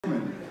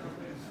Thank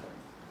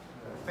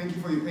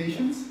you for your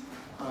patience.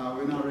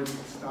 We're now ready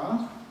to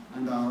start,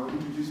 and I'll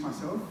introduce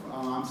myself.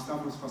 I'm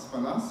Stavros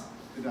Paspalas,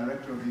 the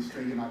director of the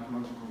Australian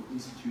Archaeological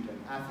Institute at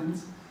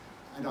Athens,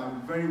 and I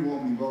very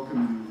warmly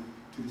welcome you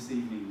to this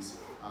evening's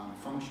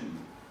function.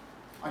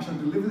 I shall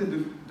deliver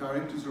the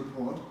director's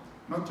report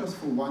not just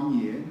for 1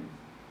 year,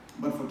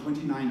 but for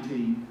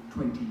 2019,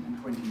 20,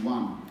 and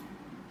 21.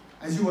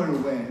 As you are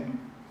aware,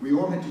 we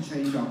all had to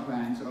change our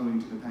plans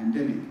owing to the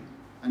pandemic,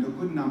 and a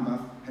good number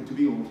had to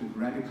be altered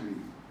radically.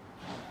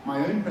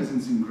 My own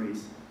presence in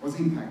Greece was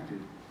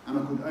impacted, and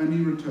I could only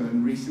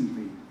return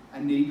recently,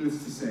 and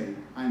needless to say,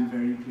 I am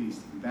very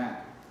pleased to be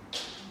back.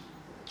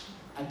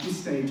 At this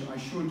stage, I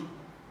should,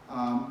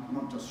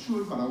 not just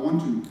should, but I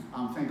want to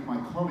thank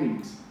my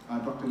colleagues,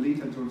 Dr.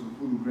 Lita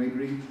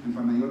Georgiou-Gregory and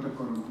Panayota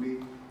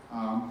Korompli,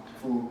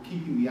 for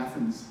keeping the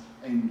Athens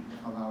end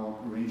of our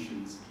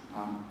operations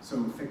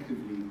so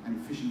effectively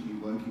and efficiently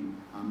working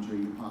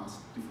during the past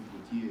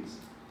difficult years.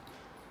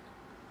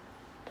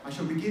 I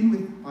shall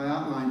begin by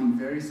outlining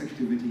various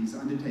activities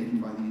undertaken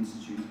by the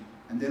Institute,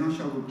 and then I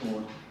shall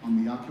report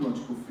on the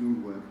archaeological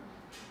fieldwork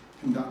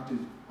conducted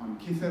on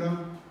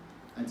Kythera,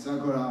 at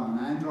Zagora on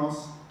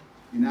Andros,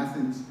 in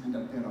Athens and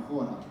at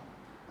Perahora,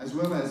 as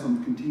well as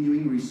on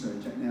continuing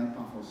research at Nea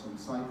Paphos on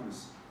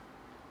Cyprus.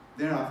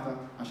 Thereafter,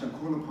 I shall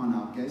call upon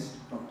our guest,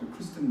 Dr.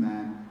 Kristen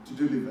Mann, to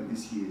deliver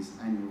this year's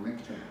annual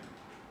lecture.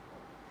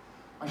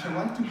 I shall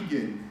like to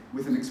begin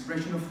with an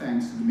expression of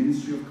thanks to the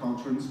Ministry of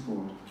Culture and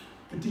Sport,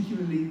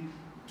 particularly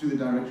to the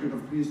Directorate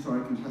of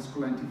Prehistoric and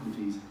Classical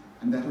Antiquities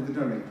and that of the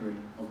Directorate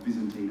of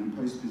Byzantine and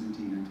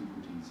Post-Byzantine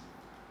Antiquities.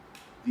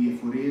 The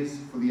Ephorias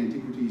for the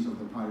antiquities of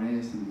the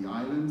Piraeus and the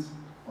islands,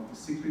 of the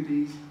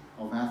Cyclades,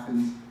 of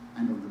Athens,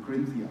 and of the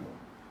Corinthia,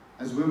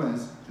 as well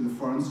as to the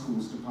Foreign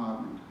Schools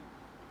Department.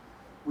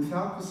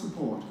 Without the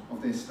support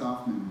of their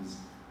staff members,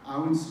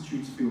 our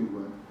Institute's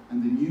fieldwork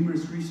and the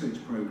numerous research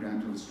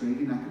programs of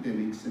Australian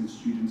academics and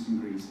students in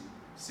Greece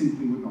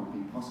simply would not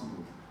be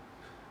possible.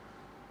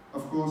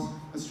 Of course,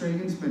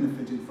 Australians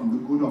benefited from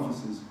the good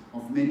offices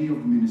of many of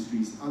the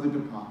Ministry's other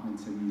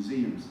departments and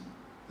museums,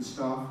 the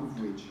staff of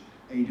which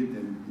aided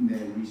them in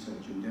their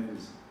research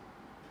endeavours.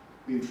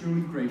 We are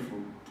truly grateful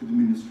to the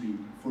Ministry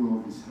for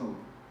all this help.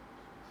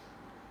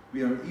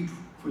 We are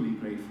equally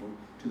grateful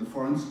to the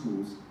foreign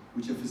schools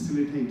which have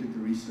facilitated the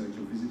research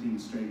of visiting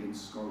Australian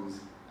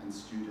scholars and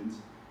students,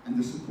 and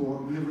the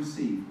support we have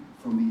received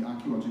from the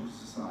Archaeological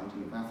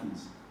Society of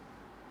Athens.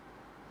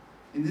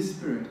 In this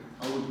spirit,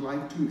 I would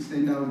like to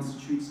extend our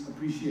Institute's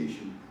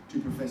appreciation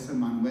to Professor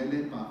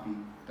Manuele Papi,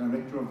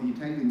 Director of the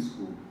Italian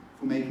School,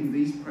 for making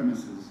these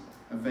premises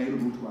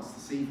available to us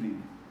this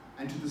evening,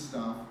 and to the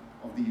staff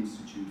of the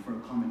Institute for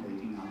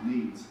accommodating our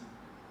needs.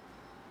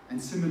 And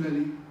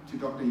similarly to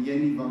Dr.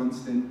 Jenny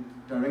Wallensten,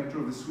 Director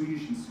of the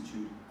Swedish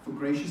Institute, for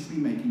graciously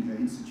making her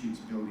Institute's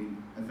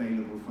building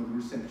available for the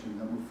reception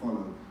that will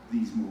follow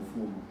these more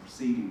formal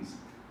proceedings.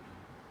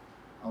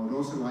 I would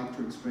also like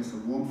to express a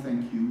warm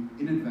thank you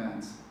in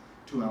advance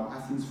to our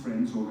Athens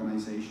Friends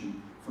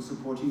organisation for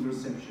supporting the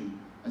reception,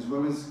 as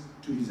well as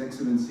to His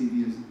Excellency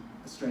the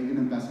Australian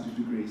Ambassador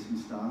to Greece,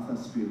 Mr. Arthur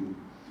Spirou,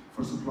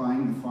 for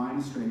supplying the fine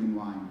Australian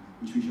wine,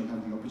 which we shall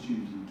have the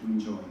opportunity to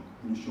enjoy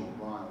in a short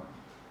while.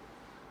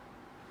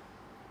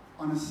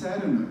 On a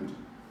sadder note,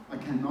 I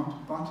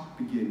cannot but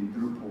begin the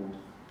report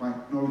by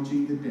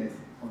acknowledging the death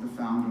of the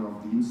founder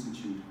of the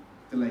Institute,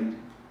 the late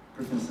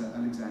Professor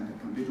Alexander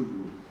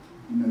Campitoglu,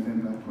 in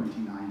November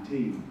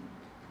 2019.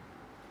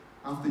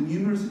 After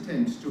numerous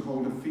attempts to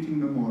hold a fitting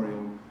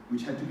memorial,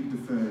 which had to be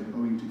deferred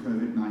owing to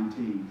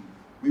COVID-19,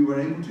 we were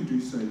able to do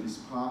so this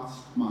past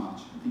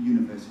March at the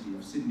University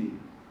of Sydney.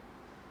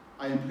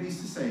 I am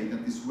pleased to say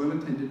that this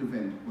well-attended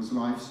event was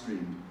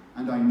live-streamed,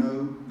 and I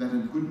know that a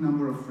good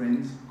number of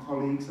friends,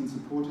 colleagues, and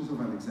supporters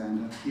of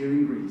Alexander here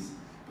in Greece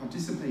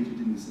participated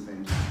in this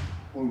event,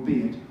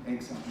 albeit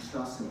ex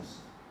apostasios.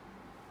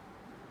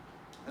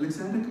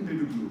 Alexander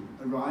Campitoglu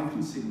arrived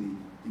in Sydney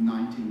in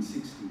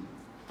 1960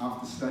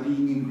 after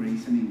studying in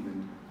Greece and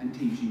England and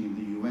teaching in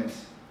the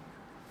US.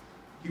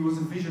 He was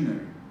a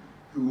visionary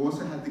who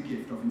also had the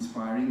gift of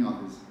inspiring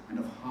others and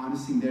of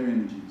harnessing their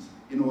energies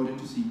in order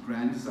to see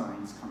grand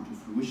designs come to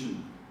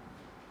fruition.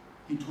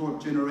 He taught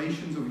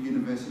generations of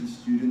university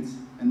students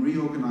and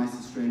reorganised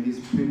Australia's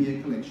premier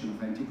collection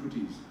of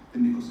antiquities, the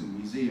Nicholson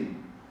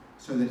Museum,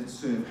 so that it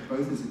served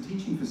both as a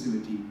teaching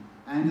facility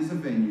and as a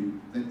venue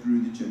that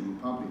drew the general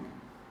public.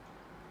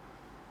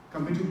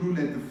 Campitoglu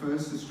led the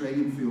first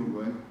Australian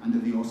fieldwork under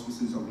the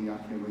auspices of the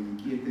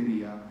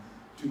AAIA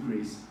to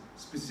Greece,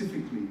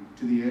 specifically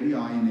to the early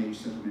Iron Age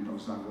settlement of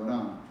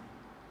Zagora,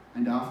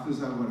 and after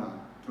Zagora,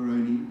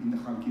 Toroni in the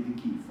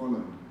Chalkidiki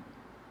followed.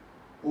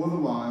 All the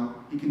while,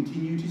 he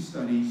continued his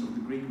studies of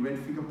the Greek red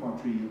figure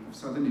pottery of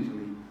southern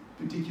Italy,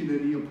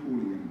 particularly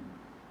Apulian.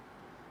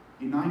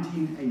 In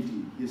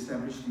 1980, he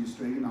established the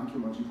Australian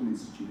Archaeological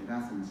Institute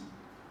at Athens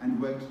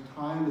and worked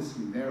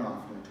tirelessly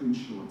thereafter to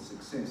ensure its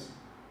success.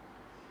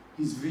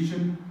 His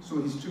vision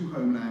saw his two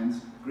homelands,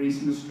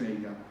 Greece and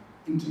Australia,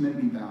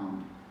 intimately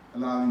bound,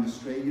 allowing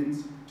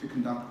Australians to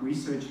conduct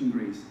research in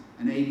Greece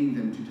and aiding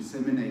them to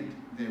disseminate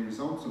the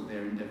results of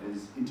their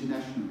endeavours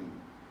internationally,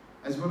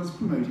 as well as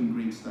promoting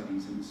Greek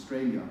studies in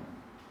Australia.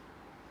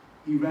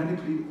 He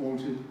radically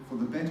altered for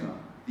the better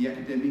the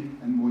academic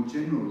and more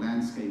general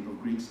landscape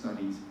of Greek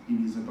studies in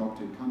his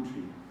adopted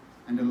country,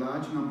 and a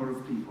large number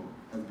of people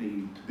have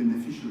been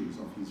beneficiaries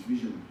of his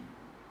vision.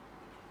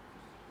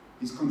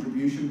 His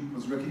contribution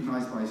was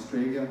recognised by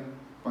Australia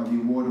by the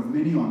award of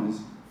many honours,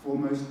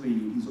 foremost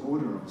being his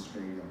Order of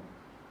Australia,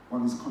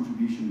 while his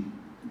contribution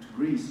to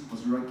Greece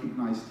was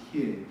recognised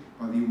here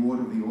by the award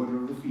of the Order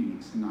of the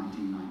Phoenix in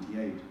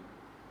 1998.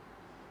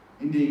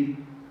 Indeed,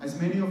 as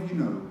many of you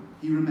know,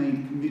 he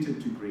remained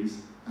committed to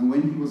Greece, and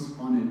when he was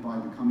honoured by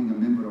becoming a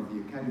member of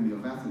the Academy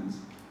of Athens,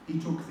 he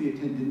took the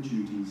attendant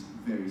duties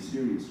very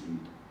seriously.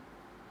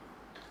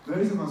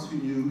 Those of us who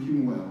knew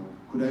him well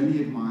could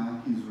only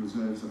admire his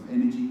reserves of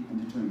energy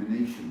and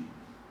determination.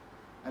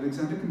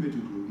 Alexander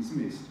Kambitoglu is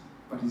missed,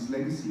 but his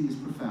legacy is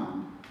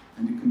profound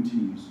and it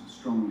continues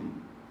strongly.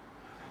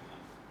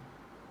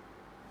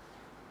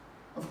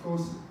 Of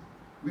course,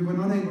 we were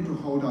not able to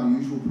hold our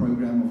usual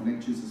programme of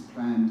lectures as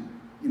planned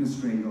in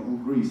Australia or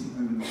Greece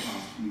over the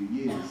past few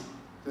years,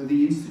 though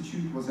the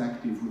Institute was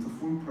active with a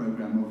full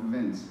programme of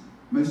events,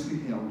 mostly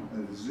held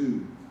over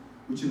Zoom,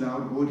 which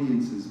allowed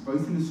audiences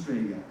both in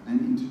Australia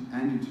and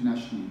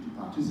internationally to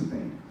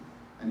participate.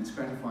 And it's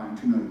gratifying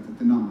to note that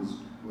the numbers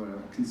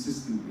were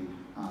consistently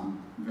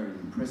very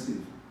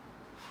impressive.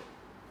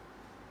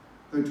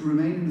 Though to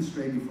remain in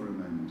Australia for a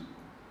moment,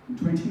 in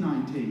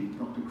 2019,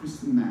 Dr.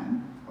 Kristen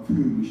Mann, of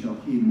whom we shall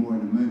hear more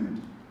in a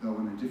moment, though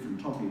on a different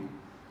topic,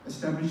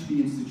 established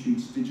the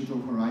Institute's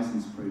Digital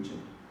Horizons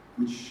project,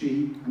 which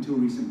she, until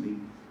recently,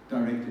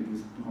 directed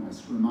with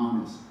Thomas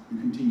Romanis, who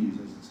continues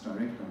as its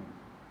director.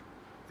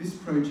 This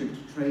project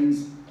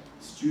trains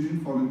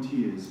student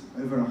volunteers,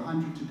 over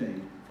 100 to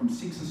date, from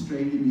 6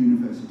 Australian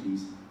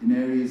universities in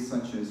areas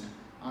such as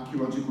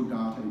archaeological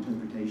data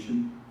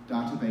interpretation,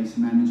 database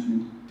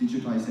management,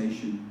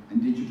 digitization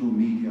and digital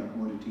media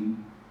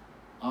auditing,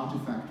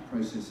 artifact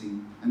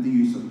processing, and the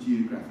use of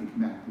geographic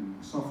mapping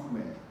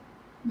software.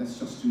 And that's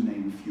just to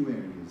name a few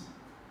areas.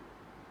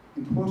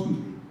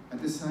 Importantly,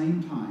 at the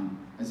same time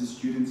as the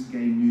students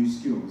gain new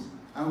skills,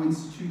 our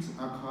Institute's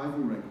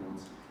archival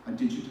records are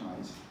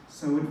digitized,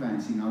 so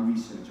advancing our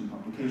research and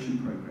publication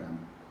program.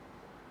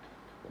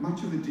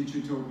 Much of the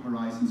Digital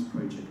Horizons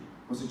project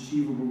was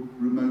achievable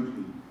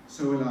remotely,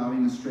 so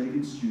allowing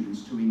Australian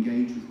students to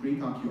engage with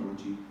Greek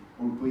archaeology,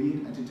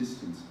 albeit at a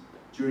distance,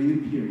 during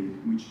a period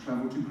in which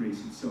travel to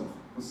Greece itself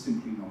was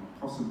simply not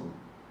possible.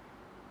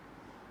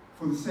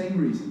 For the same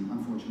reason,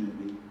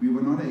 unfortunately, we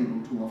were not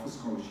able to offer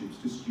scholarships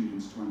to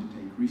students to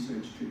undertake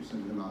research trips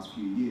over the last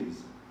few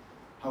years.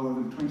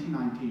 However, the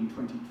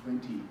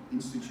 2019-2020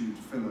 Institute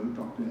Fellow,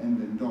 Dr.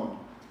 Emlyn Dodd,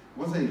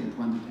 was able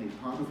to undertake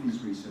part of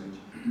his research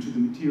into the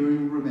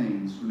material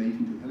remains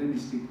relating to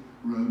Hellenistic,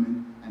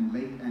 Roman, and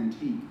late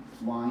antique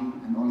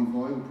wine and olive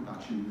oil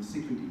production in the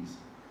Cyclades,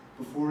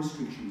 before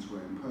restrictions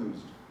were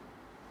imposed.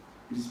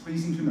 It is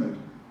pleasing to note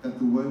that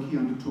the work he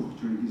undertook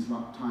during his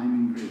time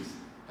in Greece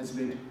has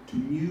led to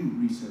new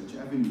research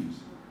avenues.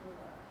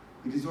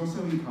 It is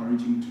also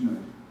encouraging to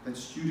note that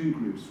student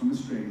groups from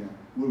Australia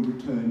will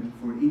return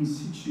for in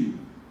situ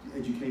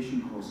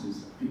education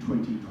courses in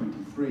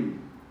 2023.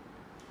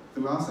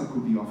 The last that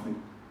could be offered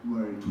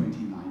were in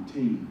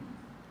 2019,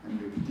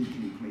 and we're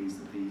particularly pleased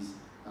that these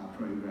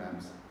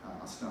programs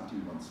are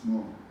starting once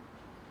more.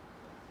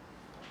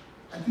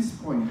 At this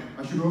point,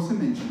 I should also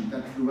mention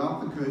that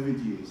throughout the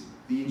COVID years,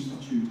 the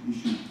Institute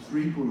issued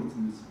 3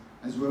 bulletins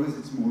as well as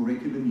its more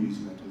regular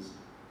newsletters,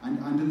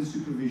 and under the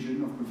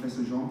supervision of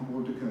Professor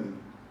Jean-Paul Decoeur,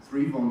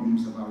 3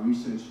 volumes of our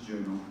research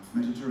journal,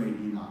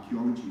 Mediterranean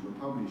Archaeology, were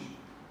published.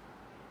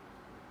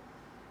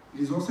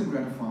 It is also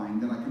gratifying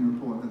that I can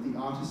report that the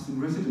Artist in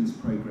Residence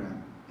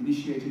program,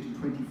 initiated in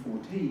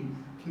 2014,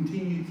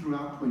 continued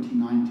throughout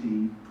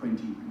 2019,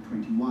 20 and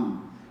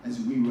 21, as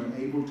we were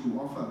able to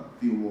offer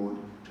the award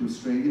to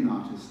Australian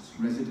artists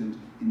resident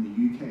in the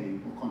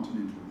UK or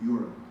continental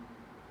Europe.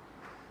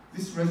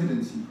 This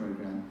residency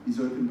program is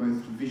open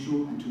both to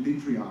visual and to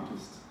literary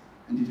artists,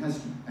 and it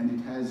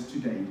has to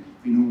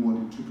date been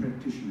awarded to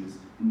practitioners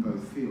in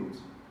both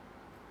fields.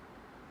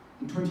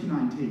 In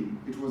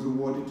 2019, it was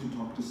awarded to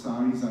Dr.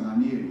 Sari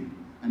Zananiri,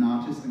 an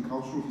artist and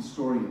cultural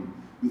historian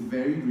with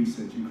varied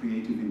research and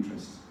creative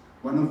interests,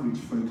 one of which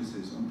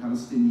focuses on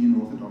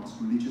Palestinian Orthodox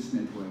religious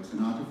networks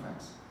and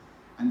artifacts,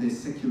 and their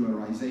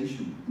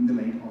secularization in the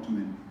late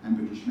Ottoman and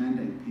British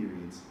Mandate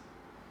periods.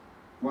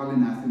 While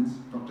in Athens,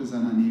 Dr.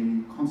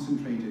 Zananiri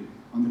concentrated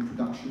on the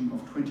production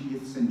of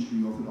 20th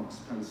century Orthodox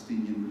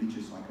Palestinian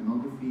religious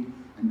iconography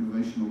and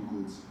devotional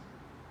goods,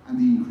 and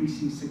the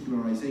increasing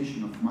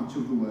secularization of much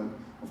of the work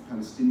of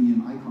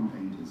Palestinian icon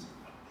painters,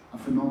 a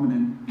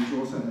phenomenon which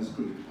also has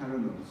Greek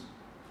parallels.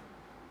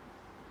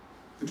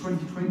 The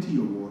 2020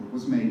 award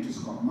was made to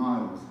Scott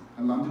Miles,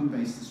 a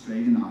London-based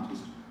Australian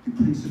artist who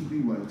principally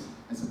works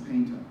as a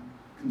painter,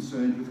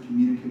 concerned with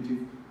communicative,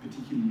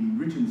 particularly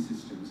written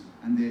systems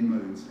and their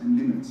modes and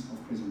limits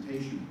of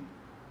presentation.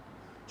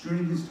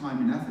 During his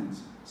time in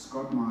Athens,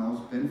 Scott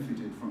Miles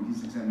benefited from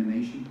his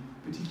examination,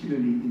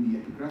 particularly in the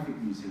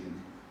Epigraphic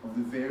Museum, of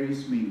the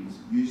various means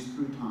used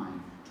through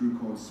time to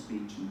record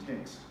speech and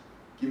text,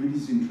 given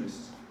his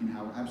interest in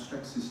how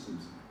abstract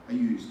systems are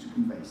used to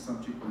convey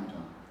subject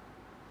matter.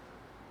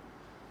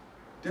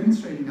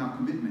 Demonstrating our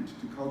commitment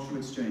to cultural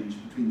exchange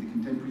between the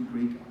contemporary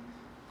Greek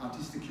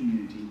artistic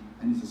community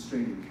and its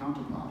Australian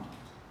counterpart,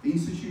 the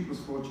Institute was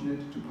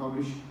fortunate to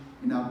publish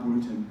in our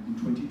bulletin in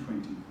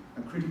 2020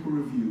 a critical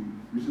review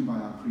written by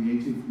our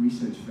creative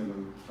research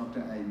fellow,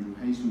 Dr. Andrew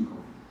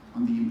Hazelwinkle,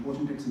 on the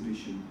important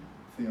exhibition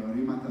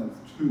Theoremata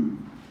 2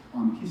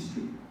 on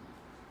history,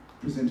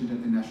 presented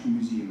at the National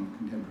Museum of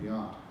Contemporary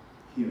Art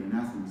here in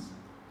Athens.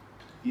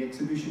 The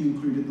exhibition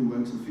included the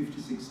works of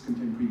 56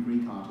 contemporary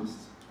Greek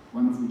artists,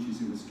 one of which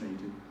is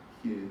illustrated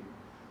here,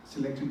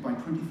 selected by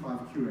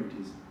 25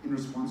 curators in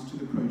response to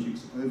the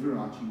project's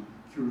overarching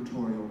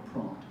curatorial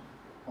prompt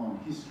on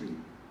history,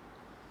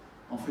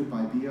 offered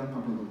by Bia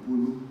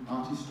Papadopoulou,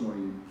 art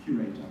historian,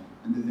 curator,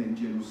 and the then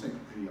General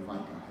Secretary of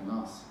AAIA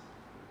Hellas.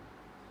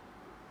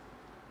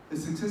 The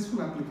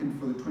successful applicant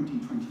for the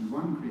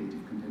 2021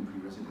 Creative Contemporary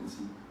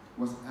Residency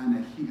was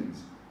Anna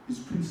Higgins, whose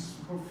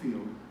principal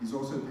field is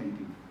also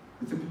painting,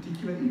 with a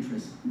particular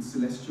interest in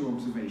celestial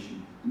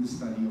observation and the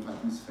study of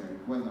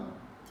atmospheric weather.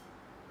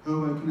 Her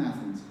work in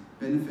Athens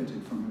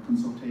benefited from her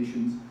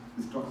consultations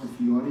with Dr.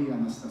 Fiori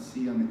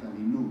Anastasia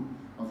Metalinou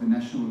of the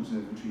National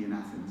Observatory in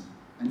Athens,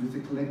 and with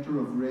the collector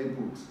of rare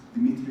books,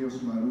 Dimitrios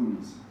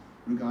Varounis,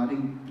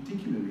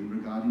 particularly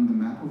regarding the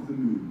map of the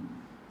moon,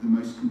 the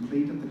most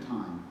complete at the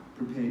time,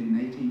 prepared in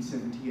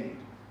 1878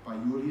 by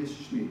Julius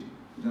Schmidt,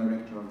 the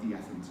director of the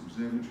Athens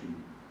Observatory.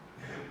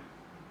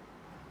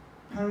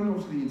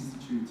 Parallel to the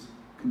Institute's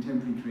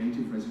Contemporary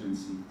Creative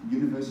Residency, the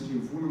University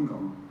of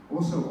Wollongong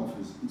also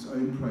offers its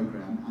own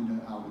program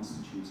under our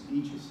Institute's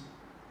aegis.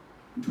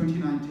 In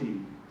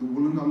 2019, the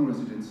Wollongong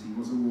Residency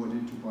was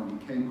awarded to Bonnie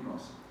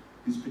Cairncross,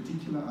 whose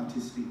particular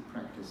artistic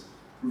practice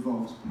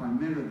revolves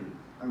primarily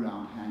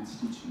around hand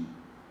stitching.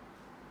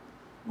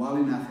 While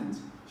in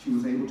Athens, she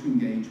was able to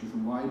engage with a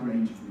wide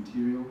range of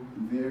material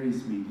in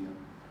various media,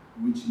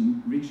 which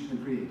enriched her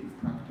creative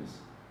practice.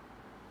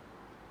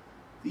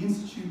 The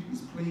Institute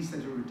is pleased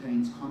that it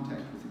retains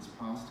contact with its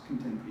past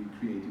contemporary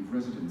creative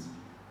residents,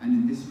 and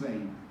in this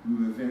vein, we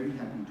were very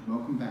happy to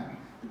welcome back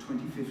the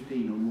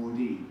 2015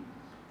 awardee,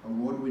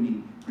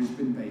 award-winning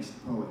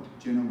Brisbane-based poet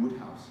Jenna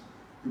Woodhouse,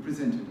 who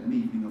presented an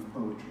evening of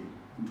poetry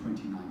in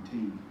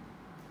 2019.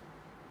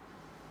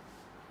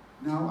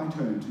 Now I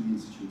turn to the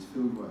Institute's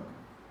fieldwork.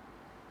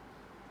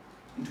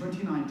 In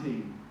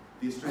 2019,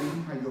 the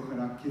Australian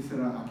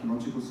Kithera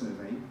Archaeological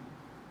Survey,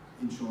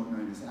 in short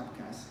known as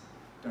APCAS,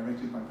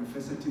 directed by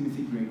Professor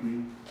Timothy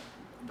Gregory,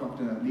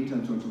 Dr. Lita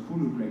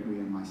Georgopoulou Gregory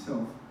and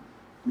myself,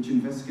 which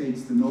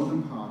investigates the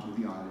northern part of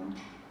the island,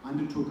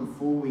 undertook a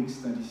 4-week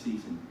study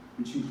season,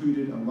 which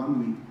included a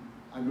 1-week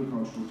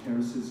agricultural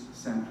terraces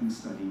sampling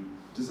study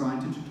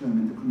designed to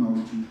determine the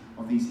chronology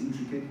of these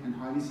intricate and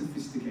highly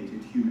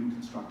sophisticated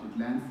human-constructed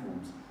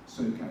landforms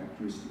so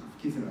characteristic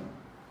of Kithera.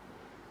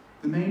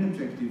 The main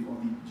objective of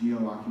the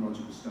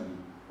geoarchaeological study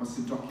was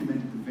to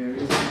document the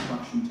various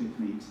construction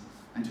techniques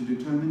and to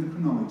determine the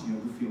chronology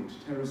of the field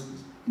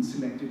terraces in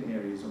selected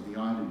areas of the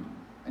island,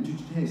 and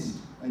to test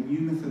a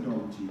new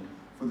methodology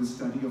for the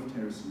study of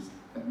terraces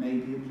that may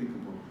be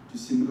applicable to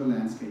similar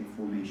landscape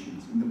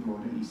formations in the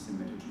broader Eastern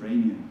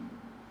Mediterranean.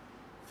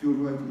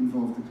 Fieldwork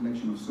involved the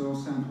collection of soil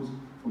samples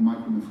for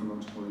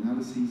micromorphological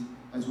analyses,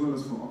 as well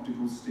as for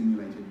optical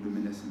stimulated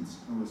luminescence,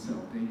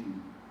 OSL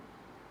dating.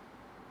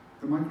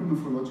 The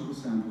micromorphological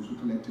samples were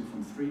collected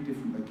from 3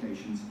 different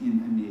locations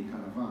in and near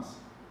Karavas,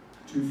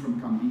 2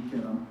 from Kambi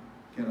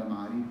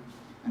Keramari,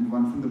 and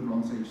 1 from the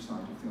Bronze Age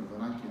site of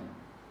Theodorakia.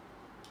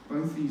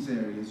 Both these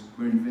areas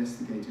were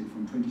investigated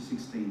from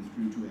 2016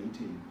 through to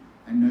 18,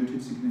 and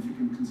noted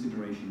significant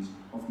considerations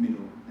of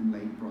Middle and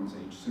Late Bronze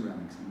Age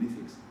ceramics and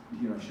lithics. And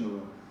here I show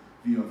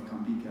a view of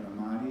Kambi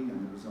Keramari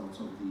and the results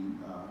of the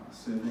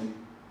survey,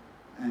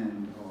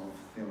 and of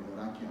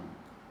Theodorakia.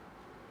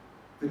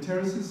 The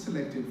terraces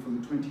selected for the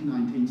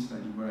 2019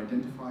 study were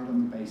identified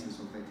on the basis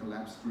of their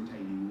collapsed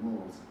retaining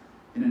walls,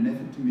 in an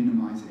effort to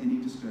minimize any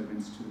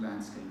disturbance to the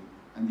landscape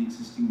and the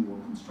existing wall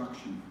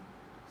construction.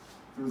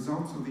 The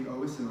results of the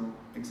OSL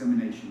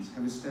examinations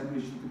have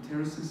established that the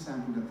terraces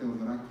sampled at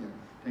Theodorakia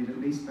date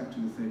at least back to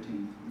the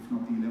 13th, if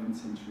not the 11th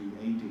century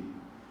AD,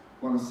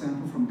 while a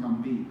sample from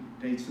Kambi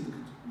dates to the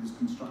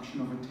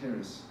construction of a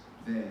terrace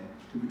there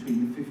to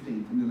between the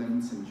 15th and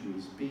 11th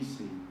centuries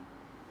BC.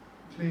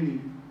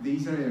 Clearly,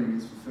 these are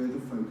areas for further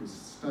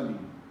focused study.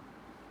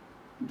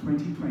 In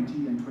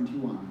 2020 and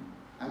 21,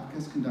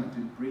 APCAS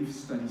conducted brief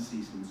study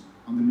seasons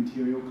on the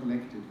material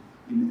collected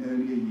in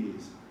earlier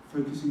years,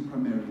 focusing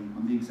primarily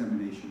on the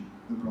examination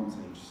of the Bronze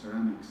Age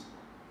ceramics.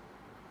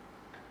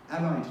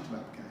 Allied to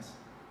APCAS,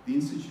 the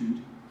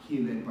Institute,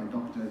 here led by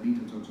Dr.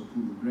 Lita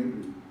Georgopoulou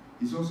Gregory,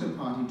 is also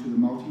party to the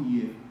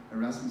multi-year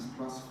Erasmus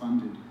Plus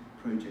funded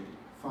project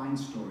Find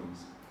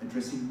Stories,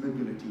 addressing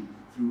mobility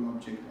through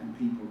object and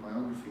people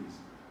biographies.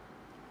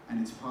 and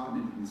it's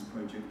partnered in this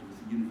project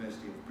with the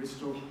University of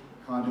Bristol,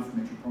 Cardiff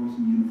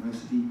Metropolitan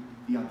University,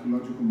 the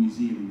Archaeological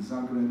Museum in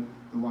Zagreb,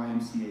 the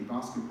YMCA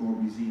Basketball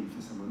Museum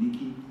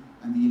Thessaloniki,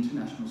 and the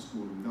International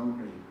School in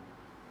Belgrade.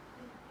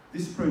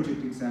 This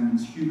project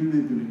examines human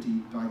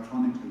mobility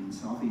diachronically in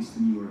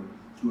southeastern Europe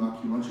through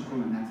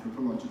archaeological and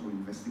anthropological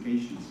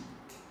investigations.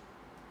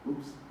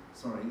 Oops,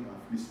 sorry,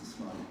 I've missed the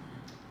slide.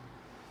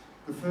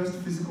 The first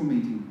physical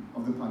meeting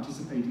of the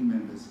participating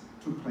members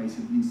took place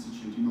at the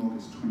Institute in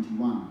August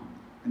 21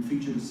 and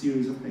featured a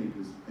series of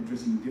papers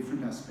addressing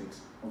different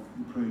aspects of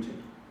the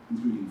project,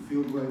 including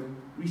fieldwork,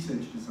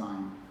 research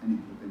design, and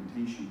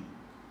implementation.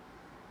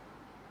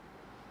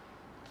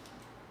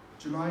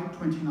 July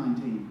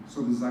 2019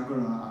 saw the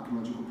Zagora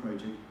Archaeological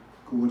Project,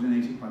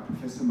 coordinated by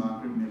Professor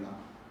Margaret Miller,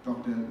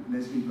 Dr.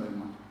 Leslie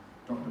Beaumont,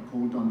 Dr.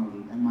 Paul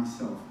Donnelly, and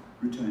myself,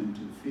 return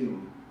to the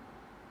field.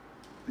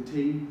 The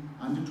team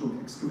undertook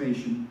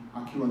excavation,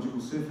 archaeological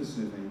surface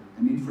survey,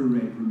 and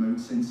infrared remote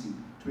sensing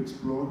to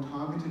explore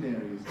targeted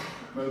areas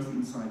both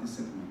inside the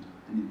settlement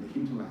and in the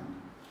hinterland.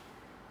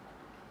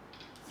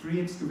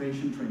 3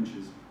 excavation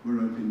trenches were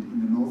opened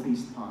in the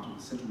northeast part of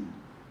the settlement,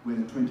 where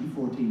the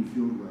 2014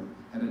 fieldwork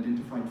had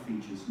identified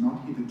features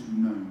not hitherto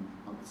known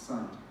of the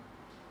site.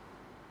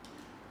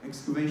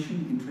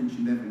 Excavation in Trench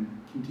 11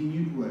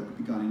 continued work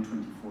begun in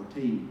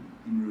 2014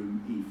 in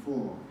room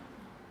E4,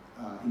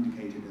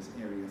 indicated as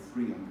Area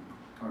 3 on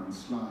the current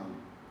slide.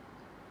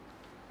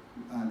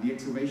 The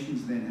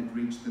excavations then had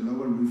reached the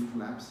lower roof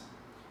collapse,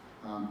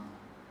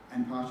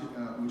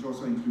 which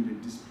also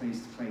included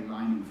displaced clay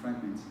lining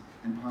fragments,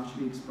 and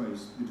partially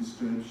exposed the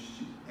disturbed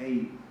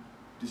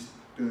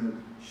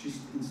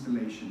schist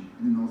installation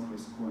in the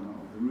northwest corner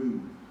of the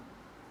room.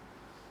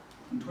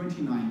 In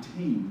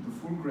 2019, the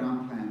full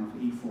ground plan of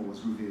E4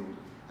 was revealed,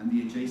 and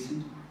the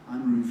adjacent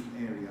unroofed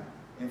area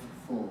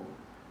F4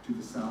 to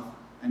the south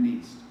and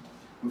east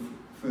were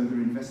further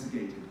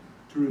investigated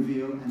to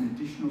reveal an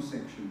additional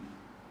section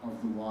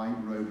of the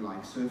wide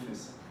road-like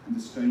surface and the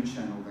stone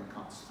channel that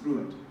cuts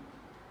through it.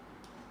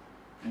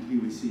 And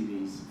here we see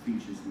these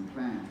features in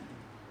plan.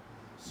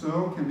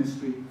 Soil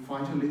chemistry,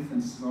 phytolith,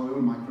 and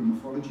soil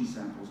micromorphology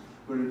samples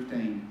were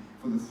obtained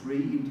for the 3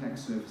 intact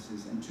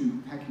surfaces and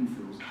 2 packing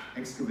fills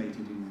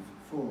excavated in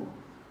F4,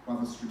 while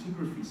the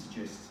stratigraphy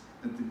suggests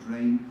that the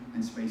drain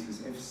and spaces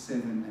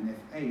F7 and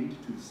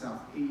F8 to the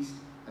southeast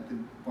at the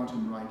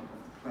bottom right of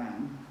the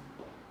plan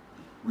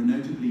were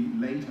notably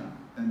later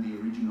than the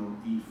original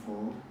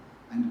E4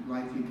 and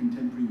likely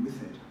contemporary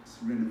with its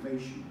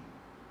renovation.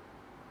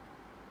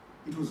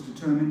 It was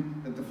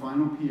determined that the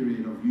final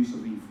period of use of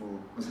E4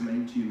 was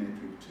late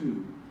geometric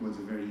too, towards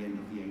the very end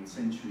of the 8th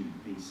century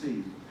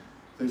BC,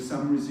 though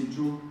some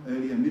residual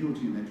earlier middle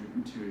geometric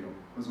material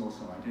was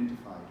also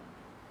identified.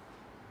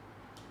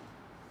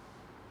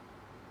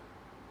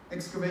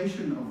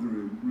 Excavation of the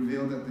room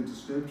revealed that the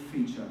disturbed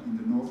feature in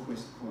the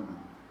northwest corner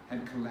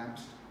had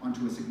collapsed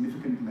onto a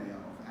significant layer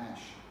of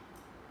ash.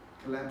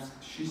 Collapsed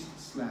schist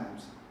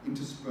slabs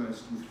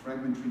interspersed with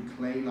fragmentary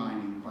clay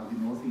lining by the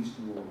northeast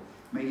wall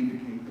may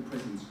indicate the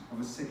presence of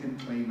a second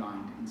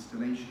clay-lined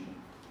installation.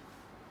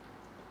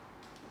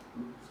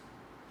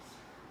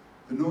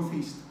 The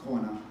northeast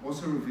corner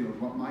also revealed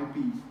what might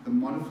be the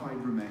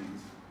modified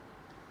remains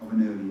of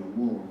an earlier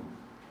wall.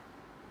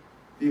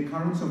 The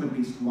occurrence of at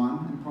least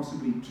 1 and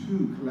possibly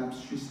 2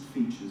 collapsed schist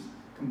features,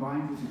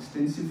 combined with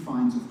extensive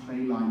finds of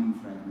clay lining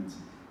fragments,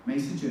 may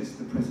suggest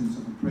the presence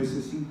of a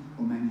processing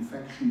or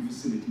manufacturing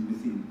facility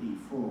within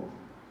E4.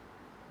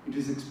 It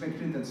is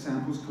expected that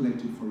samples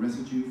collected for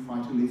residue,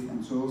 phytolith,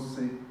 and soil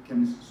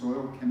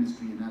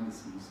chemistry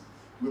analyses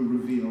will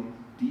reveal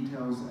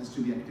details as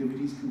to the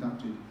activities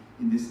conducted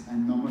in this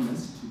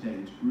anomalous to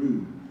date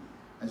room,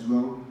 as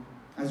well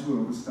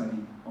the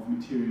study of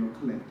material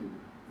collected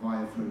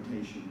via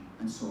flotation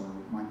and soil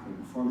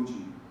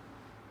micromorphology.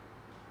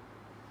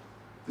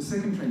 The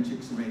second trench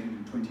excavated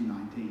in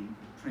 2019,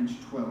 Trench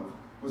 12,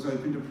 was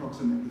opened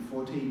approximately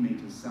 14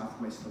 meters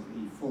southwest of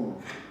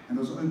E4 and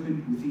was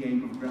opened with the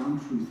aim of ground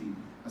truthing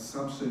a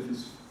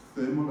subsurface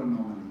thermal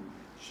anomaly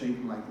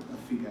shaped like a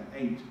figure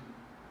 8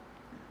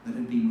 that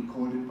had been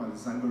recorded by the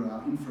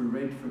Zagora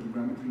Infrared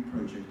Photogrammetry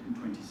Project in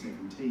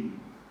 2017.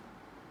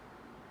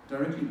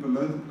 Directly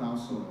below the plough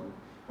soil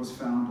was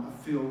found a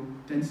fill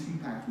densely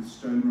packed with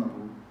stone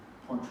rubble,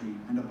 pottery,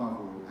 and above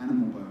all,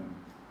 animal bone.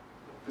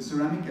 The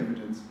ceramic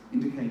evidence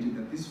indicated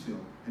that this fill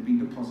had been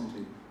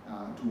deposited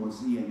towards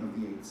the end of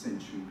the 8th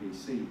century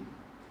BC.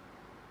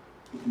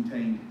 It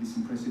contained this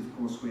impressive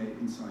courseware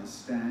incised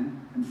stand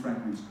and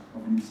fragments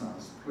of an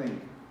incised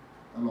plate,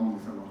 along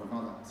with a lot of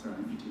other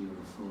ceramic material,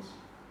 of course.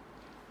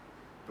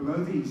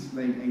 Below these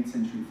late 8th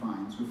century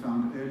finds were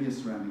found earlier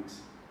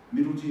ceramics,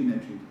 middle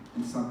geometric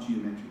and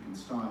subgeometric in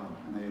style,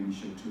 and I only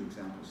show 2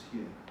 examples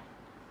here.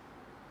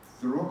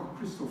 The rock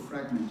crystal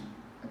fragment,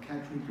 a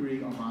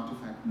category of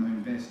artifact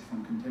known best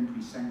from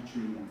contemporary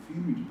sanctuary and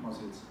funerary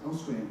deposits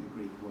elsewhere in the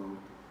Greek world,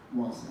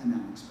 was an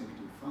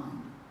unexpected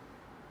find.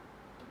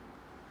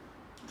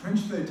 Trench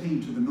 13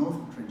 to the north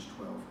of Trench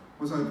 12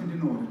 was opened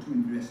in order to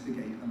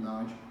investigate a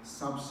large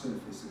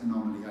subsurface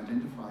anomaly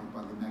identified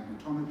by the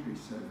magnetometry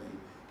survey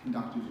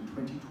conducted in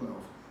 2012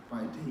 by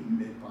a team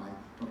led by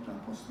Dr.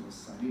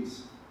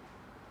 Paspalas.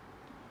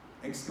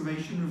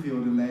 Excavation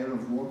revealed a layer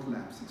of wall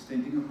collapse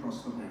extending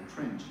across the whole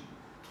trench,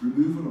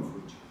 removal of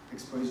which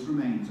exposed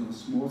remains of a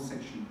small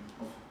section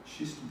of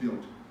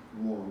schist-built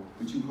wall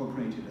which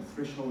incorporated a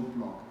threshold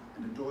block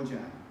and a door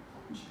jamb,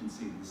 which you can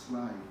see in the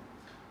slide.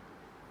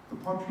 The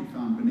pottery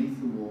found beneath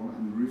the wall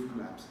and the roof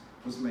collapse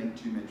was late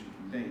geometric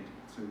in date,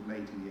 so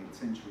late in the 8th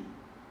century.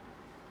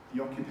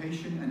 The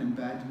occupation and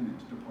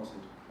abandonment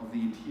deposit of the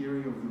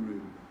interior of the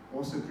room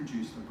also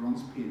produced a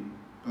bronze pin,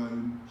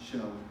 bone,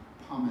 shell,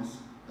 pumice,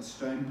 a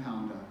stone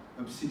pounder,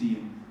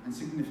 obsidian, and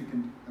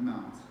significant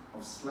amounts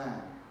of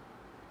slag.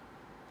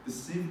 The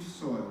sieved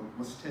soil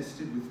was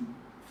tested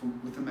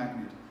with a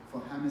magnet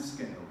for hammer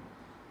scale,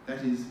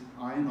 that is,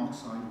 iron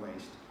oxide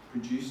waste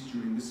produced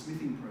during the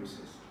smithing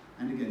process,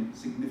 and again,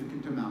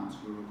 significant amounts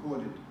were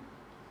recorded.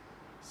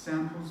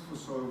 Samples for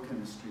soil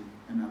chemistry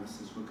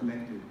analysis were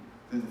collected,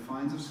 though the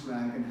finds of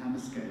slag and hammer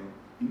scale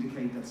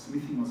indicate that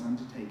smithing was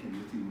undertaken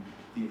within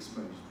the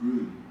exposed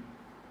room.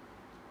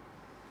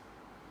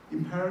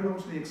 In parallel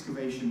to the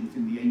excavation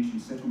within the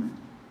ancient settlement,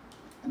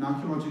 an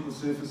archaeological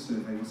surface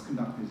survey was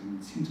conducted in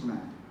its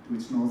hinterland to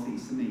its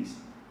northeast and east,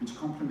 which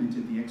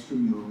complemented the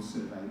extramural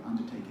survey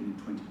undertaken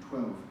in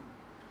 2012.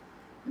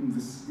 In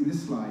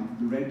this slide,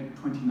 the red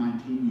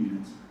 2019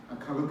 units are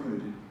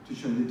color-coded to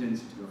show the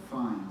density of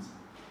finds,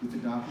 with the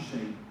darker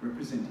shade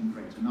representing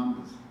greater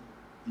numbers.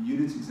 The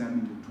units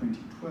examined in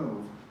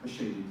 2012 are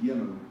shaded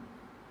yellow.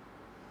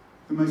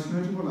 The most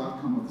notable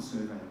outcome of the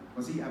survey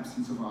was the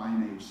absence of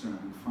Iron Age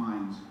ceramic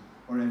finds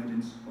or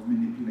evidence of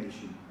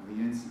manipulation of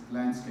the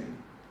landscape.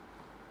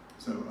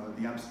 So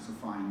the absence of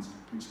finds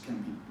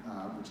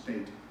which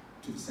date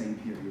to the same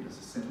period as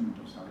the settlement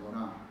of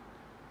Zagora.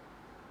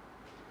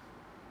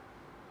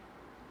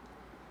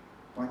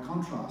 By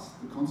contrast,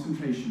 the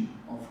concentration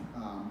of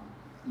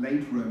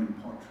late Roman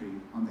pottery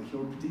on the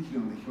hill, particularly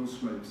on the hill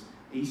slopes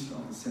east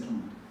of the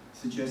settlement,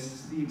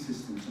 suggests the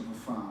existence of a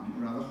farm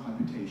or other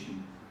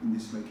habitation in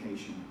this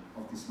location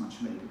of this much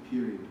later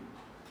period.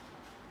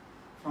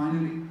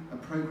 Finally, a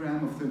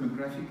program of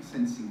thermographic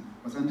sensing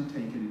was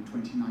undertaken in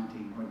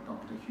 2019 by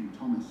Dr. Hugh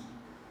Thomas.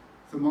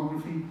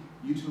 Thermography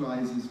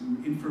utilizes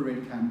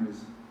infrared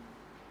cameras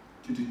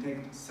to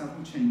detect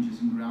subtle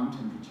changes in ground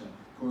temperature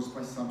caused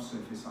by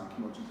subsurface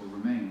archaeological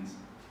remains.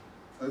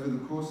 Over the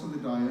course of the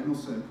diurnal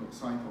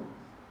cycle,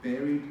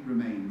 buried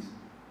remains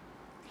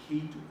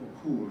heat or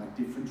cool at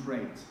different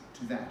rates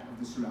to that of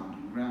the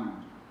surrounding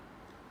ground.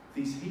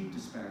 These heat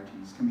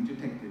disparities can be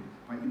detected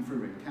by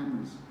infrared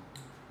cameras.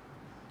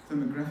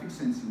 Thermographic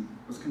sensing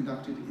was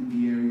conducted in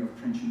the area of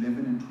Trench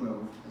 11 and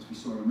 12, as we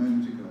saw a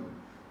moment ago,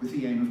 with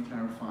the aim of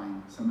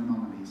clarifying some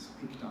anomalies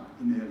picked up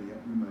in earlier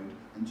remote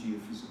and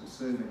geophysical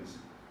surveys.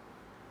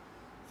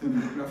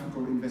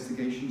 Thermographical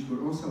investigations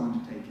were also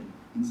undertaken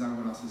in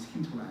Zagora's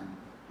hinterland,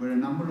 where a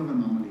number of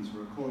anomalies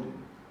were recorded.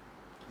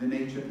 The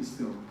nature is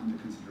still under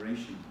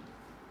consideration.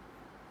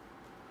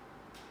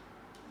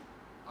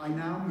 I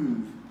now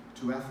move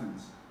to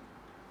Athens.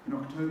 In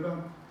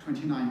October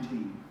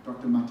 2019,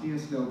 Dr.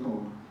 Matthias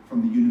Leopold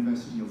from the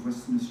University of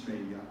Western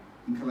Australia,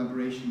 in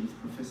collaboration with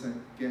Professor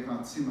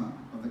Gerhard Zimmer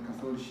of the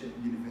Katholische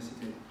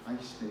Universität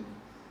Eichstätt,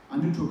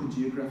 undertook a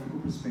geographical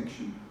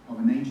prospection of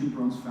an ancient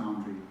bronze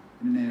foundry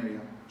in an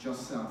area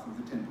just south of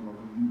the Temple of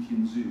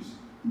Olympian Zeus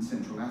in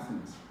central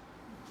Athens,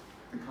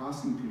 the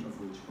casting pit of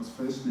which was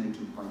first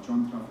noted by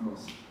John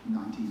Stavros in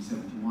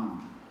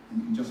 1971. And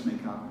you can just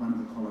make out one of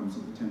the columns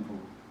of the temple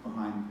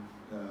behind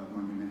the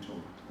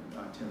monumental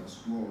terrace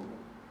wall.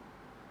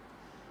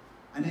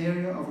 An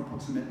area of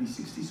approximately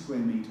 60 square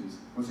meters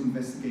was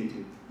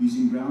investigated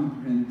using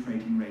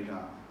ground-penetrating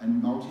radar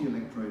and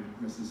multi-electrode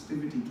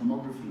resistivity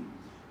tomography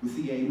with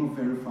the aim of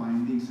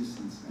verifying the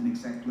existence and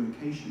exact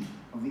location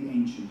of the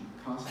ancient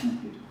casting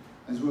pit,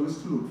 as well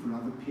as to look for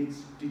other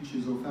pits,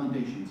 ditches, or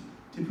foundations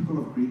typical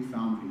of Greek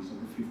foundries of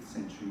the 5th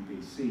century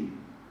BC.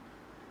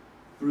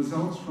 The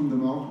results from the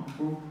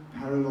multiple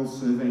parallel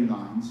survey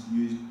lines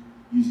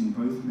using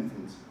both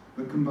methods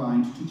were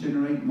combined to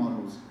generate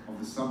models of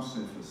the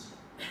subsurface.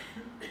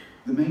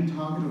 The main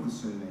target of the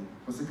survey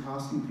was the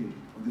casting pit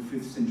of the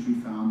 5th century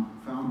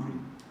foundry,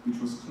 which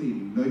was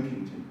clearly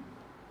located.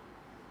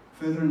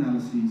 Further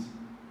analyses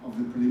of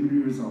the preliminary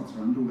results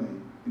are underway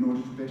in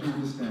order to better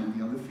understand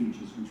the other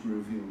features which were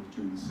revealed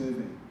during the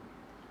survey.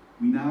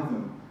 We now,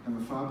 though,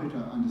 have a far better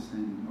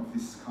understanding of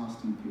this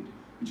casting pit,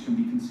 which can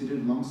be considered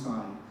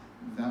alongside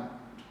that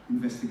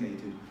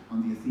investigated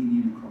on the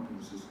Athenian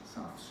Acropolis's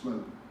south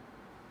slope.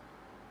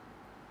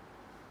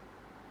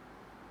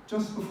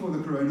 Just before the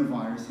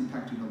coronavirus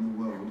impacted on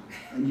the world,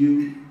 a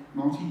new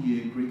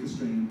multi-year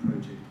Greek-Australian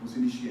project was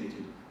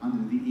initiated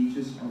under the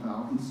aegis of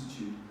our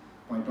institute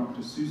by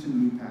Dr. Susan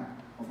Lupak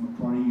of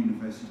Macquarie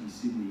University,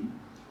 Sydney,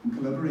 in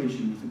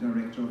collaboration with the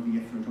director of the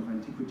Effort of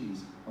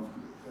Antiquities of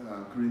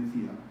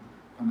Corinthia,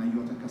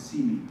 Panayota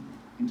Cassimi,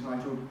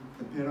 entitled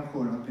the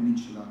Perahora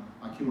Peninsula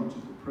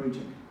Archaeological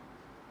Project.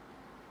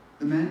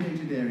 The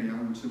mandated area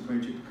which the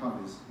project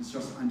covers is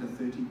just under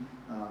 30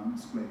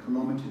 square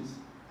kilometers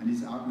and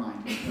is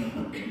outlined in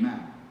purple on the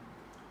map.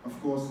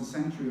 Of course, the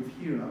sanctuary of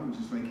Hira, which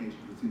is located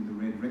within the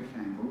red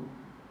rectangle,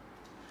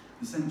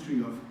 the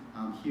sanctuary of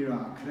Hira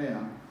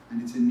Akrea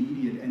and its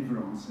immediate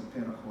environs at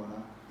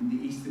Perahora in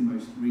the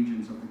easternmost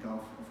regions of the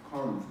Gulf of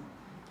Corinth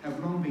have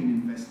long been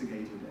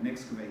investigated and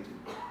excavated,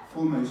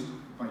 foremost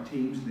by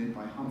teams led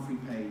by Humphrey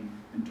Payne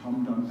and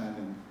Tom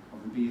Dunbabin of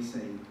the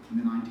BSA in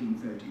the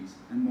 1930s,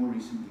 and more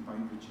recently by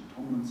Richard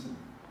Tomlinson.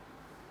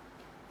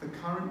 The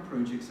current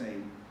project's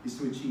aim is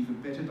to achieve a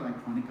better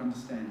diachronic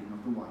understanding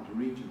of the wider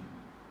region.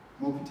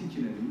 More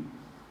particularly,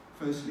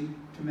 firstly,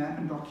 to map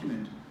and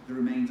document the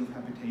remains of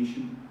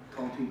habitation,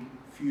 cultic,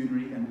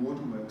 funerary and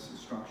waterworks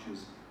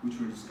structures which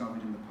were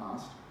discovered in the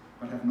past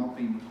but have not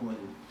been recorded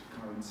to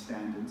current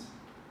standards.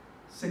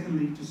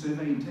 Secondly, to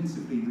survey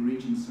intensively the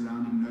regions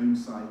surrounding known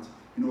sites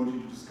in order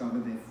to discover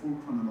their full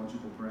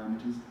chronological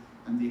parameters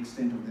and the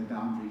extent of their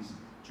boundaries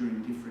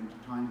during different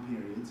time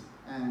periods.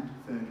 And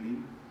thirdly,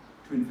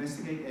 to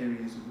investigate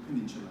areas of the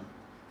peninsula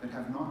that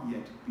have not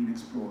yet been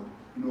explored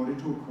in order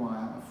to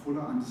acquire a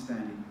fuller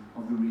understanding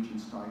of the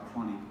region's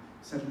diachronic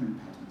settlement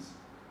patterns.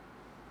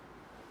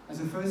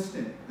 As a first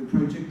step, the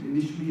project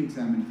initially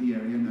examined the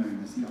area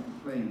known as the Upper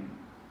Plain,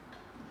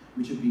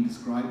 which had been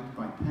described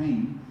by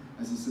Payne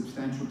as a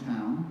substantial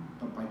town,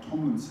 but by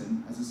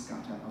Tomlinson as a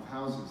scatter of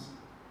houses.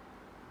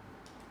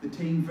 The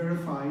team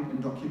verified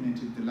and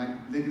documented the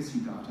legacy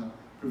data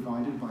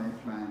provided by a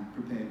plan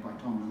prepared by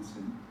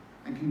Tomlinson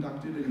and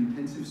conducted an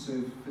intensive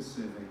surface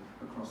survey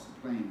across the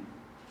plain.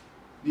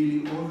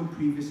 Nearly all the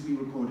previously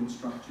recorded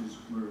structures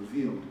were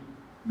revealed,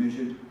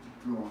 measured,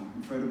 drawn,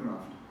 and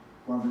photographed,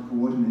 while the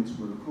coordinates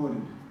were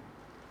recorded.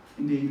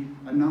 Indeed,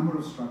 a number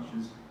of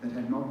structures that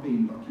had not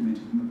been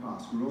documented in the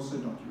past were also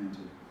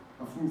documented.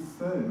 A full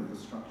third of the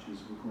structures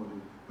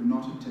recorded were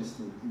not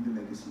attested in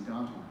the legacy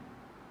data.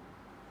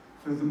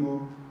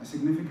 Furthermore, a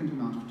significant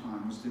amount of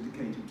time was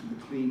dedicated to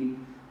the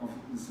cleaning of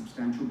the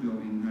substantial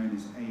building known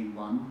as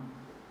A1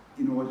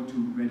 in order to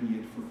ready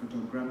it for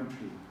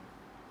photogrammetry.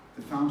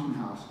 The fountain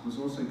house was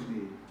also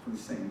cleared for the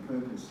same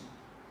purpose,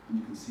 and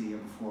you can see a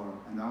before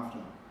and after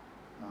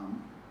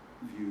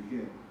view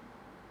here.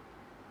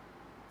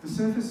 The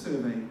surface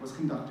survey was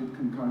conducted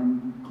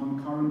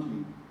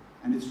concurrently,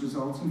 and its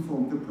results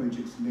informed the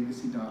project's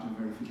legacy data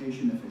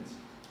verification efforts,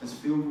 as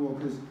field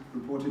walkers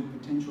reported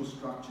potential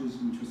structures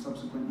which were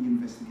subsequently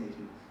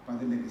investigated by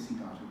the legacy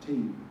data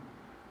team.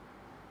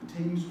 The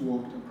teams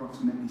walked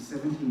approximately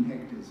 17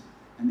 hectares,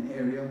 an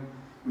area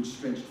which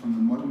stretched from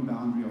the modern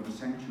boundary of the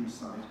sanctuary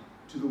site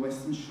to the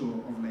western shore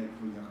of Lake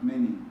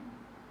Vuyakmeni.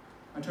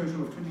 A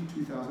total of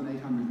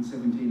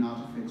 22,817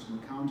 artifacts were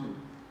counted,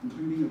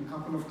 including a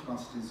couple of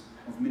clusters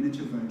of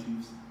miniature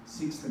votives,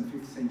 6th and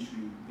 5th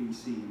century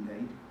BC in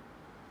date,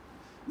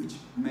 which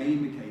may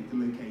indicate the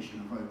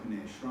location of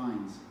open-air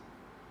shrines.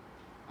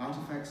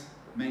 Artifacts,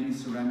 mainly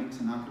ceramics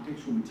and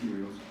architectural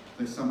materials,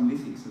 though some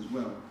lithics as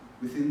well,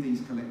 within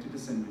these collected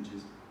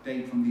assemblages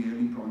date from the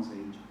early Bronze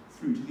Age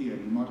through to the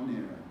early modern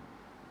era,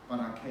 but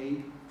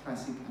archaic,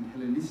 classic and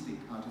Hellenistic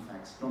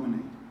artifacts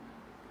dominate.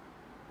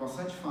 While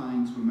such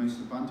finds were most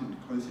abundant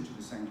closer to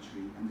the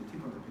sanctuary and the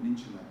tip of the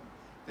peninsula,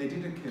 they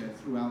did occur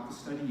throughout the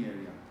study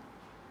area.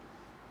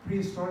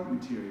 Prehistoric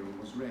material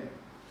was rare.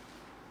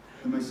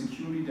 The most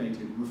securely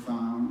dated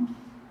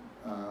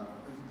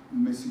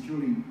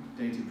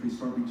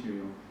prehistoric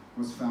material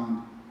was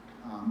found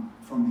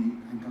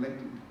and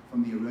collected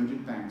from the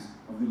eroded banks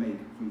of the lake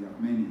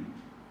Vuyakmeni.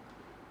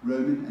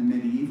 Roman and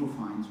medieval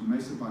finds were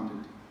most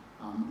abundant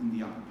in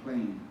the upper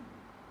plain.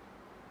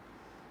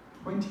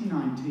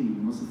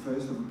 2019 was the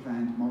first of a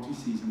planned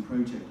multi-season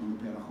project on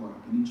the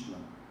Perahora Peninsula.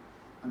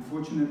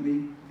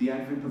 Unfortunately, the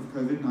advent of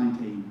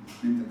COVID-19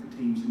 meant that the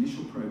team's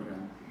initial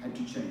program had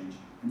to change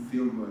and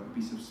fieldwork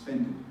be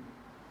suspended,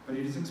 but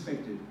it is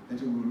expected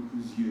that it will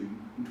resume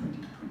in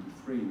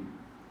 2023.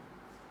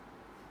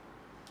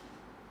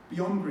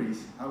 Beyond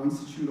Greece, our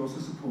institute also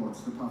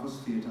supports the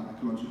Paphos Theatre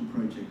Archaeological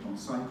Project on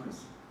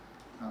Cyprus,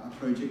 a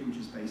project which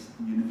is based at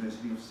the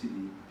University of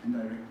Sydney and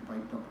directed by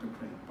Dr.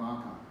 Craig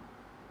Barker.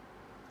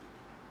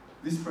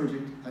 This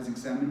project has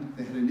examined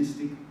the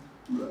Hellenistic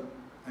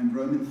and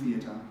Roman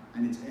theatre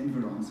and its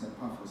environs at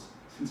Paphos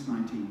since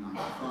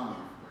 1995.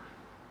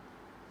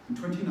 In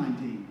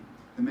 2019,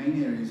 the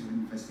main areas of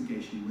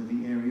investigation were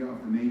the area of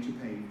the major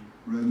paved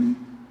Roman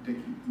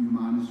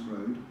Decumanus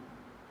Road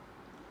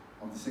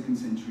of the 2nd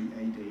century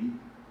AD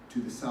to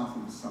the south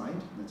of the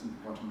site, that's at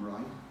the bottom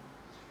right,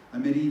 a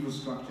medieval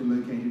structure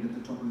located at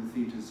the top of the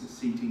theatre's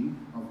seating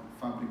of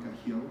Fabrica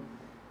Hill,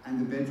 and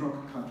the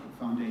bedrock cut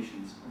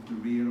foundations of the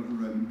rear of the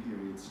Roman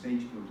period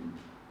stage building.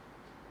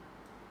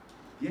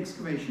 The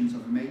excavations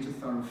of a major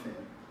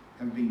thoroughfare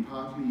have been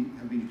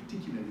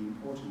particularly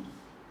important.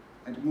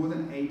 At more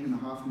than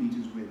 8.5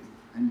 meters width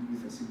and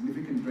with a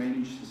significant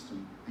drainage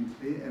system and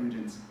clear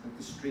evidence that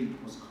the street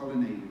was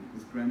colonnaded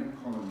with granite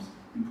columns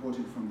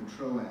imported from the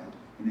Troad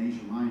in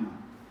Asia Minor,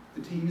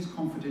 the team is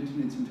confident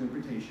in its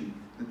interpretation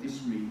that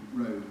this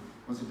road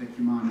was a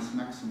Decumanus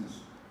Maximus,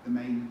 the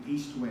main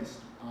east-west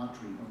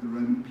artery of the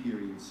Roman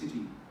period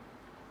city.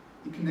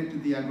 It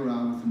connected the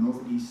Agora with the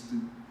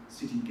northeastern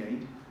city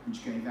gate,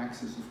 which gave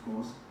access, of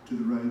course, to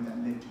the road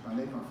that led to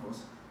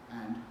Balekafos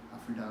and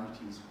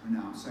Aphrodite's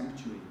renowned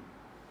sanctuary.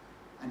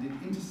 And it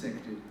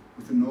intersected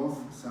with the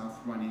north-south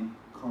running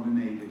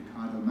colonnaded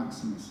Cardo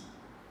Maximus,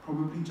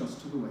 probably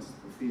just to the west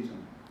of the theatre.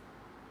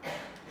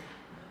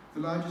 The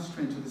largest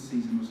trench of the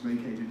season was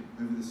located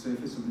over the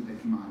surface of the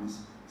Decumanus,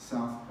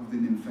 south of the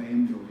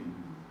Nymphaeum building,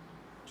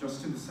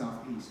 just to the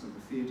southeast of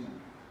the theatre.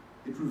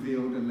 It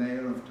revealed a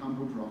layer of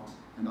tumbled rocks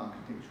and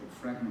architectural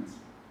fragments.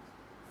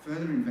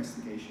 Further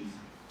investigations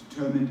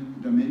determined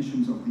the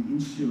dimensions of the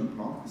insular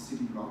block, the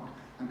city block,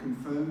 and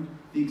confirmed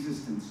the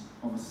existence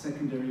of a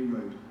secondary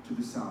road to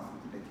the south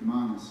of the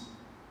Decumanus.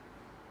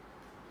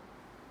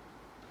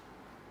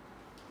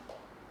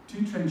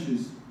 Two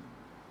trenches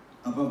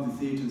above the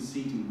theatre's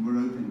seating were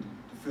opened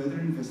to further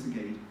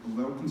investigate a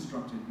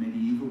well-constructed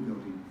medieval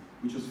building,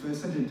 which was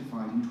first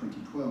identified in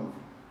 2012.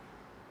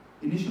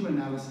 Initial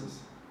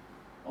analysis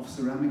of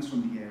ceramics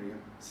from the area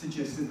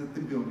suggested that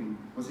the building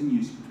was in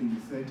use between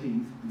the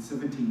 13th and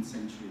 17th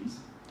centuries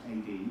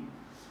AD,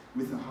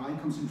 with a high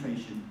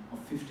concentration of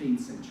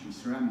 15th century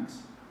ceramics.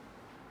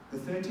 The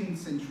 13th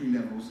century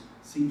levels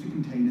seem to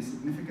contain a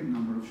significant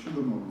number of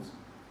sugar molds.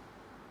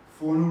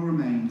 Faunal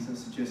remains are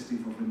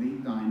suggestive of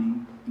elite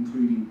dining,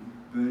 including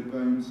bird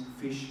bones,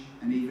 fish,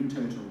 and even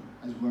turtle,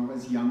 as well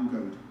as young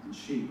goat and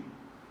sheep.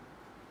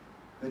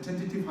 The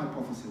tentative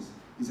hypothesis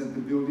is that the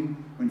building,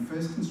 when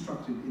first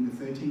constructed in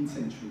the 13th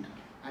century,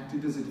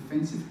 acted as a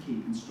defensive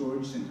keep and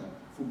storage centre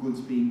for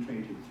goods being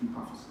traded through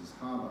Paphos'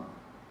 harbour.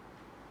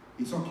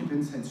 Its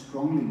occupants had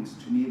strong links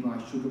to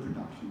nearby sugar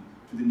production,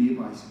 to the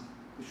nearby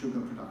sugar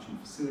production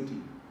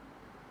facility.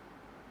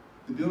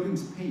 The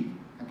building's peak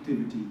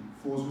activity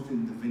falls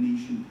within the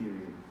Venetian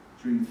period,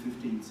 during the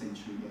 15th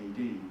century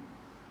AD.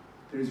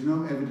 There is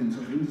no evidence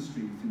of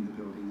industry within the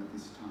building at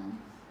this time.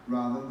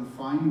 Rather, the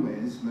fine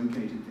wares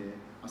located there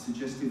are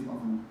suggestive of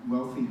a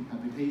wealthy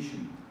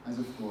habitation, as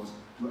of course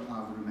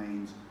are the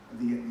remains,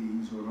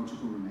 the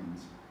zoological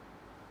remains.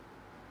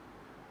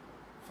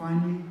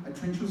 Finally, a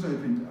trench was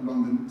opened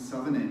along the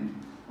southern end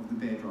of the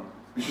bedrock,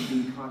 which had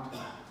been cut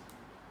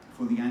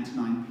for the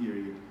Antonine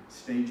period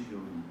stage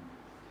building.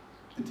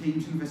 The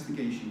team's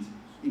investigations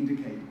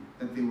indicate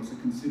that there was a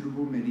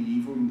considerable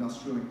medieval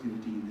industrial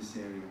activity in this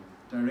area,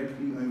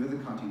 directly over the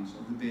cuttings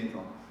of the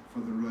bedrock for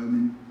the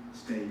Roman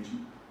stage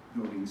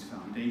building's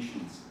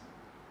foundations.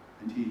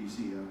 And here you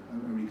see a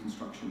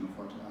reconstruction of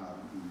what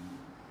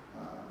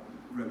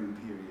the Roman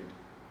period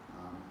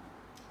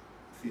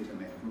theatre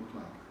may have looked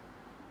like.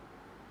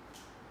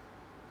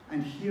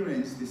 And here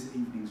ends this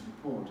evening's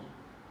report.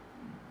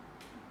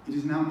 It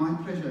is now my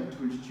pleasure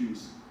to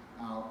introduce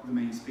the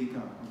main speaker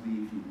of the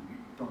evening,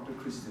 Dr.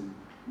 Kristen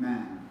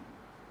Mann.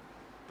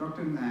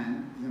 Dr.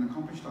 Mann is an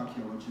accomplished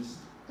archaeologist,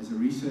 as a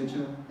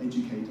researcher,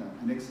 educator,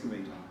 and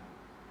excavator.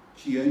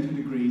 She earned her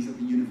degrees at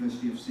the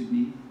University of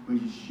Sydney, where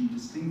she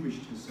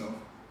distinguished herself,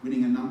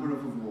 winning a number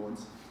of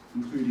awards,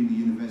 including the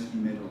University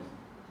Medal.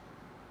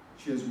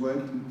 She has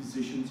worked in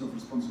positions of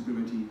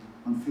responsibility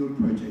on field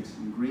projects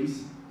in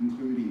Greece,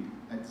 including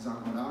at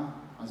Zagora,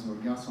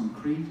 Azorias on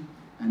Crete,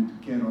 and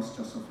Keros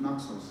just off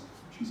Naxos.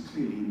 She's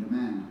clearly in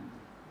demand,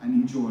 and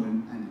in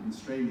Jordan and in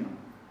Australia.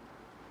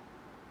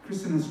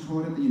 Kristen has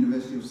taught at the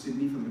University of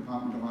Sydney for the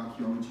Department of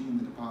Archaeology and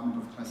the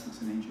Department of Classics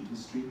and Ancient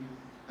History,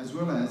 as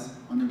well as,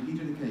 on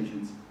repeated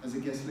occasions, as a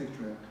guest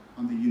lecturer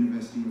on the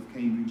University of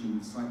Cambridge and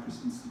the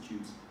Cyprus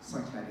Institute's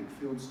Cycladic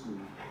Field School.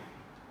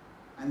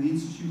 And the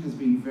Institute has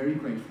been very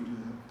grateful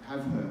to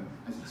have her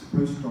as its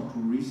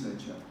postdoctoral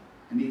researcher,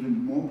 and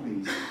even more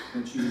pleased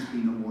that she has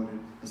been awarded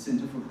a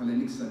Centre for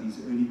Hellenic Studies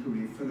Early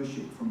Career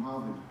Fellowship from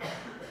Harvard.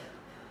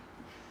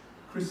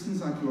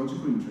 Kristen's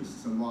archaeological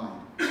interests are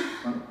wide,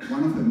 but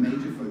one of her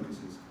major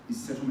focuses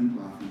is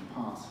settlement life in the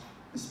past,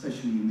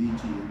 especially in the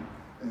Aegean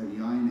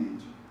early Iron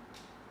Age.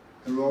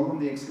 Her role on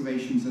the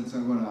excavations at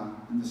Zagora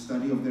and the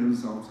study of their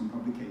results and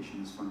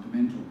publication is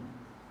fundamental.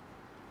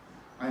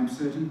 I am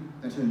certain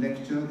that her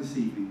lecture this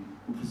evening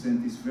will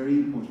present this very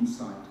important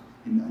site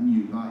in a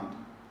new light.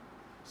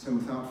 So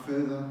without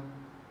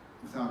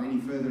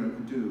any further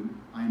ado,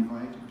 I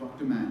invite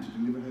Dr. Mann to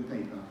deliver her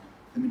paper,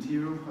 The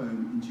Material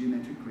Home in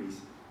Geometric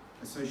Greece,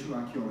 a Social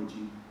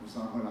Archaeology of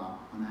Zagora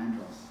on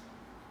Andros.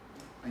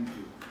 Thank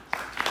you.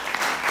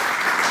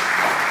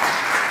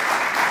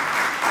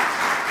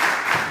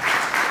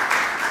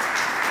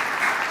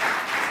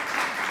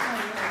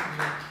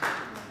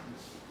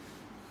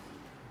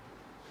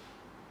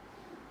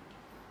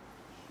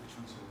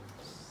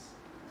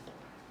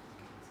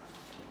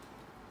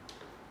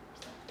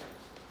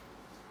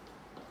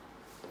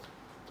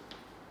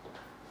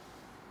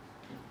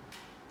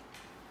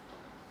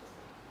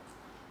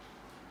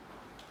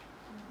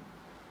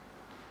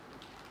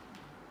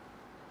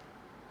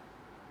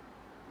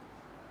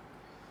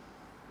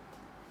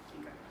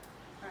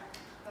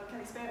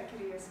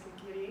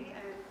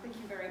 And thank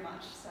you very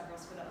much,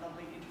 Stavros, for that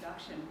lovely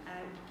introduction.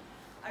 And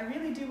I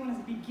really do want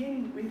to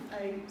begin with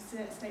a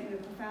statement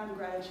of profound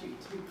gratitude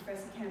to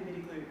Professor Cam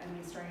Bidiglu and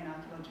the Australian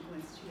Archaeological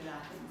Institute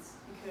at Athens,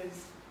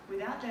 because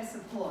without their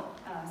support,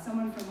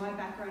 someone from my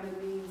background and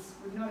means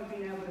would not have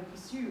been able to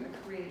pursue a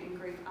career in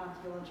Greek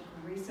archaeological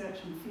research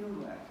and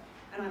fieldwork,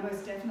 and I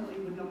most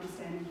definitely would not be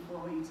standing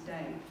before you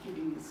today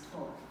giving this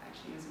talk,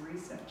 actually as a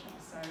researcher.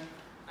 So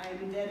I am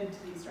indebted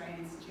to the Australian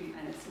Institute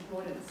and its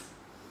supporters.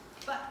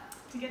 But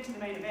to get to the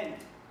main event,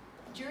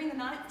 during the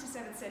 9th to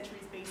 7th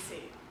centuries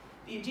BC,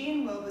 the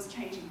Aegean world was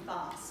changing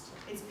fast.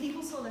 Its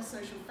people saw their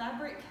social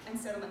fabric and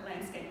settlement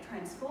landscape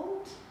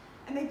transformed,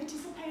 and they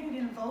participated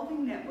in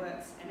evolving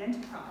networks and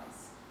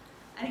enterprise.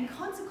 And in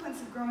consequence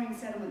of growing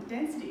settlement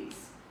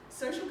densities,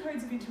 social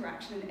codes of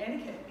interaction and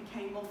etiquette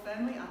became more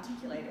firmly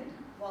articulated,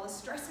 while the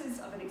stresses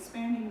of an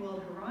expanding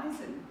world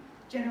horizon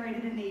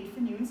generated a need for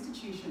new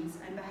institutions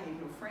and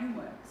behavioural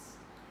frameworks.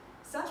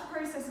 Such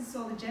processes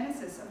saw the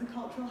genesis of the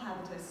cultural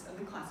habitus of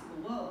the classical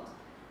world,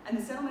 and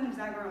the settlement of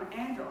Zagora and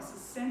Andros is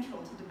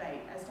central to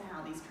debate as to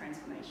how these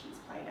transformations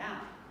played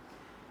out.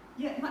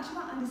 Yet much of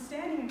our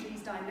understanding of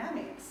these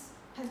dynamics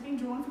has been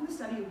drawn from the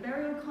study of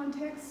burial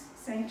contexts,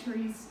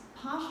 sanctuaries,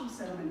 partial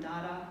settlement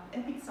data,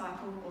 epic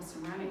cycle, or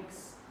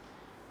ceramics.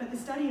 But the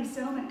study of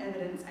settlement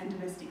evidence and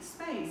domestic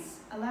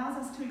space allows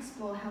us to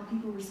explore how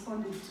people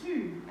responded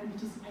to and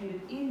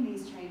participated in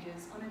these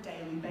changes on a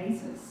daily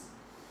basis.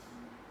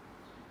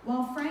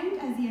 While framed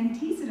as the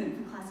antecedent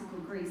for classical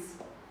Greece,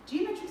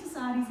 geometric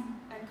societies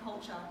and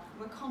culture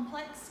were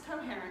complex,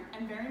 coherent,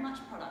 and very much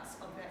products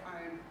of their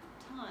own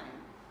time.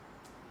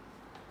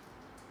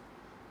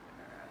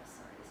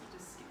 Sorry, this will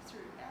just skip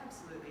through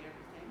absolutely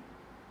everything.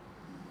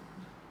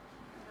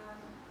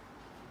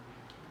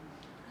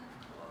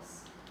 Of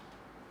course.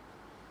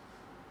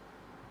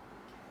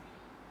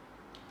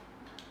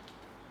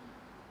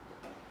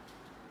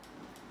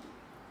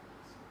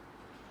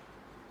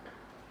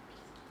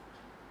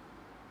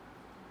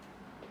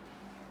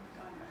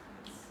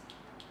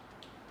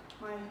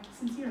 My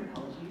sincere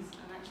apologies.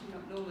 I'm actually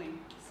not normally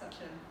such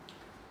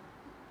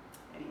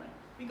a... Anyway,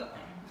 we got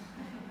there.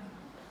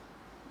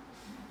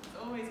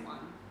 There's always one.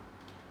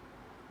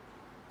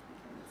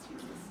 Okay, let's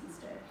use this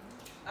instead.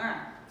 All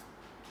right.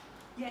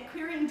 Yet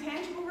querying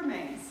tangible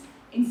remains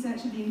in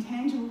search of the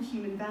intangible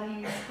human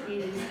values,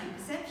 meanings, and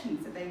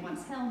perceptions that they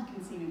once held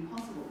can seem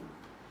impossible.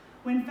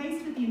 When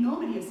faced with the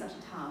enormity of such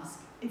a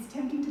task, it's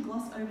tempting to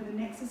gloss over the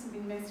nexus of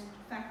immense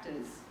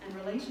factors and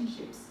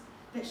relationships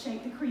that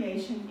shape the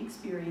creation,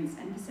 experience,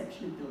 and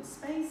perception of built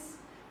space,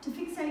 to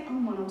fixate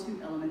on one or two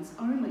elements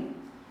only.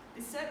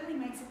 This certainly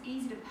makes it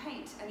easy to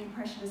paint an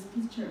impressionist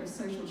picture of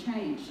social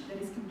change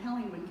that is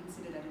compelling when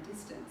considered at a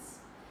distance.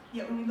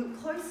 Yet when we look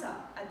closer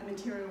at the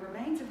material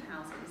remains of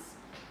houses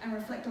and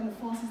reflect on the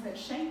forces that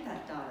shape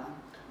that data,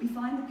 we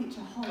find the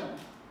picture hollow,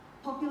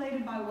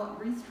 populated by what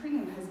Ruth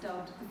Tringham has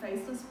dubbed the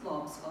faceless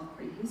blobs of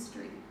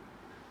prehistory.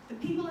 The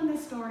people and their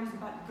stories are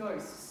but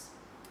ghosts,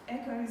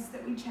 echoes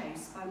that we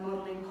chase by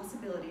modelling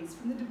possibilities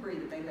from the debris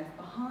that they left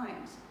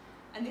behind.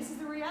 And this is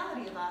the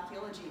reality of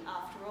archaeology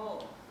after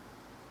all.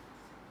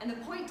 And the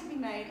point to be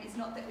made is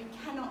not that we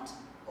cannot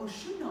or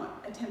should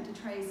not attempt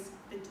to trace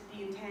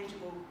the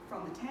intangible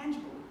from the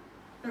tangible,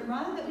 but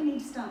rather that we need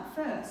to start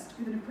first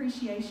with an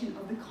appreciation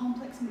of the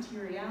complex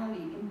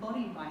materiality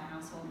embodied by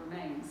household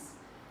remains,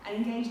 and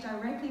engage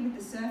directly with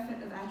the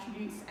surfeit of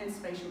attributes and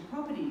spatial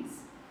properties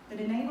that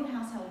enabled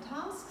household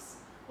tasks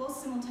while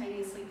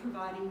simultaneously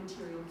providing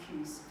material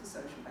cues for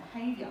social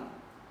behaviour.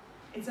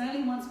 It's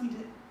only once we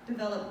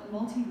develop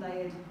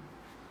multi-layered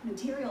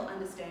material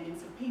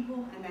understandings of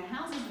people and their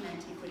houses in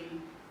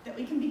antiquity that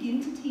we can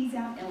begin to tease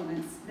out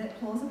elements that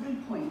plausibly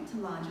point to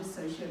larger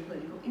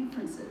socio-political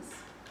inferences.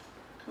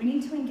 We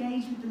need to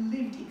engage with the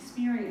lived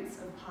experience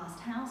of past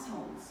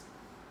households.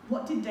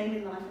 What did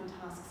daily life and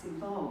tasks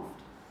involve?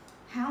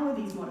 How are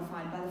these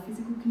modified by the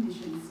physical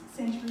conditions,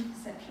 sensory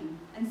perception,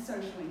 and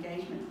social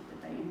engagement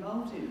that they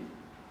involved in?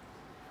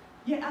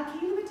 Yet our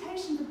key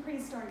limitation for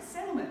prehistoric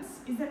settlements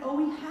is that all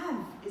we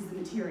have is the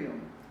material,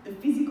 the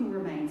physical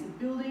remains of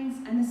buildings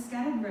and the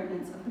scattered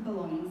remnants of the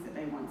belongings that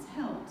they once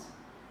held.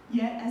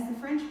 Yet, as the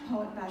French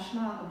poet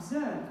Bachelard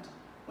observed,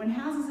 when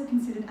houses are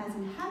considered as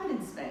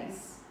inhabited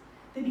space,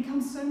 they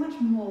become so much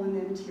more than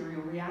their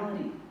material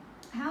reality.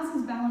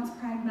 Houses balance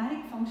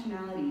pragmatic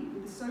functionality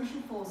with the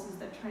social forces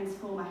that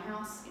transform a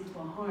house into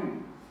a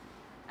home.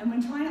 And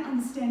when trying to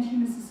understand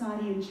human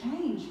society and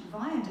change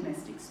via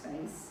domestic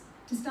space,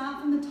 to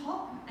start from the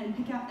top and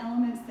pick out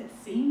elements that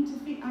seem to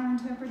fit our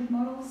interpreted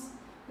models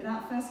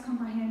without first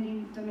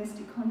comprehending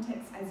domestic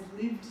contexts as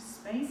lived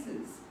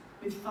spaces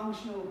with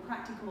functional,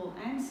 practical,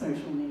 and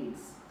social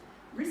needs,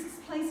 risks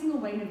placing a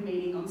weight of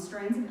meaning on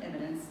strands of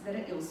evidence that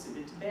are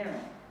ill-suited to bear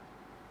it.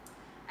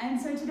 And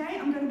so today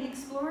I'm going to be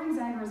exploring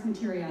Zagora's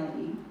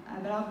materiality,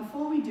 but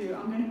before we do,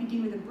 I'm going to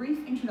begin with a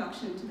brief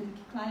introduction to the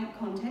climatic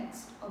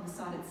context of the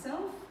site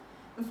itself,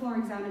 before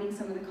examining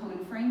some of the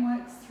common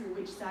frameworks through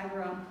which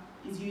Zagora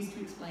is used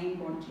to explain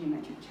broader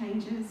geometric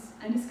changes,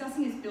 and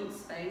discussing its built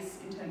space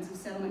in terms of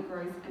settlement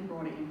growth and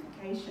broader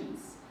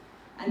implications.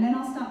 And then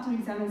I'll start to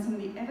examine some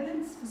of the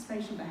evidence for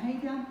spatial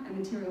behaviour and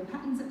material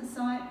patterns at the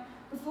site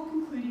before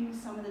concluding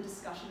some of the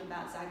discussion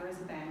about Zagora's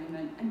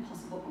abandonment and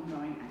possible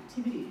ongoing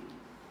activity.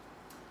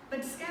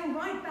 But to scale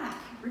right back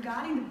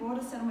regarding the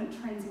broader settlement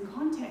trends and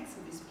context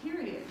of this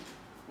period,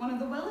 one of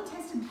the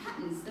well-attested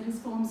patterns that has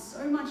formed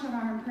so much of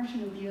our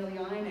impression of the early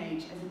Iron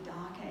Age as a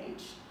dark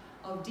age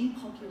of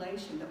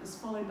depopulation that was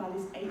followed by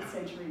this 8th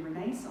century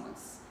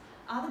Renaissance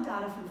are the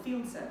data from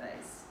field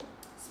surveys.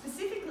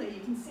 Specifically,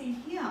 you can see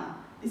here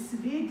this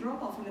severe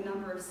drop-off in the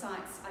number of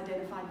sites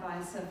identified by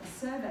a surface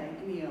survey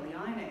in the early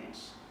Iron Age.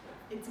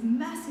 It's a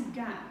massive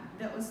gap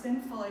that was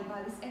then followed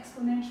by this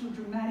exponential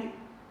dramatic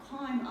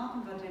climb up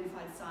of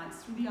identified sites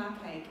through the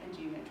Archaic and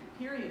Geometric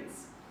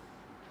periods.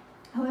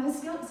 However,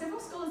 several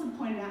scholars have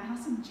pointed out how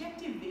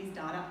subjective these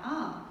data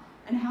are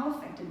and how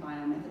affected by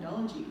our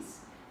methodologies,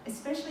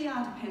 especially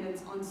our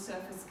dependence on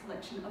surface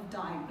collection of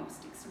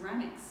diagnostic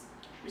ceramics,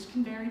 which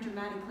can vary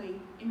dramatically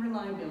in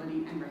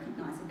reliability and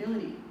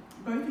recognisability,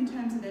 both in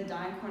terms of their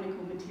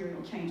diachronical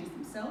material changes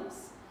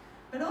themselves,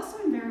 but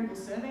also in variable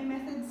survey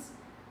methods,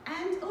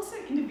 and also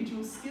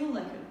individual skill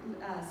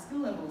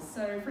levels.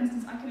 So, for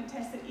instance, I can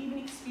attest that even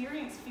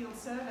experienced field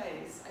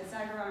surveys at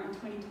Zagora in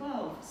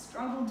 2012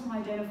 struggled to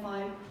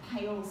identify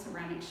pale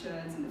ceramic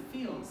sherds in the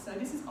field. So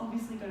this is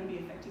obviously going to be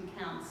affecting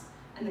counts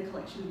and the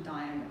collection of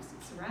diagnostic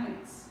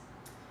ceramics.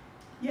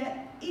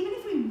 Yet, even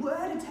if we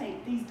were to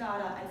take these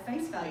data at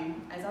face value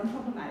as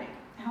unproblematic,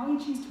 how we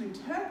choose to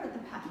interpret the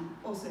pattern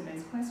also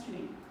bears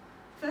questioning.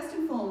 First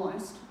and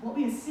foremost, what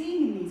we are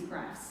seeing in these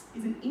graphs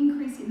is an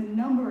increase in the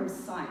number of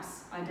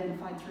sites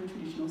identified through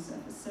traditional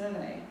surface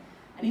survey.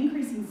 An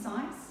increase in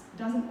sites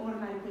doesn't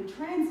automatically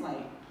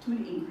translate to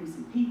an increase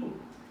in people.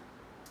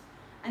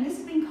 And this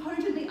has been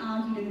cogently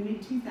argued in the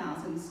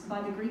mid-2000s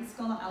by the Greek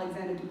scholar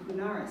Alexander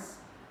Dupounaris,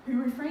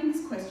 who reframed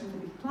this question for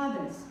the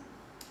Kyklades.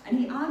 And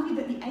he argued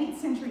that the 8th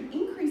century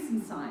increase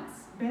in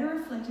sites better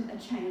reflected a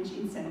change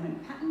in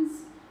settlement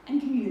patterns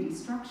and community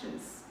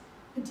structures,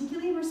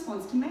 particularly in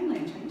response to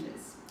mainland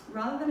changes,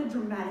 rather than a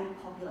dramatic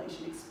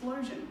population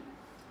explosion.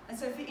 And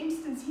so, for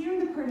instance, here in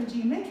the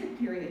proto-geometric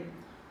period,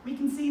 we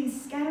can see the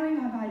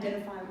scattering of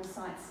identifiable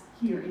sites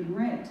here in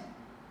red.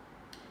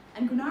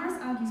 And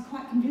Gounaris argues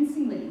quite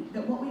convincingly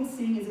that what we are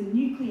seeing is a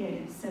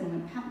nucleated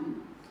settlement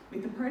pattern,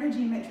 with the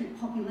proto-geometric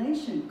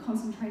population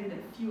concentrated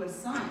at fewer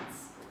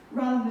sites,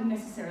 rather than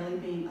necessarily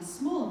being a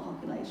smaller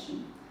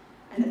population,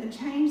 and that the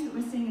change that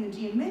we're seeing in the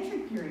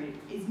geometric period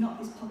is not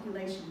this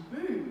population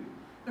boom,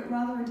 but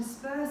rather a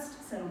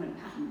dispersed settlement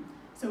pattern.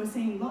 So we're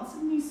seeing lots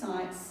of new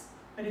sites,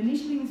 but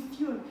initially with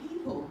fewer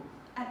people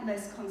at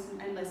less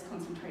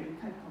concentrated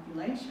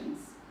populations.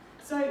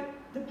 So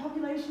the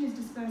population is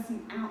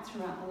dispersing out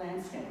throughout the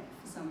landscape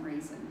for some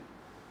reason.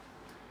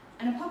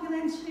 And a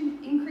population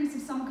increase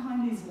of some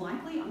kind is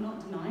likely, I'm not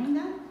denying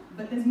that,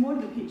 but there's more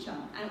to the picture,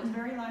 and it was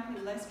very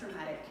likely less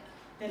dramatic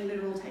than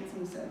literal takes on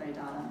the survey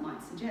data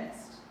might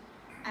suggest.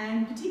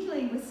 And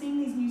particularly, we're seeing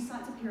these new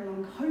sites appear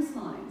along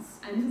coastlines,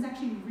 and this is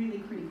actually a really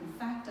critical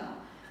factor.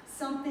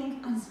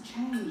 Something has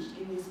changed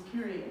in this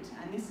period,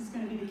 and this is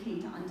going to be the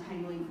key to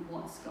untangling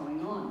what's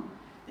going on,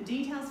 the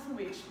details for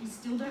which we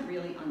still don't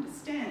really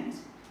understand.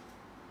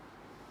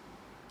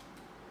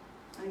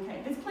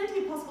 Okay, there's plenty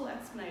of possible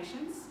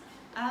explanations.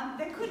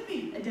 There could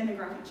be a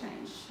demographic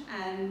change,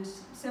 and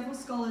several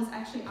scholars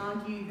actually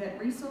argue that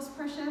resource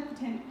pressure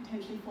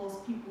potentially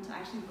forced people to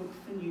actually look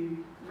for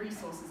new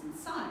resources and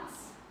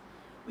sites.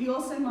 We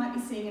also might be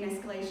seeing an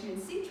escalation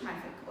in sea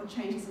traffic or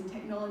changes in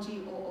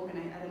technology or at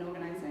an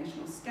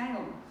organisational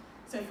scale.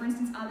 So, for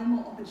instance, are there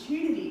more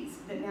opportunities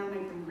that now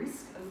make the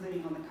risk of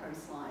living on the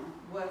coastline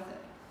worth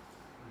it?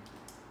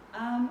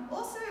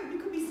 Also, we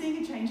could be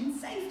seeing a change in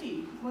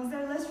safety. Was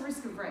there less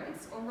risk of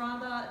raids? Or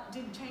rather,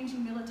 did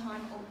changing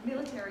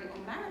military or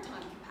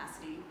maritime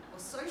capacity or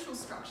social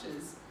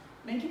structures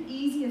make it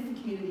easier for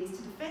communities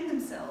to defend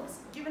themselves,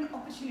 given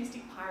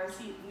opportunistic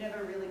piracy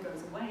never really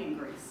goes away in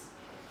Greece?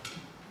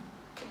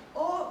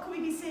 Or could we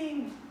be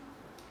seeing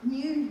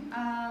new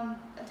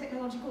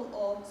technological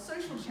or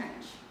social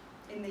change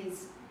in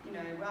these,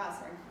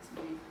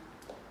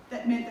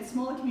 that meant that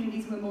smaller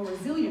communities were more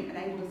resilient and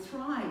able to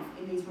thrive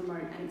in these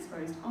remote and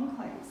exposed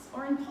enclaves,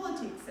 or in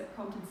politics that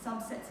prompted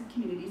subsets of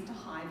communities to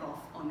hive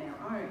off on their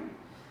own.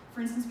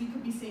 For instance, we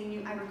could be seeing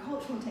new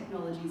agricultural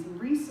technologies and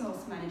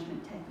resource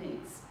management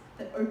techniques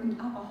that opened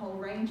up a whole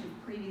range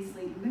of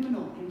previously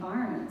liminal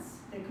environments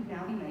that could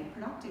now be made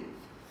productive,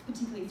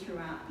 particularly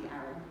throughout the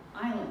Arab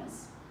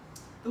islands.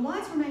 The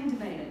whys remain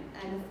debated,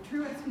 and the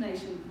true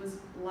explanation was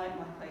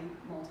likely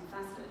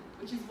multifaceted,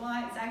 which is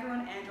why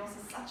Zagora and Andros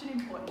is such an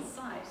important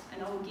site,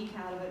 and I will geek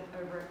out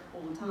over it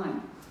all the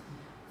time.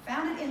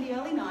 Founded in the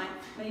early 9th,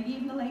 maybe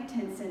even the late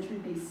 10th century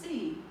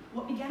BC,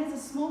 what began as a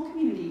small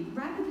community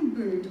rapidly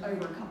boomed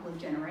over a couple of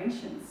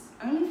generations,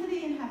 only for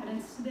the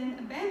inhabitants to then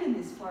abandon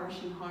this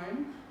flourishing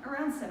home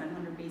around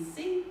 700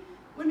 BC,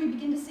 when we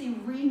begin to see a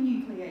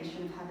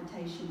renucleation of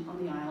habitation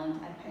on the island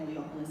at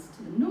Paleopolis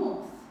to the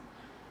north.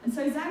 And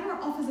so Zagora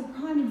offers a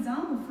prime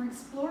example for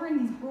exploring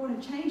these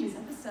broader changes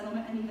at the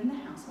settlement and even the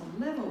household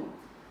level.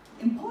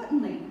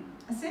 Importantly,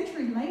 a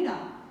century later,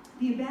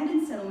 the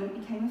abandoned settlement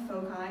became a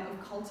foci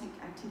of cultic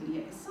activity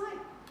at the site,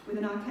 with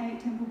an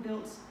archaic temple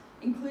built,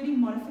 including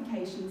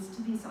modifications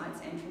to the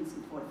site's entrance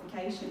and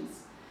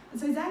fortifications. And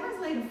so Zagora's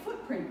later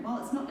footprint,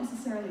 while it's not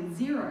necessarily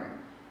zero,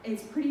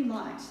 it's pretty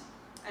light,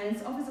 and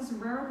it offers us a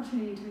rare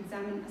opportunity to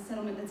examine a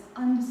settlement that's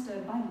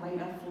undisturbed by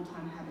later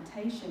full-time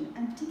habitation,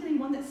 and particularly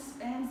one that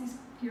spans this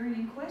period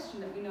in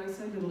question that we know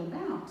so little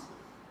about.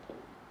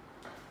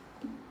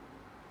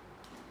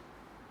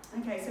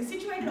 Okay, so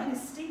situated on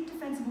this steep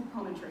defensible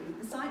promontory,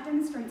 the site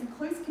demonstrates a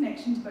close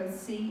connection to both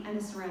sea and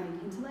the surrounding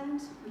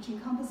hinterland, which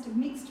encompassed a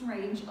mixed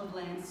range of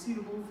lands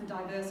suitable for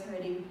diverse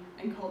herding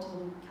and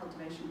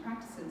cultivation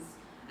practices.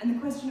 And the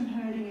question of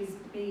herding is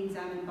being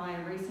examined by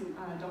a recent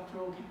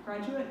doctoral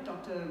graduate,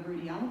 Dr.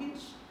 Rudy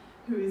Alagich,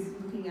 who is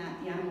looking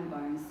at the animal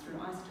bones through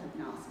isotope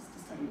analysis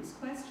to study this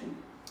question.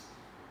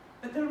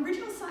 But the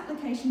original site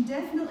location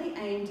definitely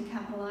aimed to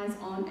capitalise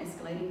on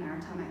escalating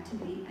maritime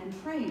activity and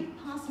trade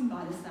passing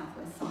by the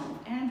southwest side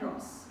of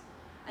Andros.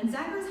 And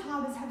Zagora's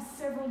harbours have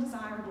several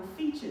desirable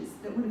features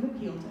that would have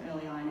appealed to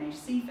early Iron Age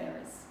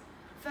seafarers.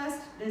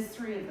 First, there's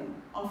 3 of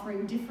them,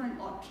 offering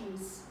different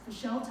options for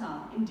shelter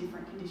in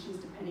different conditions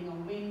depending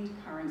on wind,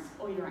 currents,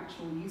 or your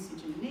actual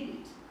usage and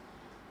need.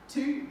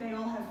 2, they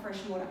all have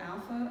freshwater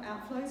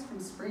outflows from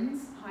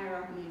springs higher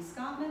up in the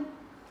escarpment.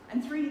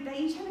 And 3, they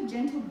each have a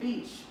gentle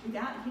beach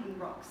without hidden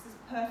rocks that's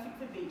perfect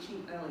for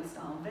beaching early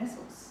style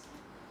vessels.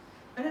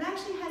 But it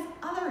actually has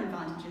other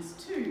advantages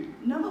too.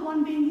 Number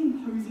 1 being the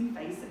imposing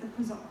face that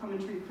the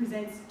promontory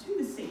presents to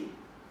the sea,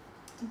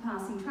 to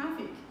passing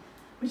traffic,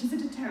 which is a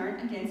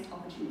deterrent against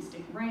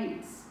opportunistic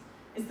raids.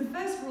 It's the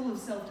first rule of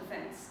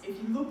self-defense.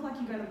 If you look like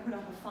you're going to put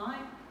up a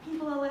fight,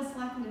 people are less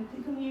likely to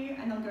pick on you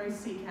and they'll go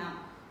seek out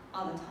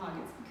other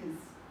targets because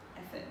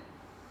effort.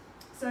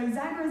 So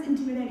Zagora's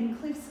intimidating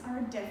cliffs are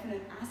a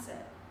definite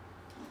asset.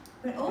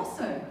 But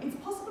also, it's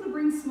possible to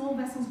bring small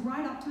vessels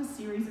right up to a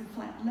series of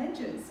flat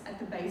ledges at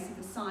the base of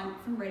the site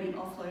for ready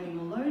offloading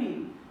or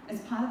loading as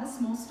part of a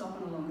small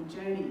stop on a longer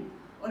journey,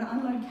 or to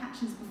unload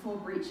catches before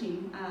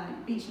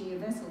beaching your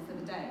vessel for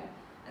the day.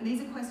 And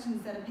these are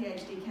questions that a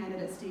PhD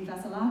candidate, Steve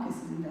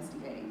Vasilakis, is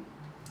investigating.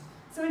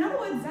 So in other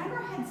words,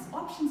 Zagora had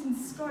options in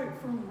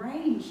scope for a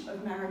range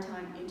of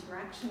maritime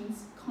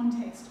interactions,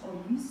 context, or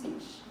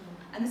usage.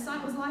 And the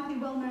site was likely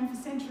well known for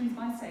centuries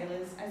by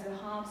sailors as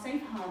a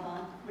safe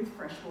harbour with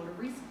freshwater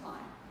resupply.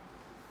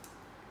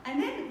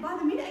 And then by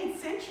the mid-8th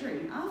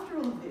century, after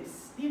all of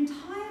this, the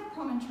entire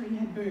promontory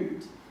had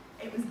boomed.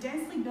 It was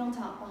densely built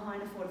up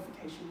behind a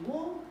fortification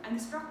wall, and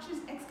the structures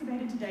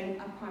excavated to date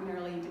are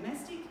primarily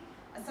domestic,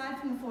 aside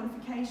from the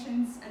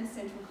fortifications and a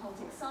central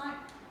cultic site,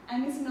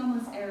 and this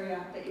anomalous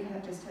area that you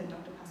have just heard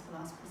Dr.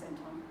 Paspalas present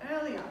on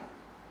earlier.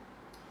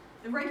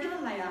 The regular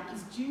layout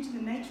is due to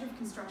the nature of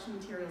construction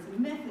materials and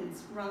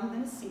methods rather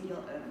than a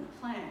singular urban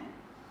plan.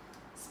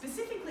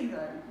 Specifically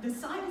though, the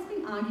site has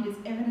been argued as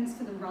evidence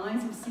for the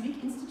rise of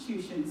civic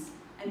institutions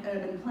and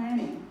urban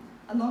planning,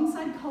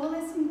 alongside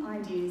coalescing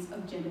ideas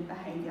of gendered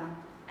behaviour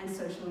and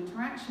social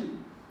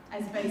interaction,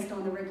 as based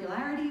on the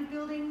regularity of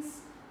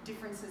buildings,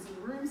 differences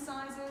in room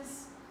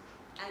sizes,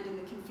 and in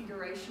the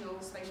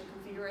spatial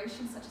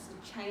configuration, such as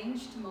a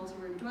change to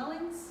multi-room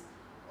dwellings,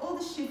 or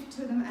the shift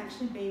to them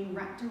actually being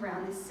wrapped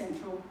around this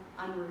central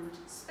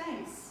unroofed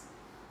space.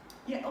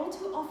 Yet all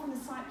too often the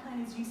site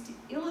plan is used to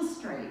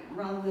illustrate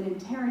rather than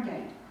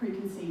interrogate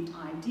preconceived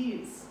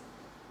ideas,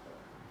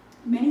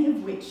 many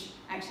of which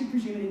actually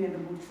presume an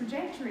inevitable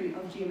trajectory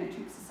of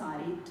geometric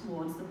society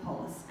towards the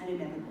polis and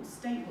inevitable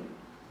statehood.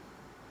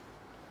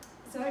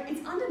 So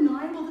it's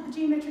undeniable that the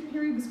geometric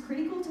period was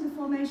critical to the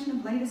formation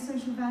of later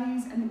social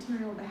values and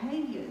material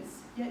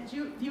behaviours, yet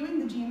viewing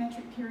the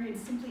geometric period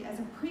simply as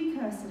a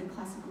precursor to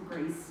classical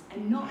Greece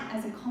and not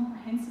as a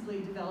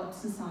comprehensively developed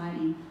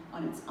society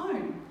on its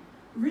own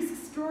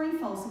risks drawing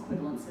false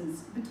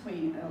equivalences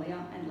between earlier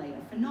and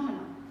later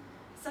phenomena.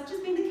 Such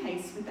has been the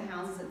case with the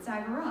houses at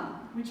Zagora,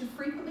 which are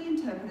frequently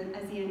interpreted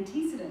as the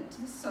antecedent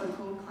to the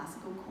so-called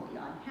classical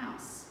courtyard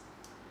house.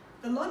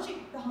 The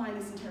logic behind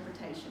this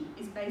interpretation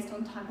is based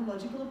on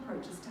typological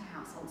approaches to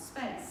household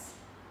space.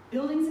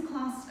 Buildings are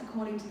classed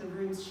according to the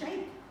room's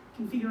shape,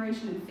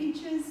 configuration and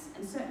features,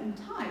 and certain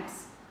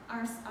types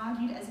are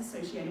argued as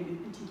associated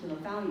with particular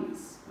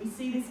values. We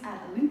see this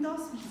at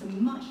Athens, which is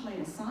a much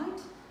later site,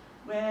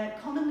 where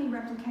commonly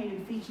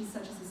replicated features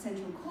such as a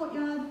central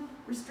courtyard,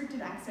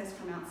 restricted access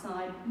from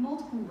outside,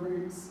 multiple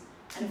rooms,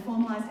 and a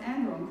formalised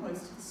andron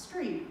close to the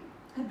street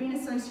have been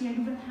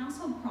associated with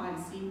household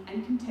privacy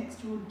and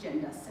contextual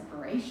gender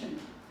separation.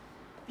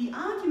 The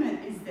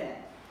argument is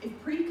that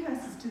if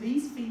precursors to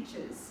these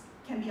features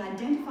can be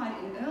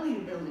identified in earlier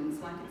buildings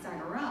like at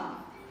Zagora,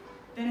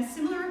 then a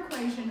similar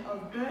equation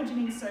of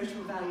burgeoning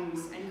social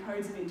values and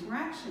codes of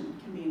interaction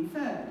can be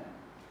inferred.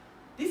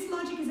 This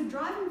logic is a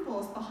driving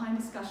force behind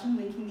discussion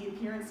linking the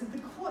appearance of the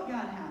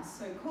courtyard house,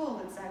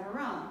 so-called at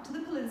Zagora, to the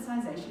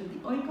politicization of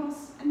the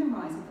oikos and the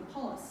rise of the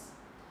polis.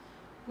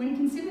 When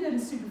considered at a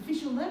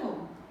superficial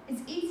level,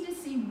 it's easy to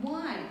see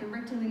why the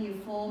rectilinear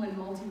form and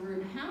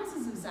multi-room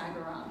houses of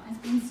Zagora has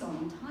been so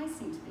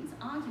enticing to these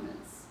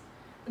arguments.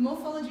 The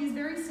morphology is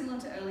very similar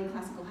to early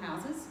classical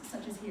houses,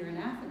 such as here in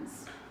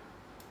Athens.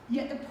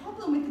 Yet the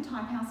problem with the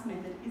type house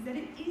method is that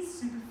it is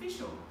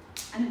superficial,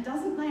 and it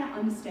doesn't lay our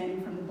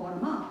understanding from the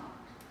bottom up.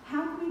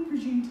 How can we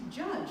presume to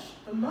judge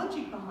the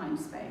logic behind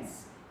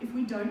space if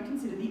we don't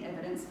consider the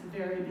evidence for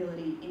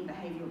variability in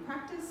behavioural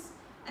practice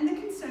and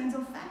the concerns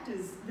or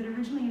factors that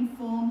originally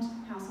informed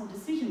household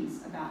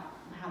decisions about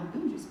how to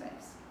build your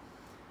space?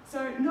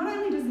 So not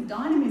only does the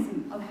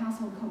dynamism of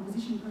household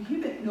composition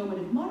prohibit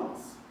normative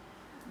models,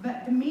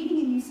 but the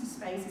meaning and use of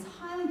space is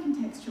highly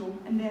contextual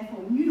and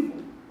therefore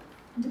mutable,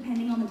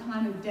 depending on the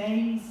time of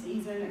day,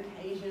 season,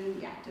 occasion,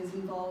 the actors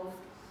involved.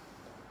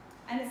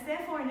 And it's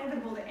therefore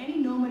inevitable that any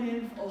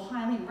normative or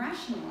highly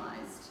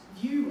rationalised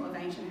view of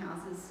ancient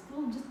houses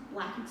will just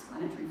lack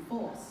explanatory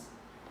force,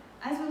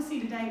 as we'll see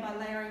today by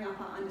layering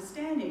up our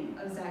understanding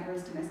of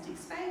Zagora's domestic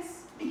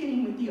space,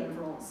 beginning with the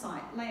overall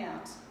site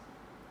layout.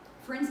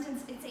 For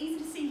instance, it's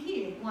easy to see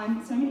here why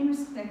so many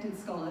respected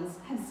scholars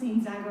have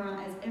seen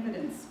Zagora as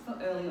evidence for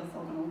early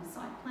orthogonal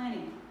site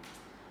planning,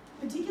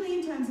 particularly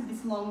in terms of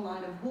this long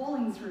line of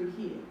walling through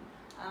here,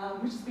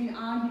 which has been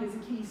argued as a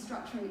key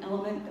structuring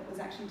element that was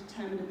actually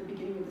determined at the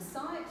beginning of the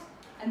site,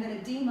 and that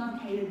it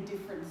demarcated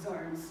different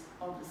zones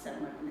of the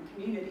settlement and the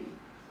community.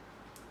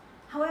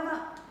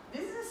 However,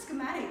 this is a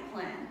schematic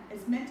plan.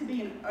 It's meant to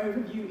be an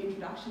overview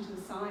introduction to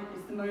the site.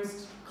 It's the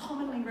most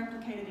commonly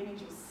replicated image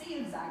you'll see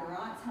of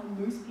Zagora. It's how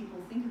most people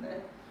think of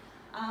it.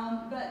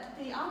 But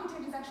the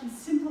architect has actually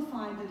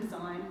simplified the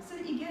design so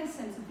that you get a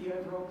sense of the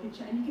overall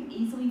picture and you can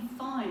easily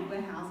find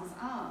where houses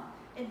are.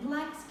 It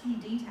lacks key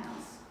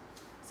details.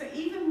 So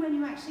even when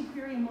you actually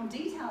query a more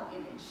detailed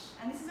image,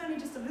 and this is only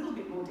just a little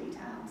bit more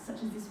detailed,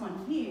 such as this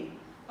one here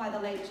by the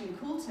late Jim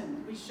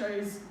Coulton, which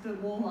shows the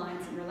wall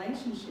lines and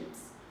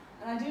relationships.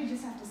 And I do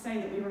just have to say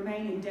that we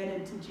remain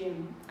indebted to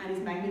Jim and his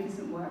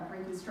magnificent work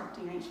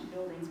reconstructing ancient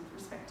buildings with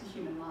respect to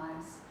human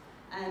lives.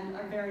 And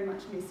I very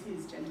much miss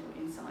his gentle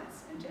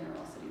insights and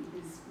generosity.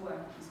 His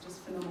work is just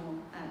phenomenal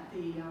at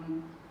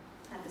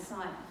the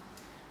site.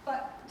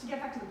 But to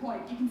get back to the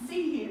point, you can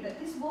see here that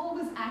this wall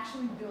was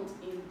actually built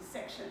in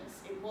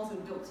sections. It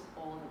wasn't built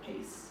all of a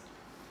piece.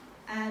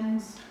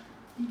 And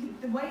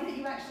the way that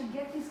you actually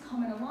get this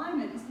common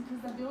alignment is because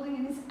they're building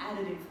in this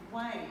additive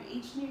way.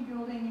 Each new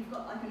building, you've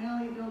got like an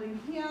earlier building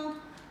here,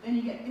 then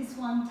you get this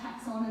one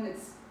tacks on, and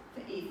it's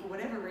for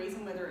whatever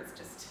reason, whether it's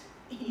just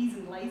ease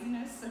and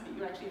laziness, so that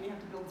you actually only have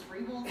to build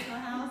 3 walls to a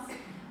house,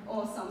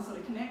 or some sort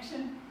of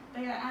connection.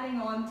 They are adding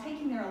on,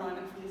 taking their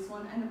alignment from this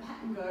one, and the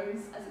pattern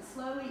goes as it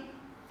slowly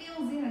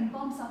fills in and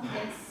bumps up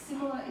against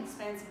similar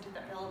expansive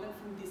development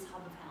from this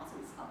hub of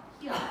houses up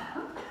here.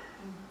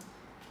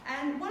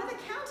 And one of the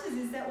counters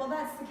is that, well,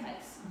 that's the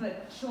case,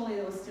 but surely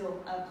there was still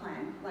a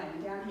plan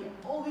laying down here.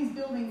 All these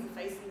buildings are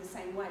facing the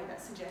same way.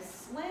 That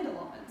suggests land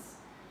allotments.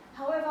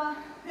 However,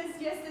 there's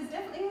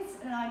definitely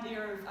an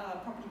idea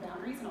of property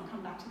boundaries, and I'll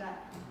come back to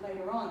that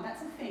later on.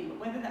 That's a thing, but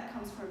whether that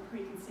comes from a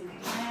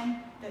preconceived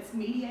plan that's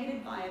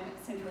mediated by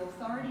a central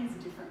authority is a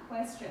different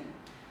question.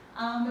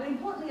 But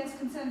importantly, as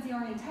concerns the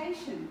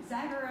orientation,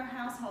 Zagora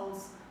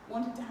households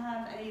wanted to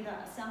have either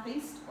a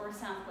southeast or a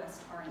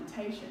southwest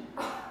orientation.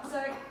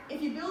 So if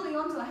you're building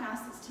onto a house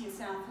that's to your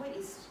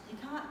southwest, you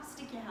can't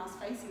stick your house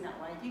facing that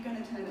way. You're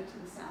going to turn it to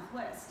the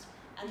southwest.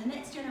 And the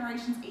next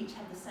generations each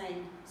have the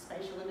same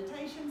spatial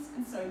limitations,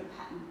 and so the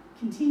pattern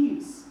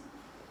continues.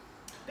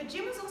 But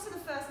Jim was also the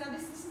first, now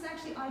this is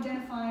actually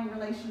identifying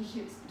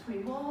relationships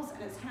between walls,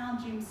 and it's how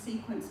Jim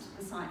sequenced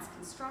the site's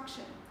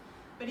construction.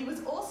 But he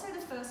was also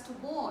the first to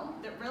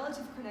warn that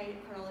relative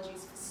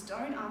chronologies for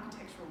stone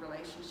architectural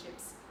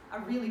relationships are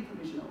really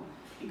provisional,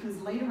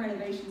 because later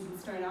renovations in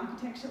stone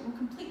architecture will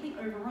completely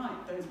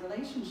overwrite those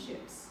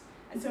relationships.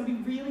 And so we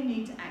really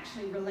need to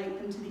actually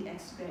relate them to the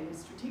excavated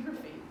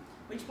stratigraphy,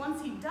 which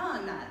once he'd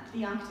done that,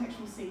 the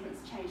architectural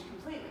sequence changed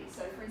completely.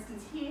 So for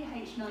instance, here,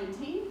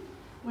 H19,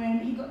 when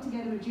he got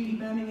together with Judy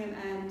Birmingham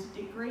and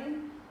Dick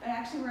Green, they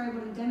actually were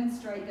able to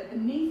demonstrate that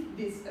beneath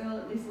this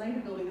later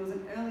building, there was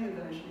an earlier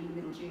version in the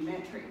Middle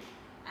Geometric.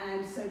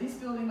 And so this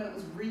building, when it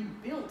was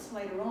rebuilt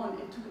later on,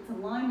 it took its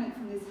alignment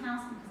from this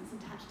house because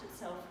it's attached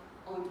itself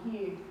on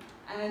here.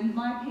 And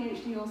my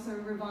PhD also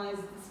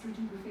revised the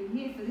stratigraphy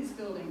here for this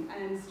building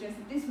and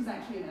suggested this was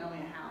actually an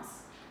earlier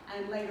house.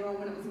 And later on,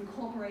 when it was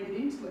incorporated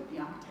into it, the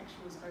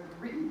architecture was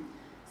overwritten.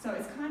 So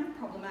it's kind of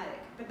problematic.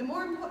 But the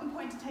more important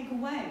point to take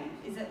away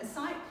is that the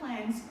site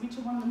plans, which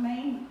are one of the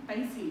main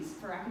bases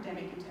for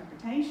academic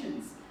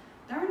interpretations,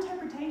 they're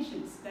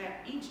interpretations. They're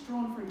each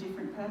drawn for a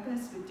different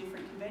purpose with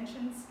different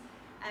conventions.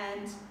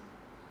 And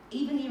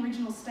even the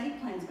original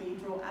state plans where you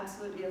draw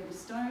absolutely every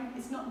stone,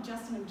 it's not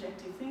just an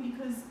objective thing,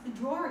 because the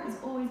drawer is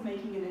always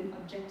making an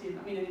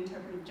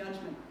interpretive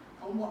judgment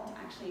on what to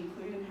actually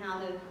include and how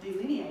to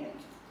delineate it.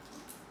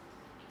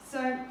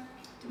 So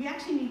we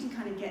actually need to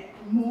kind of get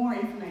more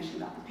information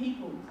about the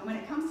people. And when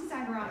it comes to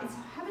Zagora, its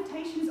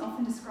habitation is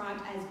often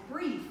described as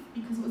brief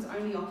because it was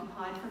only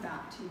occupied for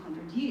about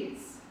 200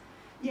 years.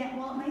 Yet,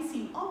 while it may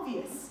seem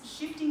obvious,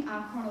 shifting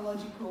our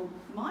chronological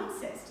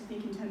mindsets to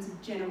think in terms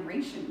of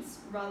generations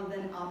rather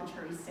than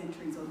arbitrary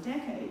centuries or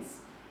decades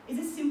is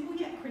a simple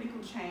yet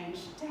critical change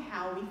to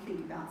how we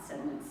think about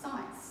settlement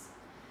sites.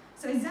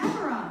 So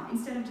Zagora,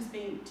 instead of just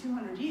being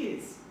 200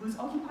 years, was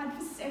occupied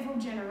for several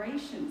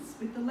generations,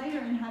 with the later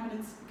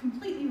inhabitants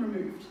completely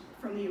removed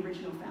from the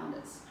original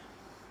founders.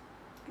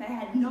 They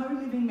had no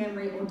living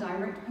memory or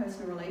direct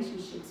personal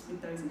relationships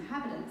with those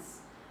inhabitants.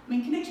 I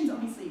mean, connections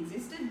obviously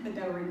existed, but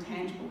they were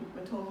intangible.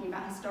 We're talking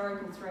about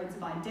historical threads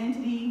of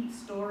identity,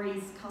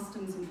 stories,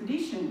 customs, and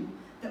tradition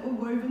that were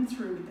woven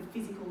through with the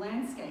physical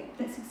landscape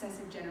that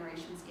successive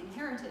generations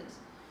inherited.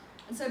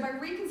 And so by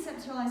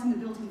reconceptualizing the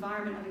built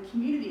environment of a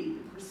community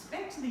with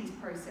respect to these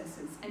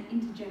processes and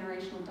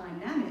intergenerational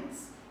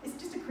dynamics,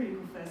 it's just a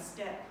critical first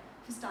step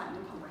for starting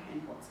to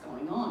comprehend what's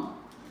going on.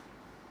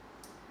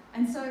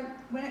 And so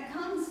when it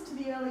comes to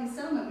the earlier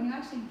settlement, when you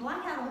actually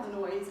black out all the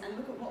noise and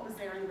look at what was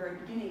there in the very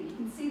beginning, you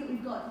can see that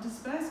we've got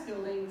dispersed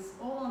buildings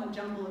all on a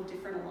jumble of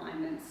different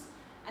alignments,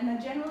 and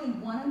they're generally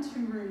 1- and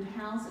 2-roomed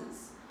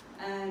houses.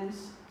 And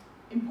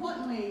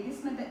importantly,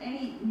 this meant that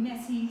any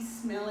messy,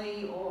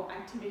 smelly, or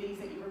activities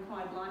that you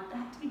required light, they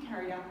had to be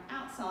carried out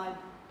outside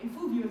in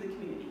full view of the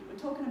community. We're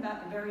talking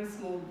about a very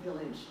small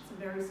village. It's a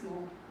very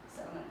small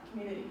settlement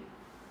community.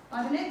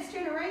 By the next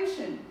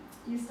generation,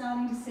 you're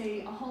starting to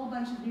see a whole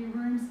bunch of new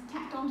rooms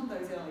tacked onto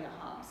those earlier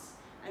hubs.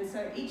 And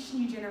so each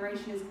new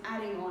generation is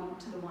adding on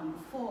to the one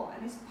before.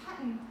 And this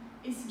pattern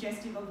is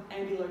suggestive of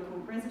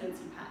ambilocal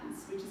residency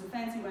patterns, which is a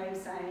fancy way of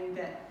saying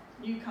that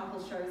new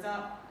couple shows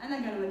up and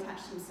they're going to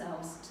attach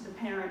themselves to the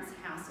parents'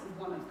 house of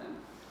one of them.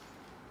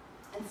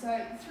 And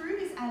so through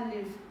this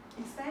additive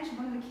expansion,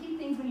 one of the key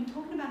things when you're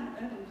talking about an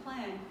urban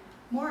plan,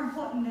 more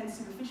important than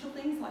superficial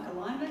things like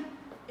alignment,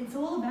 it's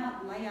all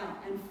about layout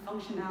and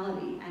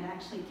functionality, and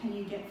actually can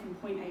you get from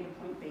point A to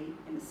point B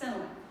in the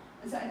settlement.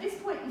 And so at this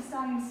point you're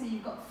starting to see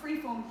you've got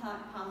free-form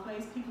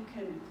pathways, people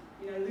can,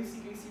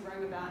 loosey-goosey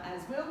roam about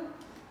as will.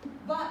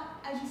 But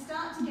as you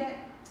start to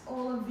get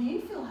all of the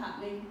infill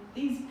happening,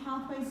 these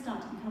pathways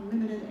start to become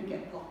limited and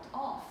get blocked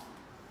off.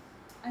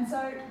 And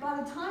so by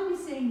the time you're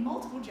seeing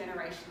multiple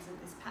generations of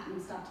this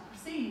pattern start to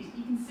proceed,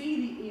 you can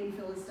see the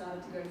infill has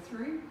started to go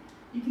through.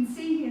 You can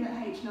see here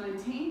that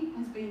H19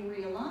 has been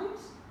realigned.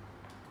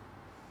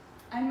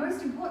 And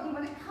most importantly,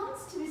 when it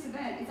comes to this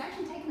event, it's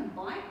actually taken a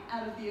bite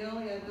out of the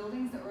earlier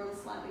buildings that were on a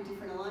slightly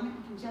different alignment.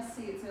 You can just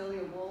see its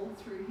earlier wall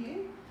through here.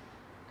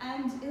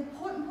 And an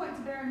important point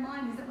to bear in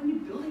mind is that when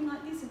you're building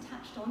like this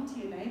attached onto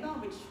your neighbour,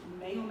 which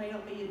may or may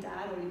not be your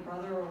dad or your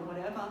brother or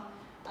whatever,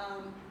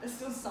 there's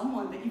still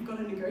someone that you've got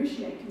to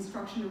negotiate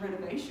construction and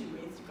renovation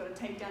with. You've got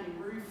to take down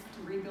your roof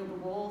to rebuild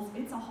the walls.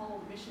 It's a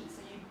whole mission, so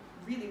you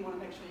really want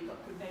to make sure you've got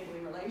good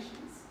neighbourly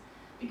relations.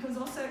 Because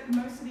also,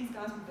 most of these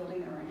guys were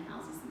building their own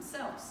houses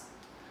themselves.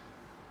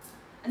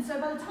 And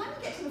so by the time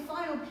you get to the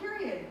final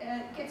period,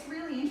 it gets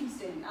really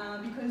interesting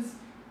because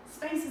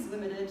space is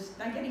limited,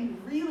 they're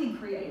getting really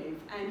creative,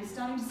 and you're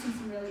starting to see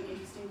some really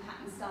interesting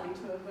patterns starting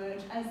to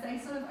emerge as they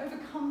sort of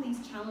overcome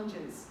these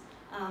challenges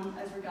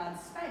as regards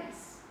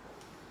space.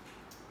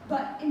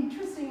 But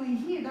interestingly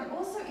here, they're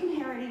also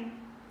inheriting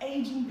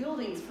aging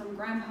buildings from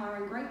grandpa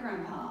and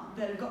great-grandpa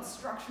that have got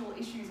structural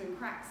issues and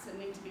cracks that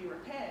need to be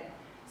repaired.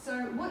 So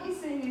what you're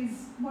seeing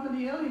is one of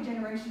the earlier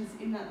generations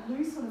in that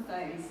blue sort of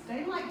phase,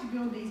 they like to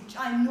build these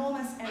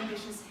ginormous,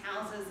 ambitious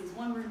houses, these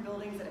one-room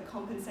buildings that are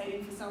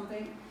compensating for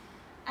something.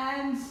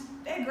 And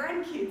their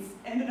grandkids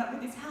ended up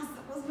with this house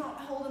that was not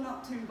holding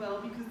up too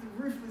well because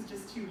the roof was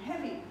just too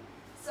heavy.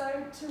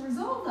 So to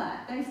resolve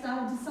that, they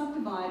started to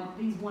subdivide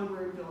these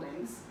one-room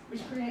buildings,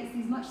 which creates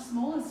these much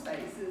smaller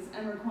spaces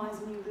and requires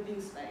a new living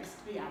space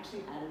to be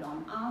actually added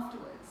on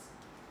afterwards.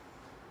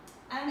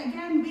 And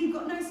again, we've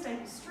got no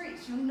stable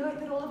streets. You'll note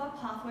that all of our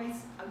pathways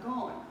are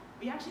gone.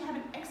 We actually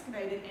haven't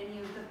excavated any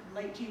of the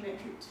late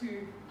geometric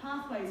 2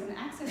 pathways and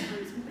access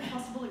routes with the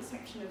possible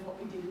exception of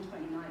what we did in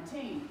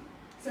 2019.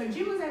 So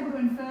Jim was able to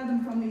infer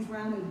them from these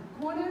rounded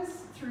corners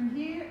through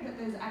here, that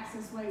there's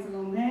access ways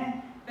along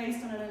there,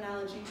 based on an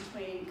analogy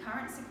between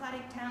current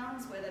Cycladic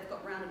towns where they've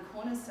got rounded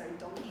corners so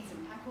donkeys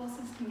and pack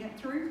horses can get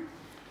through.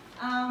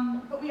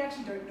 But we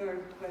actually don't know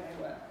where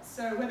they were.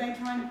 So were they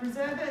trying to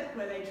preserve it?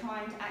 Were they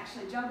trying to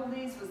actually juggle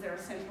these? Was there a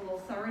central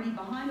authority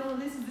behind all of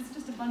this? Is this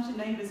just a bunch of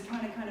neighbours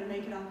trying to kind of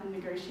make it up and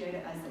negotiate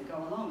it as they go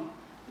along?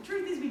 The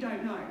truth is we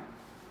don't know.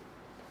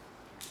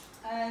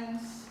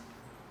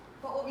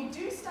 But what we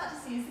do start to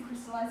see is the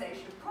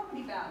crystallisation of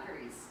property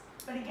boundaries.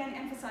 But again,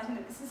 emphasising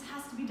that this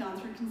has to be done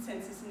through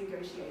consensus and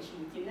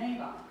negotiation with your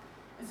neighbour.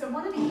 And so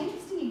one of the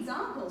interesting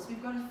examples,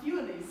 we've got a few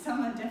of these,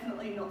 some are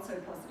definitely not so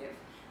positive,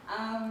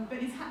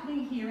 but it's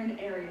happening here in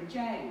Area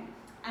J.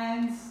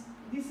 And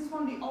this is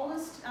one of the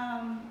oldest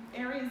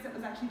areas that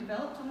was actually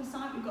developed on the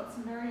site. We've got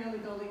some very early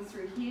buildings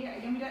through here.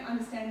 Again, we don't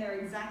understand their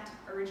exact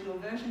original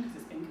version because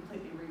it's been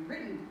completely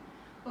rewritten.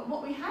 But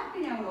what we have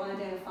been able to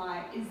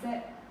identify is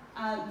that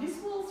this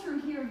wall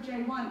through here of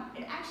J1,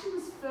 it actually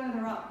was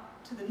further up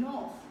to the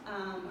north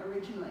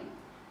originally.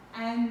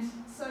 And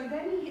so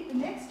then you hit the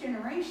next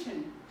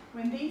generation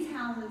when these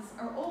houses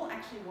are all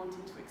actually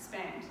wanting to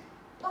expand.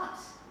 But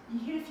you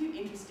hit a few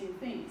interesting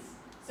things.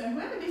 So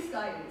whoever this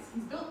guy is,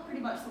 he's built pretty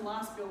much the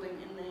last building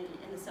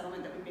in the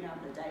settlement that we've been able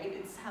to date.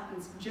 It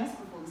happens just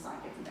before the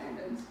site gets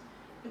abandoned.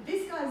 But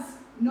this guy's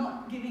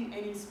not giving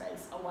any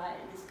space away.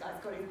 This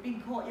guy's got his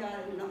big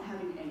courtyard and not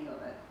having any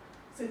of it.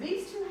 So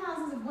these two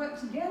houses have worked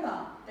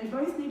together. They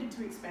both needed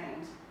to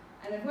expand.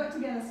 And they've worked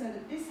together so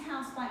that this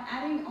house, by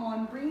adding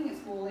on, bringing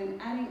its wall in,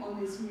 adding on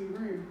this new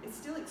room, it's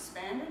still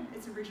expanded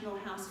its original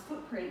house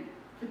footprint,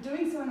 but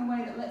doing so in a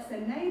way that lets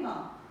their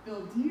neighbour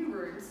build new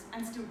rooms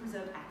and still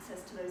preserve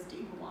access to those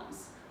deeper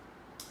ones.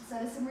 So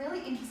there's some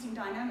really interesting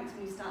dynamics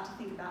when you start to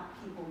think about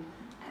people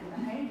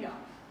and behaviour.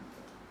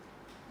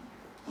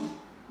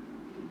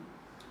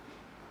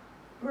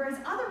 Whereas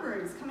other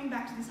rooms, coming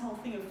back to this whole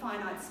thing of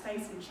finite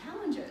space and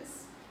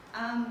challenges,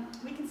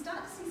 we can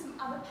start to see some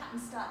other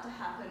patterns start to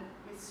happen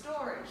with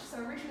storage. So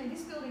originally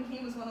this building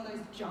here was one of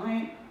those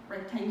giant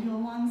rectangular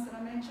ones that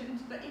I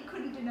mentioned, but it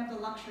didn't have the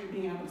luxury of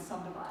being able to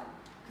subdivide,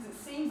 because it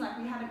seems like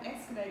we haven't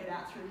excavated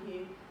out through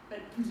here, but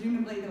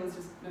presumably there was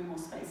just no more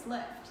space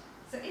left.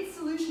 So its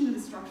solution to the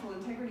structural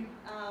integrity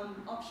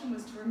option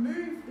was to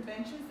remove the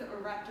benches that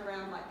were wrapped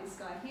around like this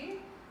guy here,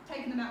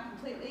 taken them out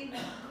completely,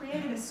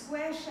 created a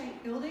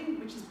square-shaped building,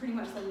 which is pretty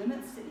much the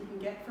limits that you can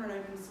get for an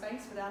open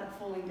space without it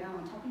falling down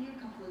on top of you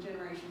a couple of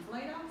generations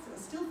later. So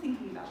we're still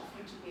thinking about the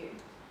future here.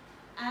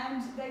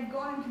 And they've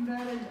gone and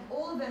converted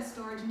all of their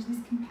storage into this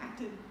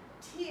compacted,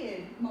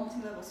 tiered,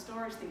 multi-level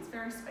storage thing. It's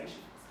very space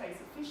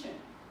efficient.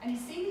 And you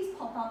see these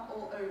pop up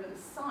all over the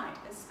site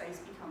as space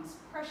becomes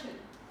pressured.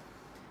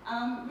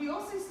 We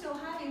also still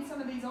have in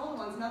some of these older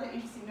ones another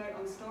interesting note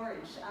on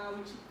storage,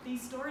 which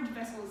these storage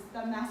vessels,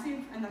 they're massive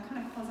and they're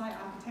kind of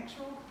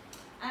quasi-architectural,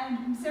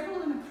 and several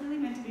of them are clearly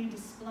meant to be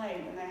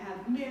displayed, and they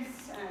have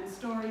myths and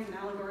stories and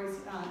allegories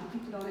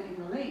depicted on it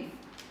in relief.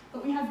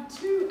 But we have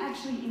two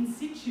actually in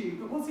situ,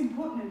 but what's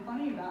important and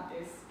funny about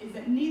this is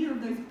that neither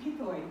of those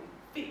pithoi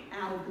fit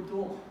out of the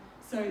door.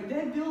 So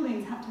their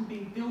buildings had to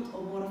be built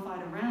or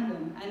modified around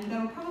them, and they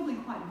were probably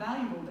quite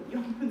valuable, but the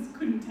occupants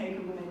couldn't take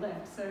them when they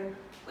left, so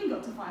we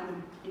got to find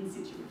them in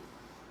situ.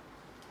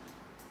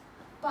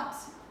 But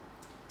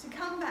to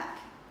come back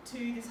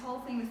to this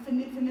whole thing with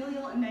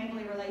familial and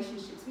neighbourly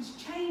relationships, which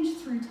change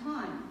through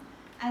time,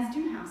 as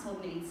do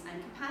household needs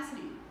and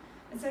capacity.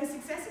 And so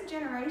successive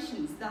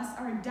generations thus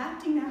are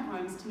adapting their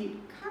homes to meet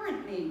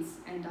current needs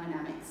and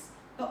dynamics,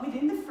 but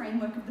within the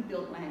framework of the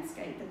built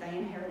landscape that they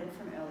inherited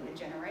from earlier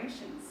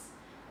generations.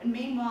 And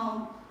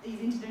meanwhile, these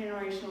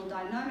intergenerational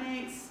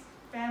dynamics,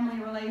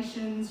 family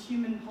relations,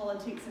 human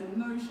politics and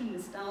emotion,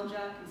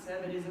 nostalgia,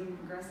 conservatism,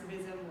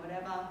 progressivism,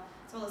 whatever,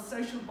 as well as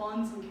social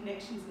bonds and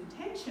connections and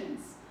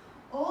tensions,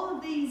 all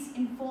of these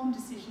inform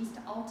decisions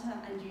to alter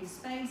and use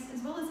space,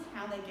 as well as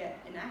how they get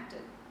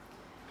enacted.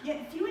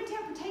 Yet few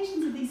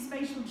interpretations of these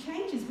spatial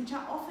changes, which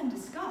are often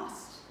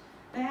discussed,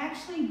 they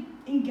actually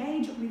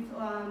engage with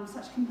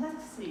such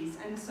complexities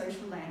and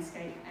social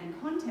landscape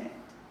and context.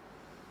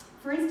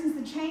 For instance,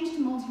 the change to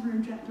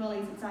multi-room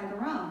dwellings at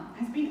Zagora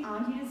has been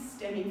argued as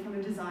stemming from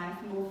a desire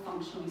for more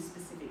functionally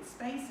specific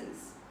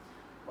spaces,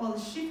 while the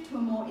shift to a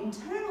more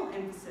internal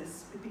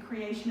emphasis with the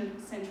creation of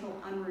central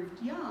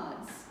unroofed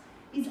yards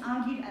is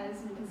argued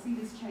as, and you can see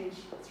this change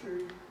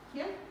through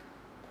here,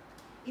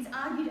 is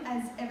argued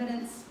as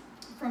evidence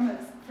from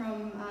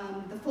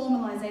the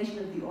formalisation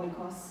of the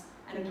oikos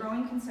and a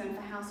growing concern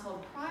for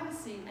household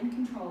privacy and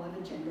control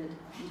over gendered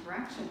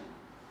interaction.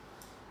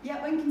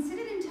 Yet when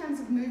considered in terms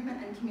of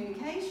movement and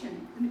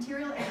communication, the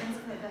material evidence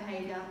for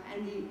behaviour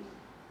and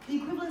the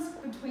equivalence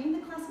between the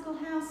classical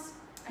house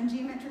and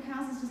geometric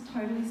houses just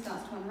totally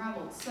starts to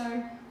unravel. So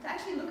to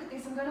actually look at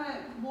this, I'm going to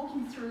walk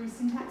you through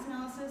syntax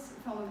analysis,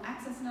 a form of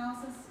access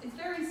analysis. It's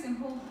very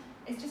simple.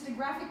 It's just a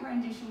graphic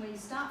rendition where you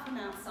start from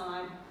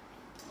outside.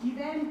 You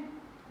then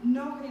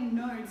knock in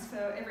nodes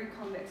for every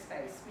convex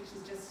space, which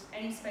is just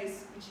any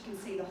space which you can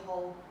see the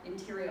whole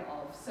interior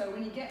of. So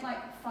when you get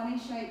like funny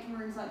shaped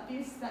rooms like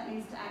this, that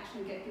needs to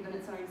actually get given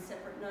its own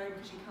separate node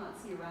because you can't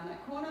see around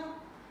that corner.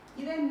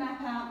 You then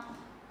map out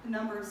the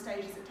number of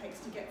stages it takes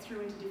to get through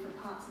into different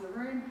parts of the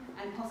room,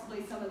 and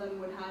possibly some of them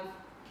would have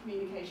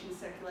communication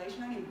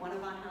circulation. Only one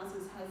of our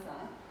houses has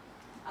that.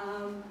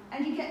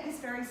 And you get this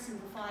very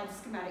simplified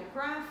schematic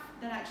graph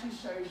that actually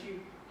shows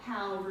you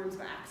how rooms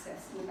were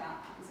accessed and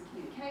about patterns of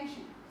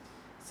communication.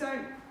 So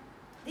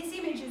this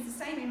image is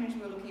the same image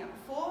we were looking at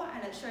before,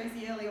 and it shows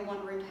the earlier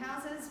one-roomed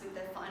houses with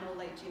their final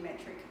late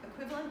geometric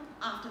equivalent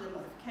after the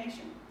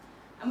modification.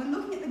 And when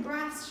looking at the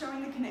graphs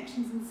showing the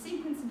connections and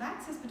sequence of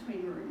access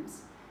between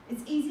rooms,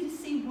 it's easy to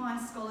see why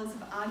scholars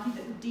have argued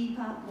that the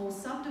deeper, more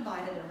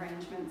subdivided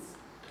arrangements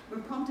were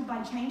prompted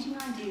by changing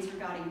ideas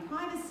regarding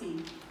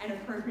privacy and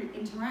appropriate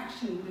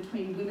interaction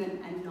between women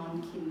and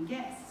non-kin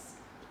guests.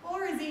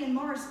 Or as Ian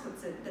Morris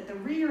puts it, that the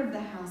rear of the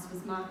house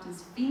was marked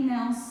as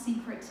female,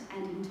 secret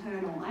and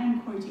internal, I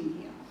am quoting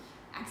here,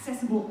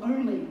 accessible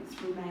only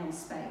through male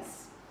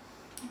space.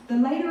 The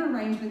later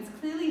arrangements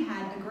clearly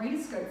had a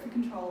greater scope for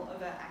control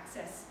over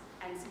access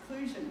and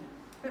seclusion.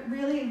 But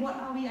really, what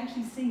are we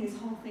actually seeing this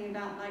whole thing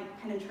about,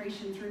 like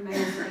penetration through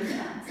male space to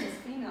access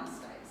female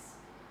space?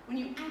 When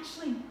you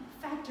actually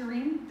factor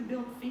in the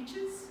built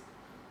features,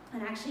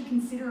 and actually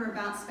consider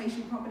about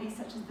spatial properties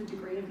such as the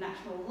degree of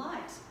natural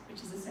light,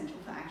 which is essential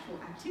for actual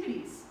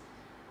activities.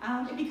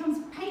 It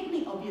becomes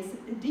patently obvious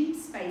that the deep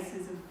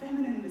spaces of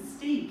feminine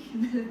mystique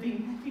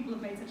that people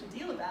have made such a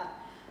deal about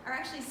are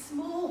actually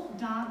small,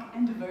 dark,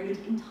 and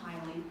devoted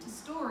entirely to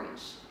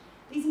storage.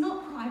 These are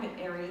not private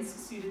areas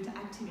suited to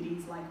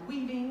activities like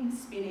weaving,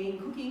 spinning,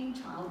 cooking,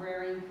 child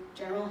rearing,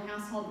 general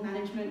household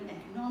management,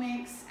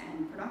 economics,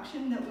 and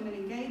production that women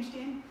engaged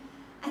in.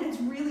 And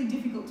it's really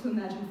difficult to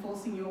imagine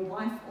forcing your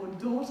wife or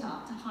daughter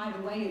to hide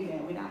away in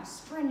there without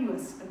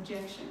strenuous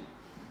objection.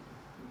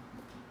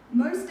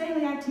 Most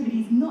daily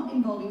activities not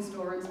involving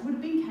storage would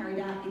have been carried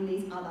out in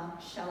these other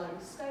shallow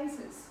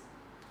spaces,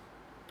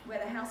 where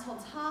the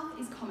household's hearth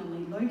is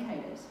commonly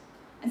located.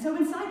 And so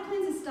when site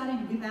plans are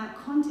studied without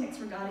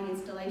context regarding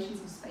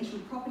installations of spatial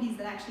properties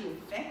that actually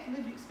affect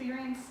lived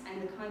experience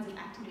and the kinds of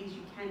activities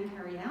you can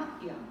carry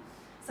out here,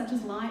 such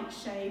as light,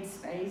 shade,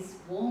 space,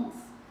 warmth,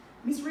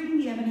 misreading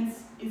the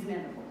evidence is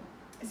inevitable,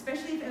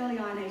 especially if early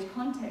Iron Age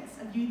contexts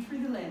are viewed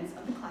through the lens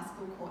of the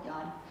classical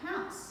courtyard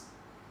house.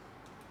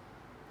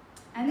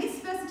 And this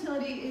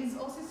versatility is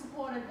also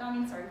supported,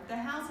 the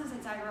houses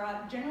at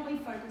Zagora generally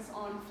focus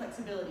on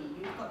flexibility.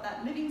 You've got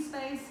that living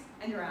space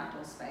and your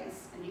outdoor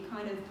space, and you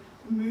kind of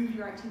move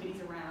your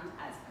activities around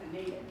as per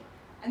needed.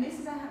 And this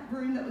is a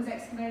room that was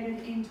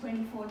excavated in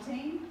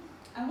 2014.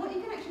 And what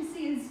you can actually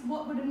see is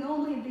what would have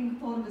normally have been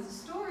thought of as a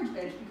storage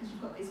bench, because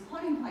you've got these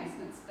pot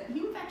emplacements, but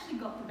here we've actually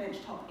got the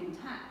bench top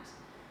intact.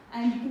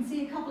 And you can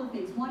see a couple of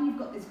things. One, you've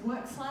got this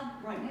work slab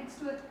right next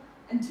to it,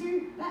 and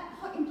two, that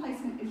pot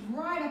emplacement is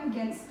right up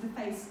against the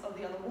face of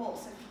the other wall.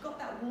 So if you've got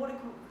that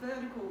vertical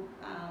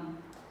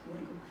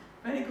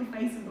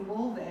face of the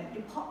wall there,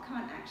 your pot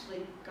can't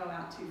actually go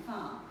out too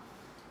far.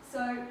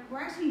 So we're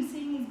actually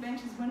seeing these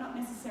benches, we're not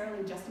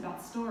necessarily just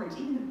about storage,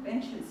 even the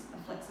benches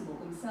are flexible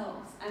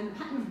themselves. And the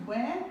pattern of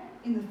wear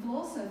in the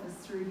floor surface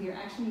through here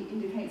actually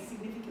indicates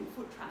significant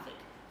foot traffic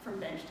from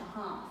bench to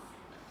hearth.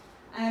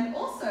 And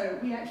also,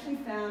 we actually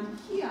found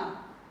here,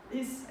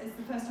 this is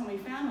the first time we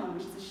found one,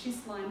 which is a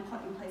schist-lined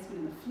pot emplacement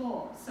in the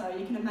floor. So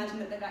you can imagine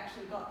that they've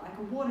actually got like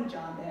a water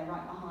jar there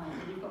right behind,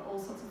 and you've got all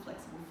sorts of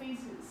flexible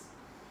features.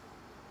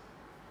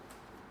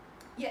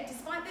 Yet,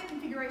 despite their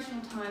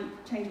configurational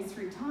changes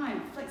through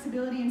time,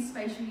 flexibility and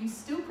spatial use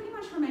still pretty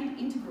much remained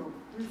integral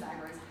to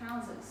Zagora's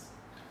houses.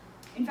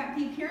 In fact,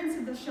 the appearance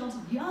of the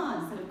sheltered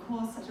yards that have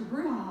caused such a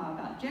brouhaha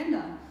about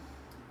gender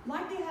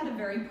likely had a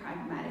very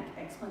pragmatic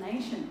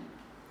explanation.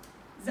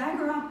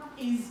 Zagora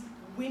is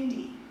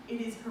windy. It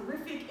is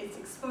horrific, it's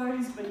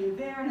exposed. When you're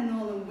there in a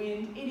northern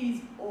wind, it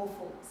is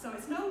awful. So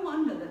it's no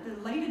wonder that the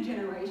later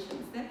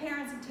generations, their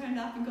parents have turned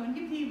up and gone,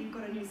 yippee, we've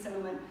got a new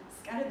settlement,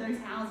 scattered those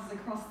houses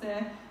across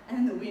there,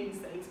 and the winds,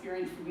 they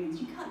experience the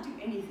winds. You can't do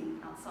anything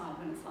outside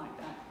when it's like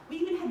that. We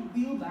even had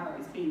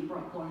wheelbarrows being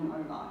blown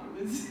over.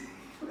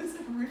 It was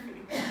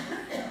horrific.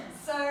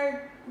 So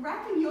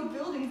wrapping your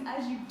buildings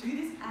as you do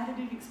this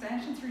additive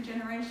expansion through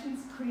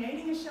generations,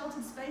 creating a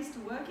sheltered space to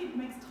work in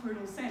makes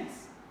total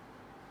sense.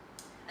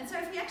 And so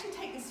if we actually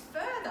take this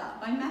further,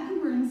 by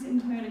mapping rooms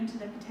in turn into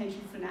their potential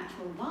for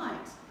natural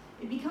light,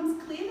 it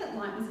becomes clear that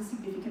light was a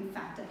significant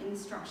factor in the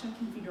structure,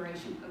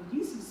 configuration of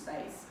use of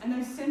space, and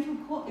those central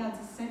courtyards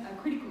are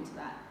critical to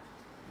that.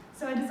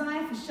 So a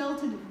desire for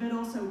sheltered but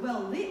also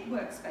well-lit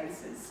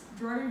workspaces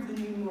drove the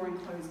new, more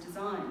enclosed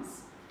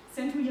designs.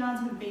 Central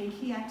yards would have been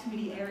key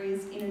activity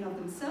areas in and of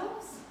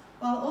themselves,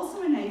 while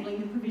also enabling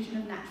the provision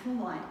of natural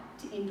light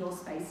to indoor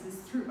spaces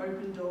through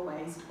open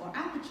doorways or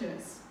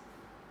apertures.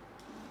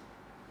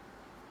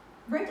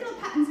 Regular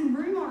patterns in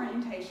room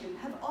orientation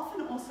have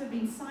often also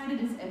been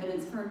cited as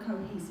evidence for a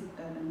cohesive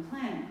urban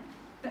plan.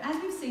 But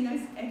as we've seen,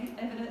 those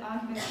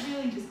arguments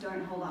really just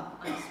don't hold up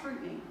under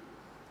scrutiny.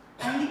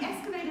 And the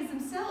excavators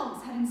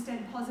themselves had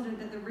instead posited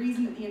that the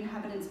reason that the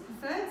inhabitants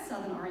preferred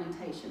southern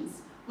orientations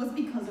was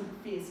because of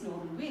the fierce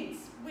northern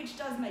winds, which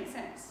does make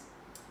sense.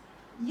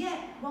 Yet,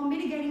 while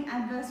mitigating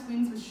adverse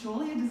winds was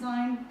surely a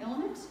design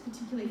element,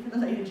 particularly for the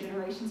later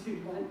generations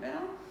who'd learned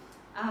better,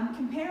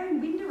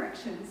 comparing wind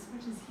directions,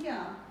 which is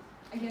here,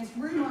 against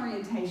room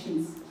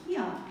orientations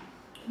here,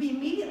 we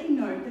immediately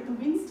note that the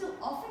winds still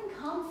often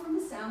come from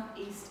the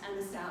southeast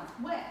and the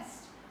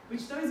southwest,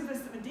 which those of us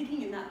that were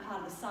digging in that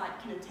part of the site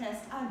can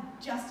attest are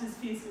just as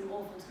fierce and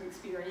awful to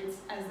experience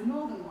as the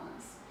northern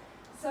ones.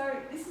 So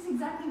this is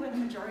exactly where the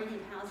majority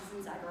of houses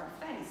in Zagora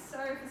face.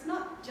 So if it's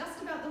not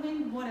just about the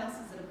wind, what else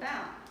is it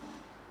about?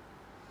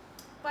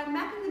 By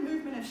mapping the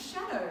movement of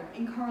shadow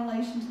in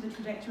correlation to the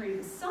trajectory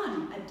of the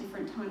sun at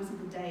different times of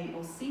the day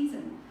or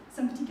season,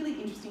 some particularly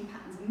interesting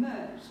patterns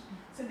emerged.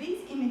 So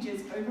these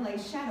images overlay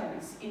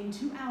shadows in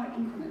 2-hour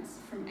increments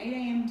from 8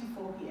 AM to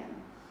 4 PM.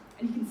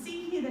 And you can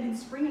see here that in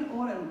spring and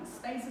autumn,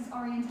 spaces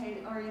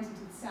oriented to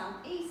the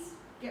southeast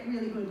get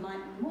really good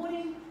light in the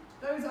morning.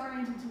 Those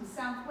oriented to the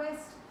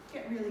southwest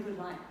get really good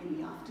light in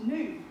the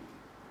afternoon.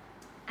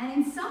 And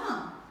in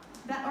summer,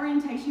 that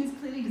orientation is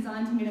clearly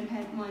designed to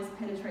minimize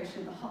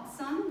penetration of the hot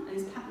sun, and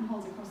there's pattern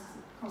holes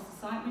across the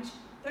site, which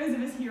those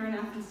of us here in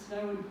Athens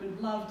today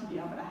would love to be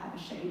able to have a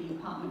shady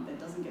apartment that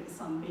doesn't get the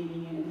sun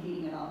beaming in and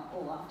heating it up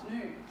all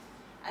afternoon.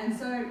 And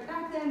so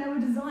back then they were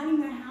designing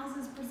their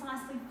houses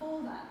precisely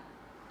for that.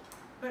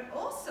 But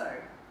also,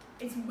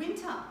 it's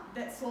winter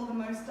that saw the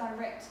most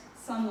direct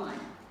sunlight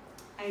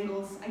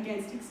angles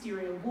against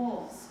exterior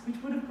walls,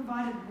 which would have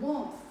provided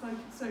warmth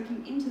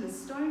soaking into the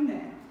stone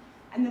there,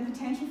 and the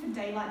potential for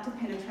daylight to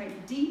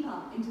penetrate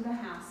deeper into the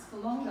house for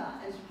longer,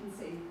 as you can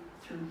see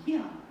through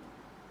here.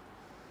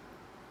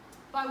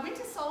 By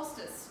winter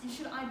solstice, you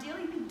should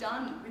ideally be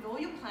done with all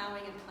your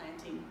ploughing and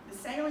planting. The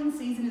sailing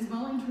season is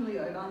well and truly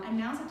over, and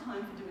now's a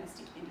time for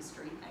domestic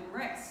industry and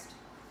rest.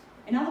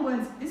 In other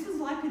words, this was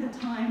likely the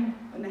time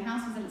when the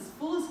house was at its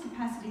fullest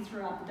capacity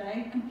throughout the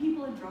day, and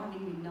people are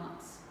driving me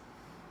nuts.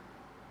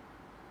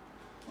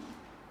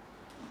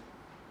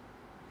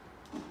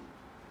 There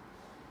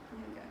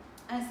we go.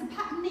 And it's the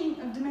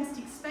patterning of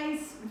domestic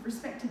space with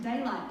respect to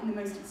daylight in the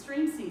most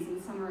extreme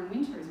seasons, summer and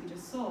winter, as we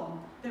just saw,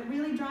 that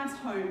really drives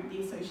home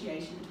the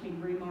association between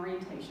room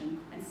orientation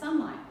and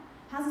sunlight.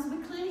 Houses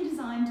were clearly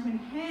designed to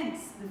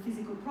enhance the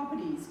physical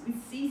properties with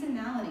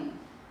seasonality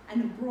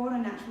and a broader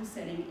natural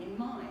setting in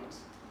mind.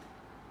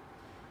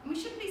 And we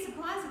shouldn't be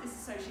surprised at this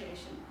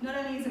association. Not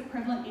only is it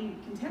prevalent in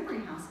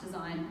contemporary house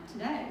design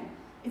today,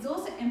 it's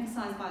also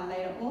emphasised by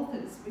later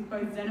authors, with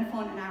both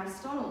Xenophon and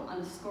Aristotle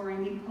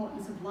underscoring the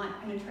importance of light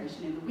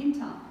penetration in the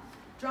winter,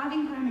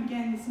 driving home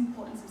again this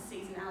importance of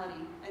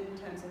seasonality and in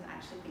terms of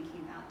actually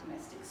thinking about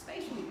domestic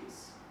spatial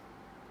use.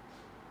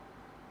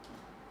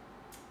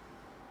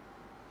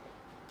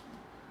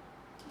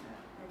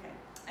 Okay.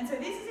 And so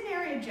this is an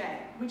area J,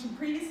 which had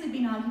previously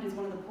been argued as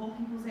one of the poor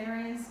people's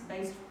areas,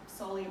 based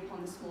solely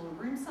upon the smaller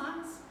room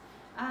size.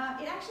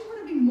 It actually would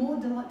have been more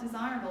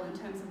desirable in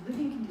terms of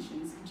living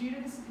conditions due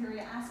to the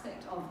superior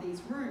aspect of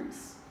these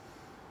rooms.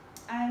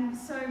 And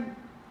so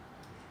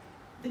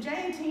the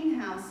J18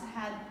 house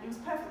it was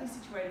perfectly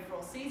situated for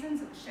all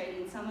seasons. It was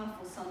shady in summer,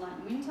 full sunlight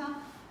in winter,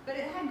 but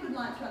it had good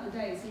light throughout the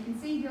day. So you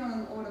can see here on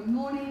an autumn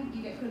morning,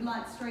 you get good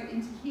light straight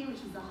into here, which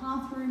is the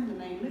hearth room and the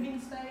main living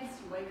space.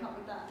 You wake up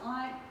with that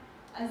light.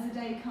 As the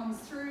day comes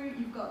through,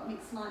 you've got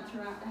mixed light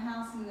throughout the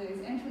house in those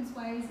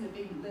entranceways and a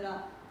big lit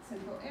up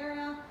central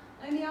area.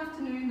 And in the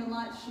afternoon, the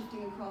light's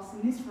shifting across,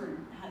 and this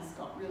room has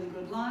got really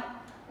good light,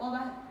 while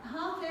that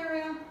hearth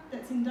area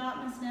that's in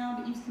darkness now,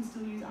 but you can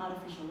still use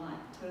artificial light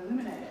to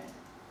illuminate it.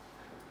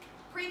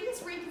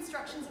 Previous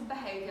reconstructions of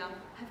behaviour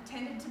have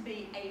tended to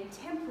be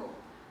atemporal,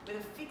 with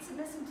a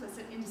fixedness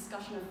implicit in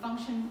discussion of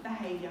function,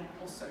 behaviour,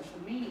 or social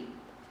meaning.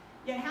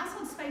 Yet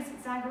household space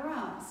at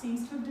Zagora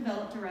seems to have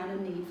developed around a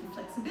need for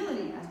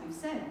flexibility, as we've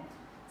said,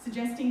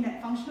 suggesting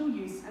that functional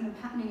use and the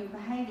patterning of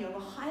behaviour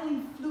were highly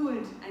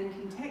fluid and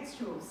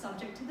contextual,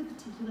 subject to the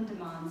particular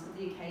demands of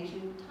the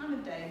occasion, time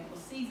of day, or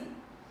season.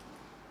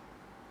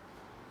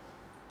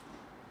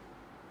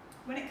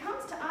 When it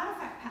comes to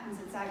artefact patterns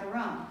at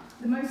Zagora,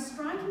 the most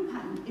striking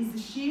pattern is the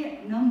sheer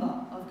number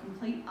of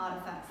complete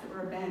artefacts that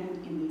were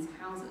abandoned in these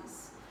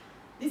houses.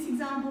 This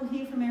example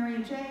here from Area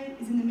J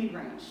is in the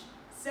mid-range.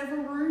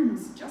 Several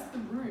rooms, just the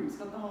rooms,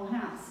 not the whole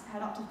house,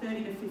 had up to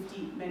 30 to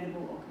 50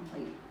 mendable or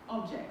complete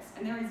objects,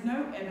 and there is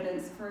no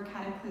evidence for a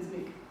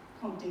cataclysmic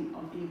prompting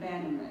of the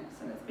abandonment,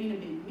 so it's been a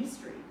big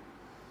mystery.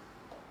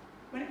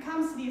 When it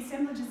comes to the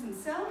assemblages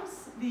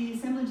themselves, the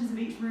assemblages of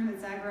each room at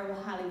Zagora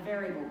were highly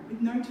variable, with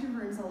no two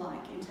rooms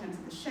alike in terms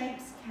of the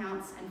shapes,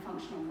 counts, and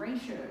functional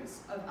ratios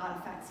of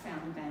artefacts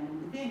found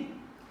abandoned within.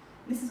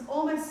 This is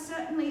almost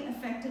certainly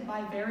affected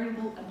by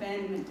variable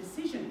abandonment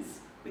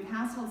decisions, with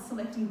households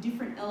selecting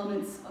different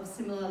elements of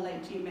similar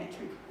late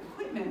geometric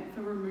equipment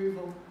for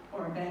removal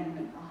or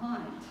abandonment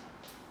behind.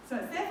 So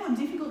it's therefore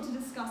difficult to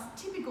discuss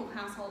typical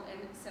household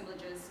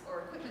assemblages or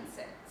equipment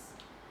sets.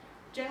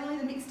 Generally,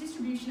 the mixed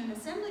distribution and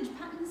assemblage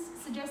patterns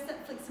suggest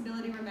that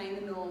flexibility remain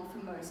the norm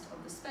for most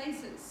of the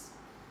spaces,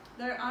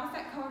 though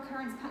artefact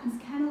co-occurrence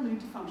patterns can allude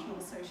to functional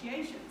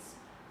associations.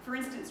 For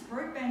instance,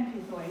 rope band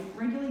pithoi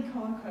regularly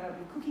co-occur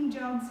with cooking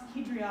jugs,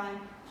 hydrii,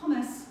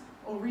 pomace,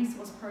 or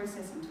resource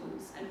processing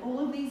tools, and all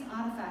of these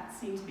artefacts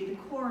seem to be the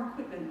core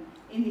equipment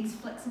in these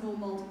flexible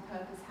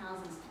multi-purpose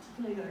houses,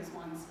 particularly those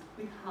ones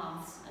with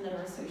hearths and that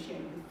are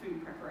associated with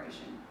food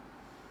preparation.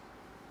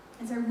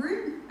 And so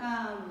room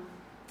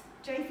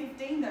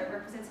J15, though,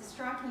 represents a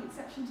striking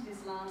exception to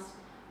this last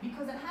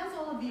because it has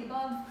all of the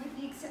above with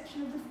the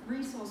exception of the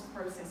resource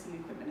processing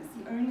equipment.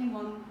 It's the only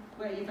one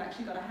where you've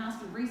actually got a house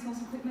with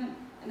resource equipment,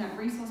 and that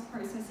resource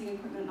processing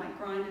equipment like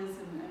grinders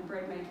and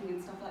bread making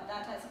and stuff like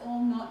that, that's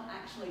all not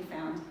actually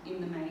found in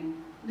the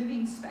main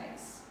living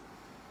space.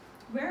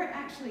 Where it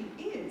actually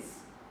is,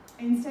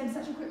 instead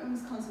such equipment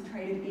was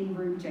concentrated in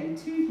room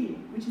J2 here,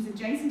 which is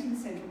adjacent to the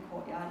central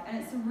courtyard, and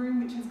it's a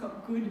room which has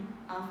got good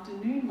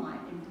afternoon light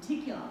in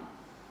particular,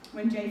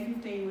 when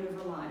J15 would have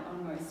relied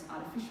on most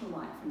artificial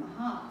light from the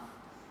hearth.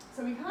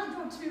 So we can't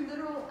draw too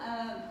literal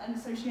an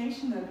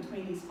association though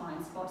between these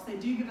fine spots. They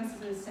do give us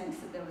a sense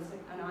that there was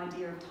an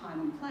idea of time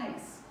and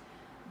place.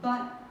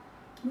 But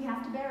we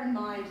have to bear in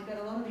mind that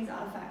a lot of these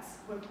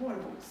artefacts were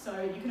portable, so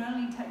you can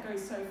only go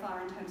so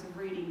far in terms of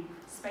reading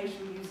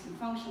spatial use and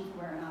function for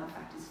where an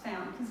artefact is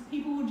found, because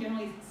people will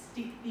generally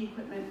stick the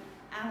equipment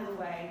out of the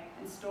way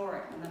and store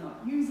it when they're not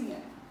using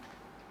it.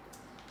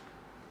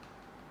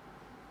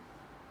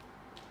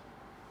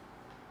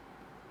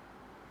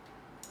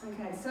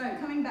 Okay, so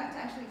coming back to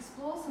actually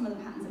explore some of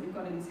the patterns that we've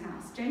got in this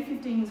house.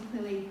 J15 was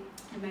clearly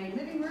the main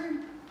living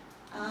room,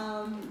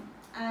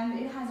 and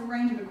it has a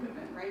range of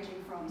equipment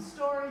ranging from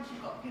storage,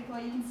 you've got people,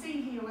 you can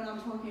see here what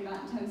I'm talking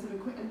about in terms of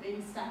equipment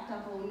being stacked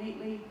up all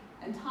neatly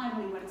and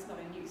tidily when it's not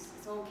in use.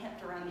 It's all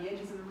kept around the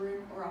edges of the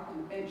room or up on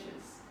the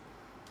benches.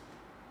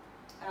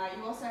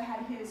 You also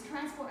had here this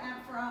transport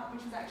amphora,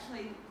 which is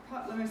actually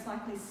most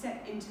likely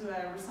set into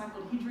a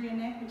recycled hydria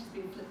neck, which has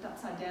been flipped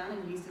upside down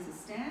and used as a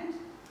stand.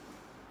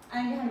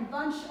 And you had a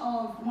bunch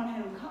of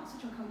one-handled cups,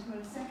 which I'll come to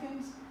in a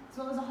second, as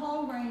well as a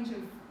whole range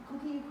of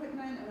cooking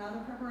equipment and other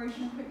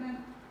preparation equipment,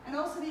 and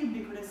also the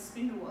ubiquitous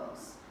spindle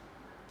wheels.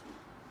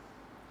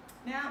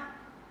 Now,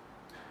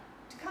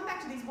 to come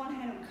back to these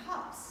one-handled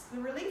cups, the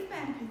relief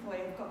band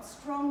pithoi have got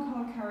strong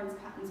co-occurrence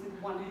patterns with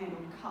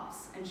one-handled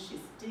cups and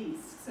schist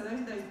discs. So those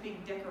are those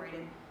big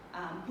decorated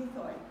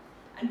pithoi.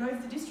 And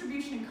both the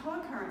distribution and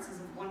co-occurrences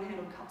of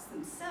one-handled cups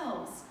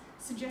themselves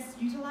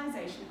suggest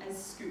utilization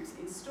as scoops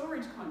in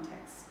storage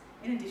contexts,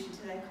 in addition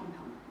to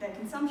their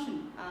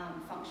consumption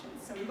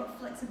functions. So we've got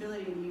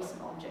flexibility in the use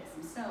of objects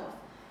themselves.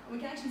 And we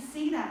can actually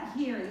see that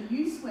here in the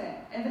use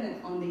where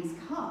evident on these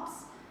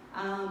cups,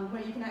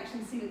 where you can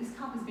actually see that this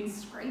cup has been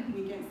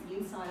scraping against the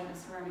inside of a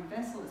ceramic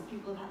vessel as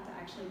people have had to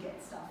actually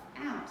get stuff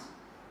out.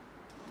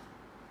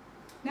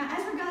 Now,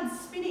 as regards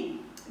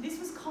spinning, this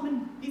was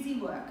common busy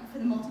work for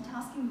the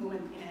multitasking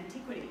woman in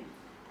antiquity,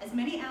 as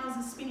many hours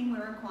of spinning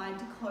were required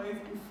to clothe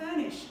and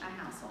furnish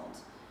a household,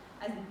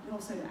 and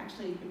also to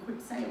actually equip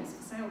sails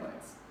for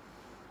sailboats.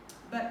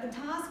 But the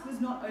task was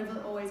not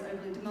always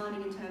overly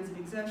demanding in terms of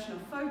exertion or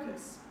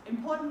focus.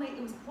 Importantly,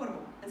 it was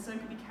portable, and so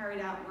could be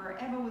carried out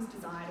wherever was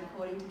desired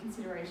according to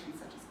considerations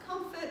such as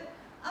comfort,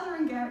 other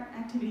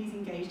activities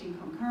engaged in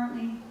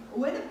concurrently, or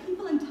whether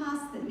people and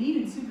tasks that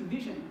needed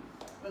supervision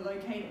were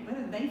located,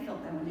 whether they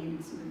felt they were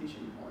needing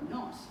supervision or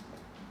not.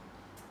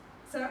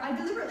 So I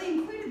deliberately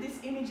included this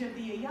image of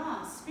the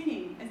yaya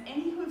spinning, as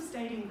any who have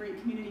stayed in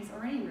Greek communities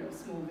or any real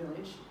small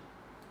village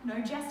know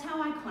just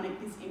how iconic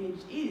this image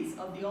is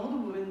of the older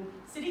woman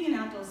sitting in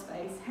outdoor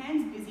space,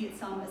 hands busy at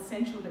some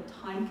essential but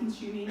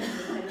time-consuming and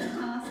repetitive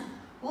task,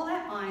 while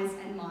their eyes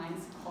and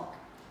minds clock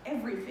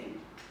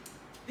everything.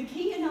 The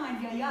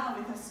keen-eyed yaya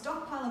with her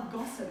stockpile of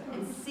gossip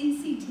and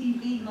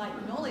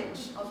CCTV-like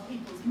knowledge of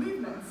people's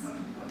movements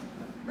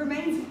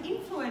remains an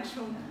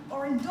influential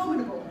or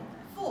indomitable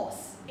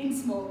force in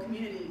small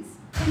communities,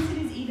 hence it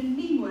is even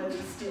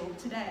meme-worthy still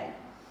today.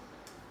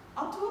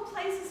 Outdoor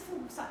places for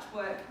such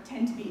work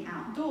tend to be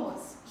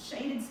outdoors,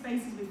 shaded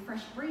spaces with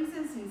fresh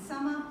breezes in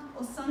summer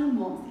or sun and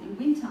warmth in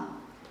winter.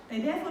 They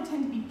therefore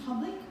tend to be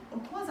public or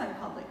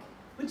quasi-public,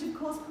 which of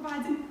course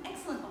provides an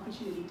excellent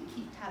opportunity to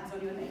keep tabs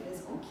on your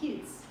neighbours or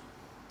kids.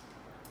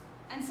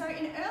 And so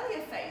in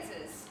earlier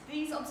phases,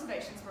 these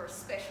observations were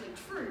especially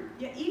true,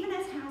 yet even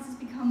as houses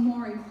become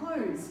more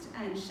enclosed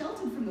and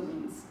sheltered from the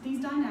winds,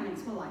 these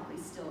dynamics were likely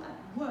still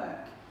at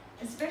work,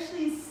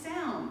 especially as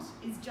sound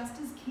is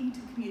just as key to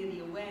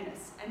community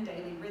awareness and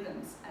daily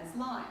rhythms as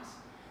light.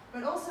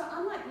 But also,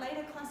 unlike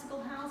later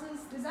classical houses,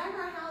 the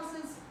Zagora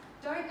houses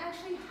don't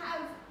actually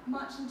have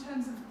much in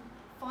terms of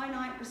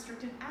finite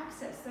restricted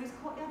access. Those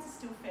courtyards are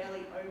still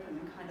fairly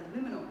open and kind of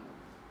liminal.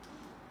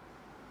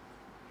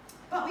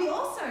 But we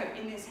also,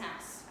 in this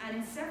house, and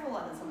in several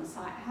others on the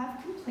site,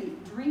 have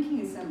complete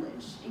drinking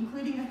assemblage,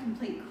 including a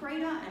complete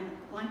crater and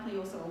likely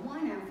also a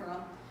wine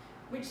amphora,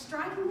 which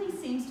strikingly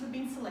seems to have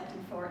been selected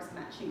for its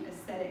matching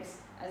aesthetics,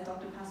 as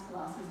Dr.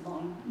 Paspalas has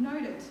long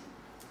noted.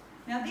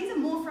 Now, these are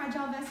more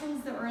fragile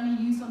vessels that were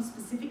only used on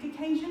specific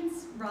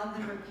occasions rather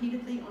than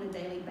repeatedly on a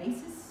daily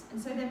basis,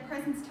 and so their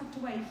presence tucked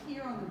away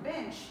here on the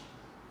bench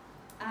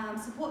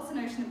supports the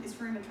notion that this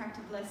room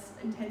attracted less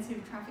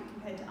intensive traffic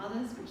compared to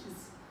others, which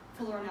is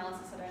fuller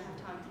analysis I don't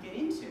have time to get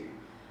into.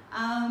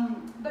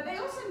 But they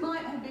also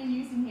might have been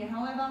used in here.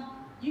 However,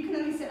 you can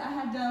only sit, I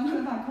had one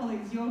of our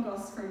colleagues,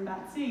 Yorgos from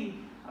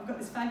Batsi, I've got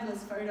this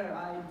fabulous photo,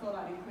 I thought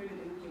I'd included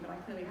it in here, but I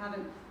clearly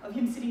haven't, of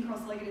him sitting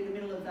cross-legged in the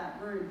middle of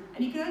that room.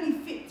 And you can only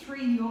fit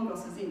 3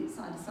 Yorgoses in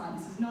side to side.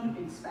 This is not a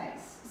big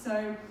space.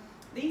 So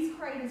these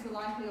craters were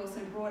likely also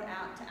brought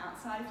out to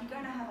outside. If you're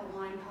going to have a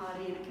wine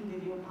party and a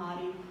convivial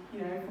party, you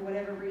know, for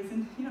whatever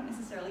reason, you're not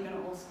necessarily going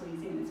to all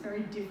squeeze in. It's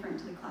very different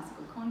to the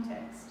classical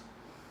context.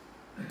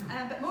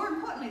 But more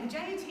importantly, the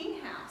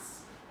J18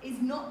 house is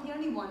not the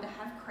only one to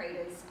have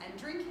craters and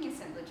drinking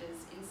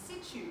assemblages in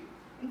situ.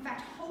 In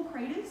fact, whole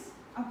craters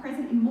are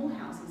present in more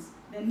houses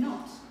than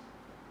not.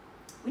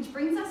 Which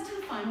brings us to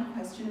the final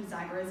question of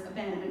Zagora's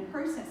abandonment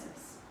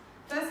processes.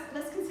 First,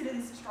 let's consider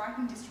the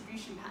striking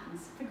distribution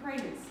patterns for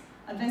craters.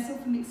 A vessel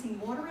for mixing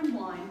water and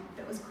wine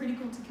that was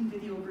critical to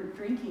convivial group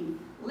drinking,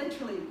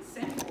 literally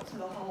central to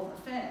the whole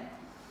affair.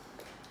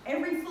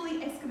 Every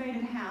fully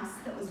excavated house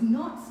that was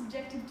not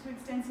subjected to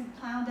extensive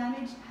plough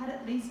damage had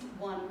at least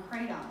one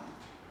crater.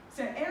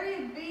 So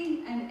area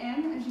B and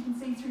M, as you can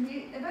see through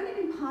here, they've only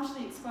been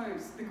partially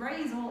exposed. The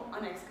grey is all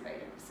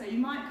unexcavated. So you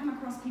might come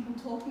across people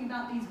talking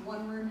about these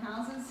one-room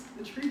houses.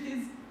 The truth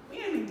is,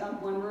 we only dug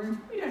one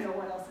room. We don't know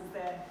what else is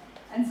there.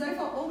 And so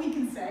far, all we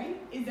can say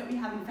is is that we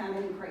haven't found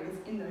any craters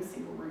in those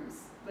single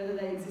rooms. Whether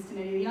they exist in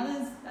any of the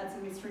others, that's a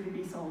mystery to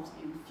be solved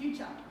in the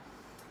future.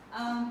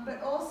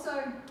 But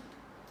also,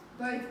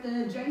 both the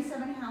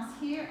J7 house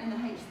here and the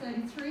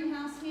H33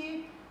 house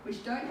here,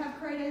 which don't have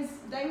craters,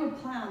 they were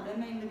ploughed. Their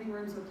main living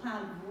rooms were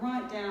ploughed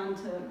right down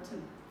to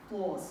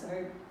floors,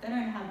 so they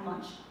don't have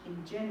much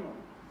in general.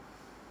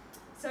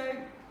 So,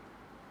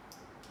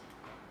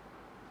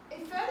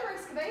 if further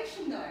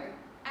excavation, though,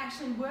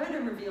 actually were to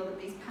reveal that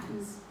these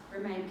patterns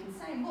remain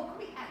consistent, what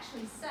could we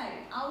actually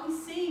say? Are we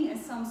seeing,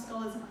 as some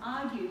scholars have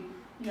argued,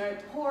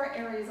 poorer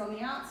areas on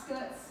the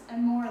outskirts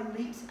and more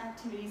elite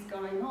activities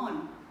going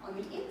on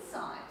the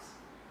inside?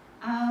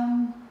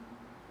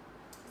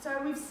 So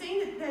we've seen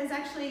that there's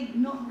actually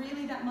not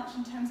really that much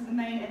in terms of the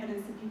main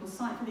evidence that people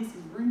cite for this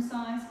is room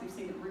size. We've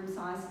seen that room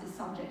size is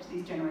subject to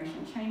these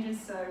generational changes,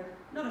 so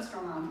not a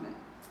strong argument.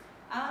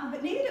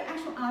 But neither do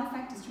actual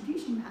artifact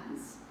distribution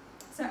patterns.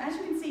 So as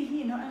you can see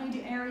here, not only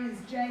do areas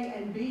J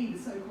and B, the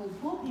so-called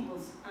poor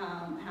people's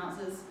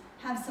houses,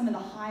 have some of the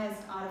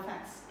highest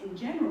artifacts in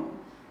general,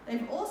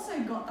 they've also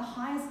got the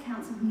highest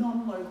counts of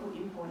non-local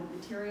imported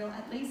material,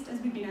 at least as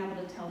we've been able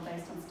to tell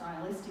based on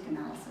stylistic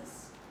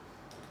analysis.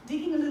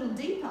 Digging a little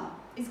deeper,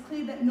 it's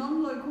clear that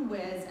non-local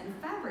wares and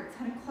fabrics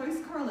had a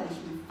close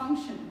correlation with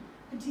function,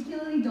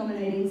 particularly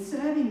dominating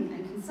serving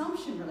and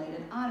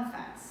consumption-related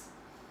artifacts.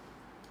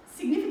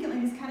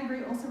 Significantly, this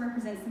category also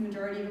represents the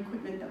majority of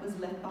equipment that was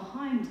left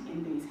behind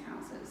in these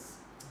houses.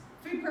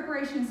 Food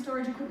preparation and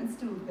storage equipment is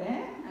still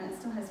there, and it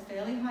still has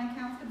fairly high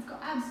counts, but it's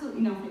got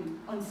absolutely nothing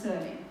on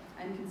serving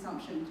and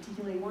consumption,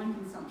 particularly wine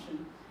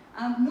consumption,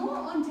 nor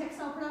on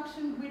textile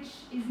production, which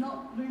is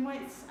not loom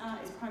weights,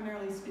 it's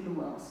primarily spindle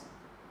wells.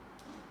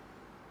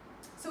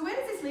 So where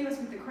does this leave us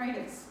with the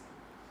craters?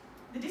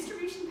 The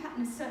distribution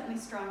pattern is certainly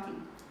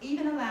striking,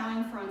 even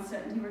allowing for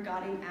uncertainty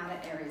regarding outer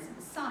areas of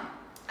the site.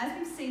 As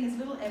we've seen, there's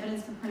little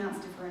evidence for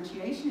pronounced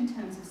differentiation in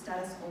terms of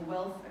status or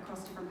wealth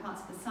across different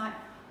parts of the site,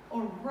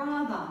 or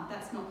rather,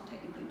 that's not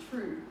technically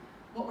true.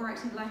 What we're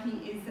actually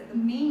lacking is that the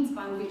means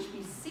by which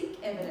we seek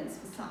evidence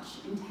for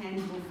such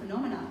intangible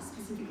phenomena,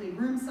 specifically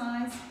room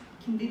size,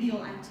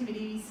 convivial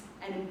activities,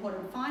 and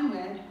imported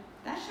fineware,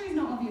 that shows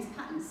no obvious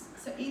patterns.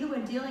 So either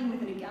we're dealing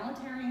with an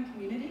egalitarian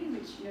community,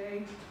 which,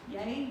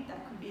 yay,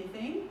 that could be a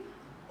thing,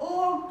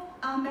 or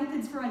our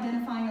methods for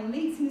identifying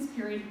elites in this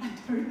period are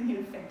totally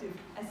ineffective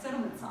as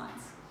settlement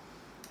sites.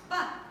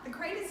 But the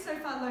craters so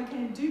far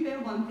located do bear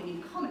one thing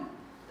in common.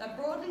 They're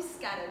broadly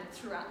scattered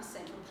throughout the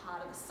central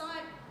part of the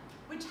site,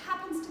 which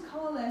happens to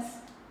coalesce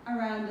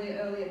around the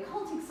earlier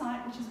cultic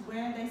site, which is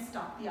where they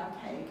stuck the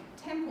archaic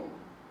temple.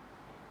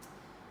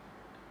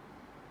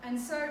 And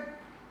so,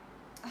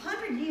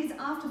 100 years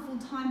after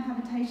full-time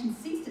habitation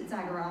ceased at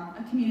Zagora,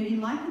 a community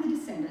like the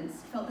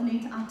descendants felt the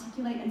need to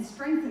articulate and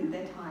strengthen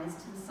their ties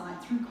to the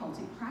site through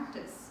cultic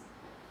practice.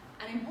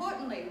 And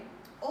importantly,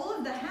 all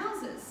of the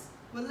houses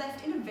were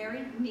left in a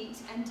very neat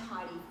and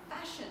tidy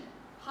fashion.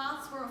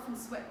 Hearths were often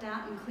swept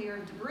out and clear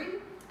of debris,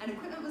 and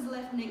equipment was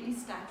left neatly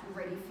stacked and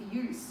ready for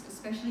use,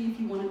 especially if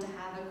you wanted to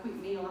have a quick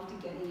meal after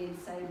getting in,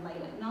 say,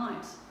 late at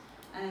night.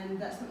 And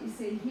that's what you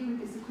see here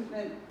with this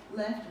equipment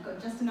left. You've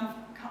got just enough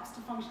cups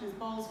to function as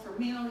bowls for a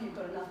meal, you've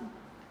got enough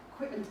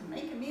equipment to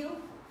make a meal,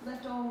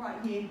 left all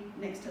right here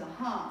next to the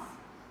hearth.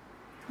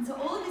 And so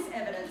all of this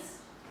evidence,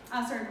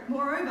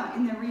 moreover,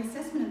 in their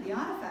reassessment of the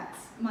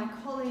artefacts, my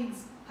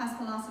colleagues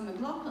Paspalas and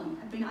McLaughlin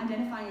have been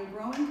identifying a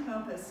growing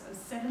corpus of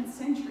 7th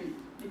century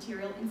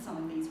material in some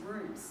of these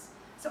rooms.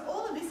 So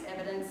all of this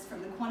evidence,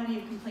 from the quantity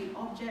of complete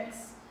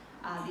objects,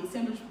 the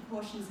assemblage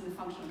proportions and the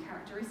functional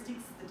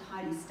characteristics, the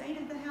tidy state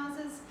of the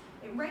houses,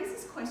 it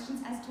raises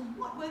questions as to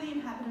what were the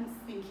inhabitants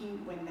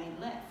thinking when they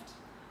left.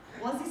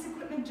 Was this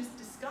equipment just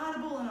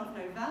discardable and of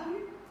no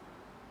value?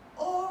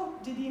 Or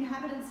did the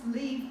inhabitants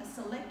leave a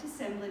select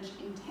assemblage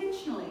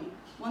intentionally,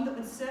 one that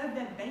would serve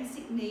their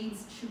basic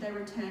needs should they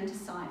return to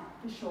site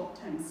for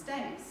short-term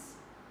stays?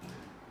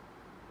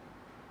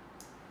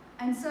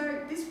 And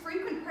so this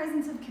frequent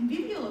presence of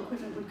convivial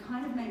equipment would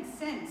kind of make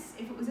sense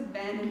if it was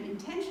abandoned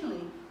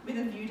intentionally with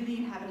a view to the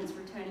inhabitants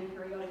returning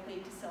periodically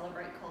to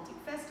celebrate cultic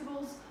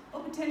festivals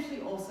or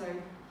potentially also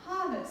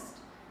harvest.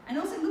 And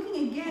also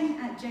looking again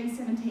at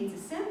J17's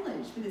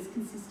assemblage with its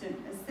consistent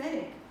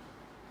aesthetic.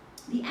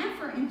 The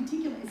amphora in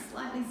particular is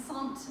slightly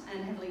slumped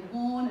and heavily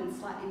worn and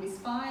slightly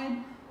misfired,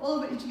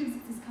 all of which gives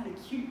it this kind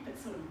of cute but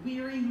sort of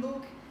weary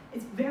look.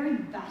 It's very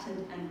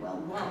battered and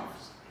well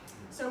loved.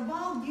 So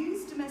while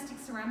used domestic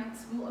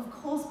ceramics will of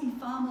course be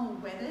far more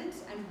weathered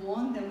and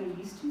worn than we're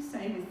used to,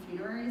 say with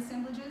funerary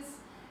assemblages,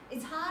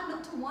 it's hard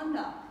not to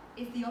wonder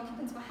if the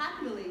occupants were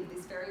happy to leave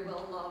this very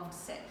well-loved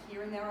set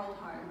here in their old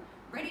home,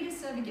 ready to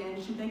serve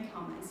again should they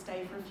come and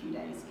stay for a few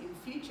days in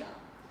the future.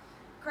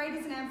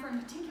 Craters and amphora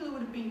in particular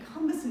would have been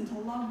cumbersome to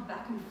lug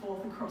back and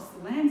forth across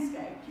the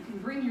landscape. You can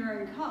bring your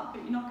own cup,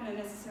 but you're not going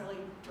to necessarily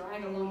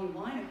drag along your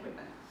wine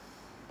equipment.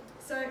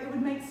 So it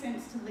would make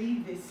sense to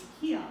leave this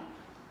here.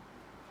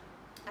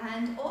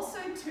 And also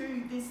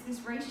to this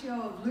ratio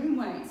of loom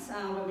weights,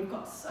 where we've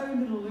got so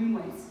little loom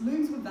weights.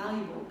 Looms were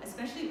valuable,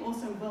 especially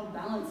also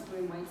well-balanced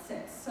loom weight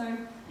sets. So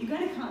you're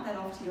going to cart that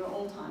off to your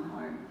all-time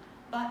home.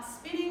 But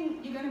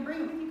spinning, you're going to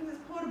bring it with you because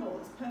it's portable.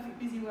 It's perfect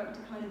busy work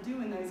to kind of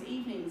do in those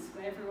evenings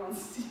when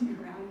everyone's sitting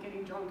around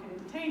getting drunk and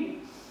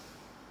entertaining.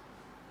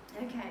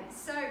 Okay,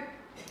 so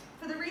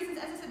for the reasons,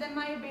 as I said, there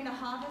may have been a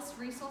harvest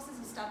resources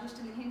established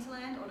in the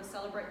hinterland or to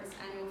celebrate this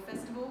annual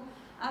festival.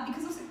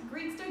 Because also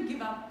Greeks don't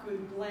give up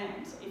good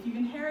land. If you've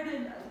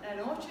inherited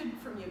an orchard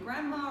from your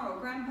grandma or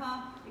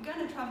grandpa, you're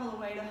going to travel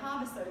away to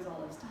harvest those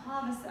olives, to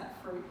harvest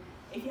that fruit.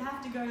 If you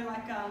have to go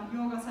like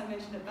Yorgos I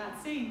mentioned at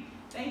Batsi,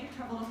 they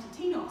travelled off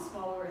to Tinos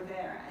while we were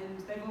there, and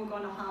they've all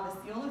gone to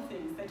harvest the olive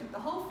things. They took the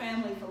whole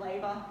family for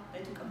labour, they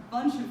took a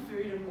bunch of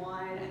food and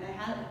wine, and they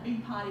had a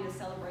big party to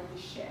celebrate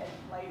this shared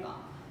labour.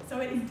 So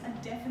it is a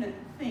definite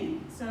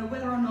thing. So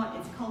whether or not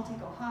it's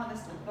cultic or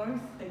harvest or both,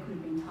 they could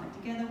have been tied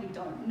together, we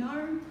don't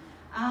know.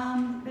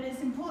 But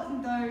it's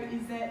important though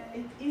is that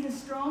it is a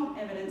strong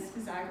evidence for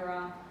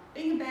Zagora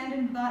being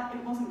abandoned, but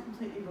it wasn't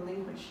completely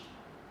relinquished.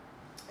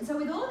 And so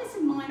with all of this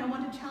in mind, I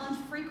want to challenge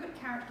frequent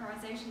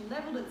characterisation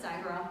levelled at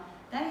Zagora,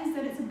 that is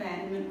that its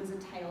abandonment was a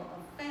tale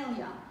of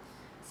failure.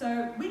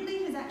 So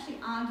Whitley has actually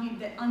argued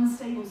that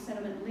unstable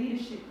settlement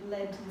leadership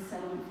led to the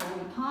settlement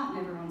falling apart and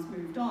everyone's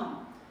moved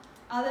on.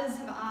 Others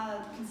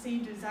have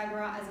conceived of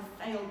Zagora as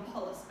a failed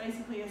polis,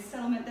 basically a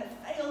settlement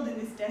that failed in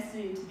this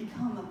destiny to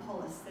become a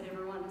polis that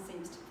everyone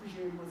seems to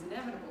presume was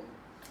inevitable.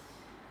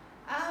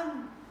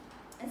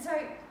 And so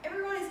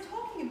everyone is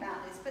talking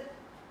about this, but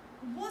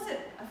was it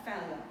a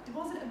failure?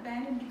 Was it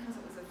abandoned because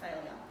it was a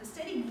failure? The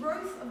steady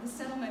growth of the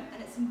settlement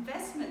and its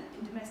investment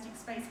in domestic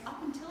space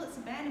up until its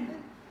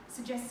abandonment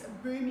suggests a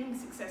booming,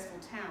 successful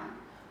town.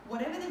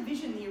 Whatever the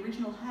vision the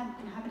original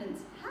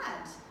inhabitants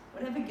had,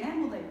 whatever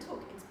gamble they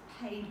took, it's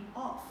paid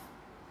off.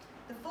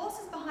 The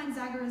forces behind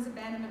Zagora's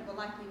abandonment were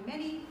likely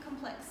many,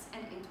 complex,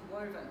 and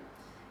interwoven.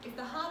 If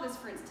the harvest,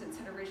 for instance,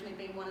 had originally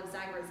been one of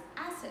Zagora's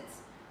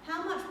assets,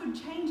 how much would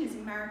changes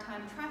in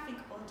maritime traffic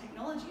or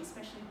technology,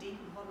 especially deep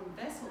and bottom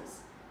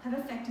vessels, have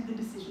affected the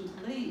decision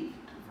to leave?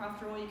 For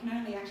after all, you can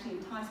only actually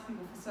entice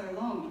people for so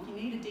long. If you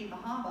need a deeper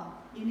harbour,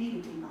 you need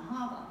a deeper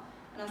harbour.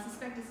 And I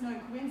suspect it's no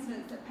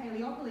coincidence that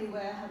Paleopoly,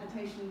 where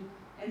habitation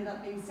ended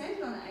up being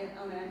centred on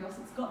Andros,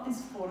 it's got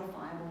this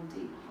fortifiable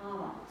deep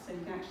harbour. So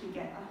you can actually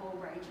get a whole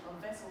range of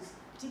vessels,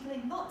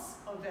 particularly lots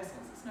of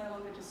vessels. It's no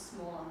longer just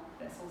smaller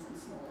vessels and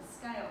smaller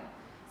scale.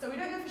 So we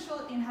don't know for sure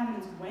that the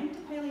inhabitants went to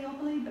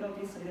Paleopoly, but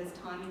obviously there's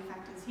timing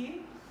factors here.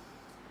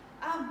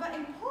 But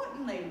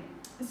importantly,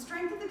 the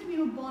strength of the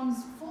communal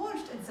bonds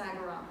forged at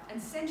Zagora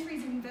and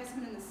centuries of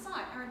investment in the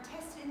site are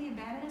attested in the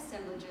abandoned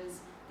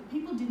assemblages that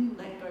people didn't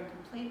let go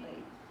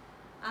completely.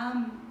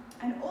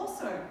 And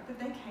also that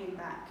they came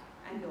back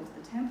and built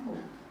the temple,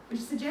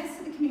 which suggests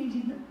that the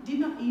community did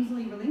not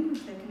easily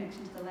relinquish their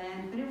connection to the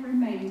land, but it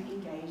remained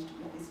engaged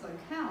with this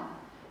locale.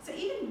 So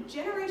even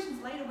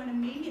generations later, when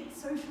immediate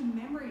social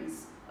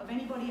memories of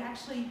anybody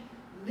actually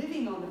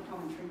living on the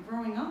promontory,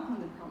 growing up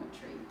on the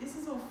promontory, this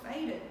is all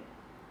faded.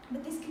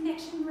 But this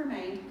connection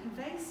remained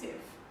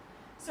pervasive.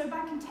 So by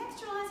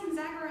contextualising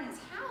Zagora and its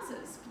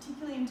houses,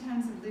 particularly in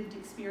terms of lived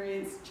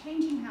experience,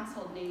 changing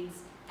household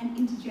needs, and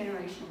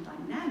intergenerational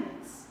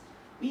dynamics,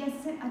 we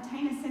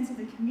attain a sense of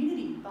the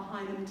community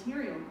behind the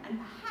material, and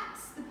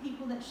perhaps the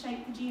people that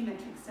shape the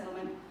geometric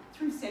settlement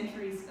through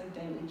centuries of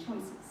daily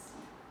choices.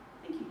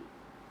 Thank you.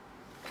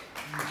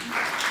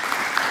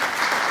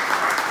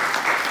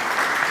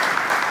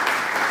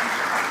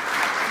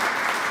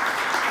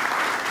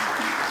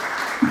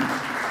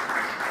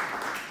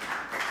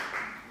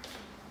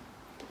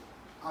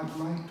 I'd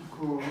like to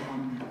call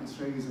on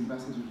Australia's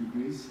Ambassador to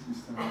Greece,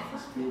 Mr.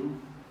 Paspalas, to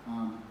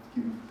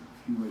give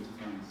a few words of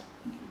thanks.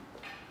 Thank you.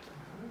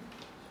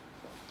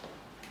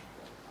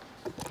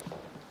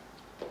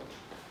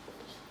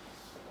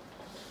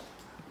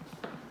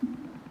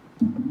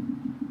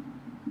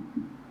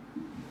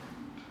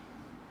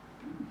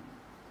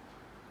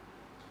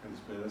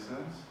 Καλησπέρα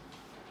σας.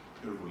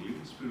 Χαίρομαι πολύ.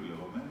 Σπύρο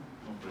λέγομαι.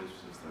 Είμαι πρέσβης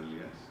της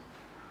Αυστραλίας.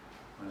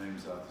 My name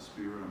is Arthur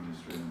Spiro. I'm an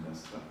Australian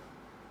ambassador.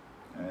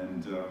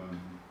 And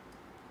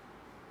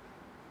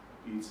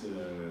it's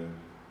a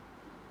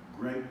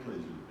great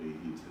pleasure to be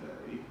here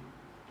today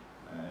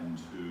and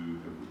to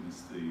have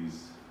witnessed these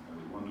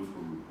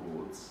wonderful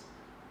reports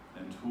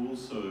and to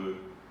also,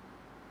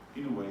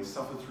 in a way,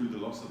 suffer through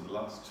the loss of the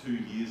last 2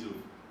 years of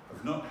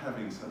not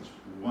having such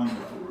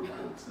wonderful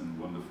reports and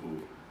wonderful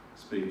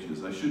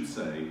speeches. I should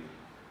say,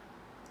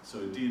 so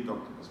dear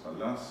Dr.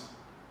 Paspalas,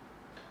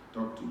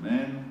 Dr.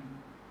 Mann,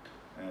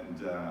 and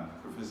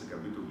Professor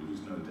Gabitoglou,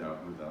 who's no doubt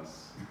with us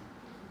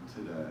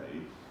today,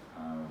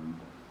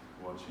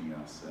 watching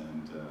us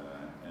and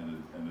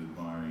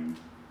admiring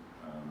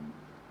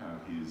how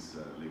his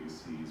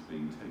legacy is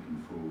being taken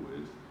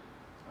forward.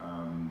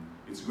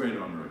 It's a great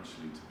honour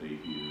actually to be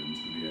here and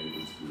to be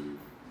able to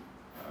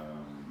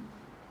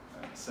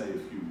say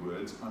a few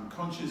words. I'm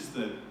conscious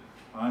that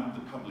I'm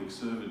the public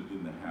servant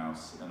in the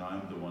House and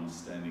I'm the one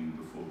standing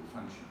before the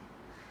function.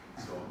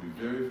 So I'll be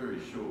very,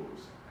 very short.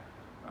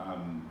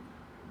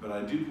 But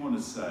I did want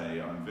to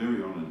say I'm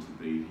very honoured to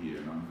be here,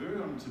 and I'm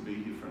very honoured to be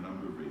here for a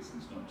number of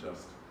reasons, not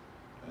just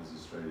as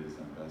Australia's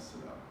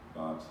ambassador,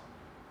 but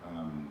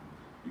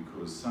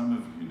because some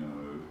of you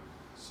know,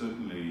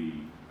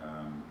 certainly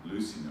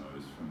Lucy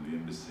knows from the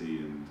embassy,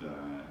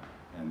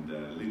 and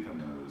Lita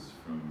knows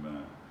from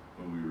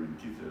when we were in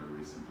Kitha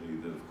recently,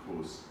 that of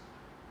course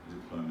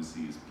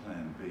diplomacy is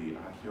plan B,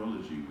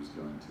 archaeology was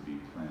going to be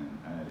plan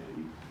A,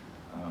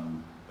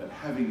 but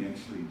having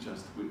actually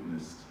just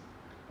witnessed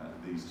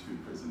these two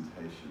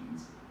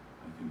presentations,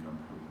 I think I'm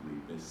probably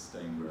best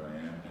staying where I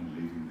am and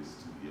leaving this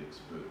to the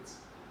experts.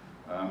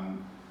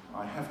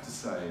 I have to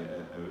say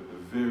a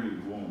very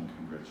warm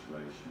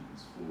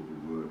congratulations for the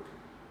work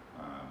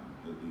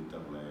that the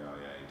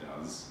AAIA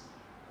does,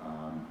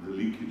 the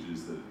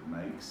linkages that it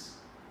makes,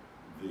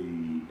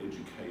 the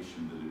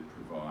education that it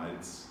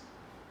provides,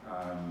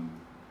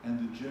 and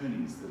the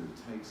journeys that it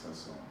takes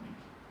us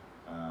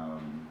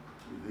on,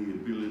 the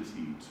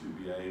ability to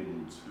be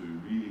able to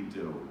really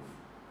delve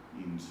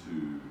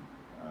into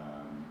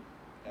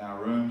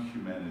our own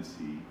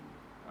humanity,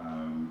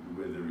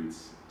 whether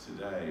it's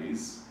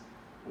today's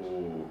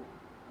or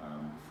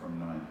from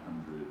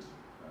 900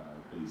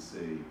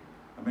 BC.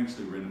 I'm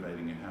actually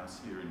renovating a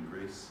house here in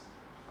Greece.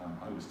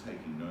 I was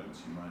taking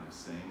notes, you might have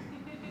seen.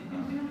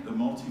 The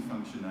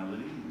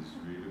multifunctionality is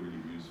really,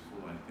 really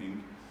useful, I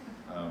think.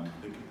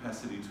 The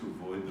capacity to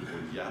avoid the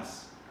word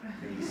yas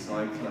in the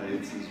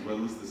cyclades as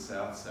well as the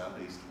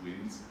south-southeast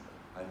winds,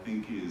 I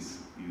think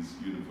is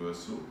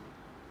universal.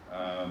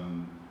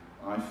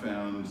 I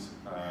found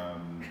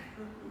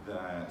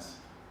that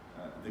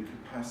the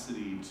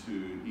capacity to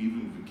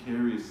even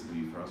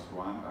vicariously, for us who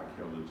aren't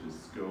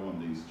archaeologists, go on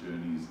these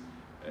journeys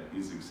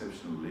is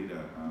exceptional.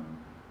 Lida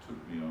took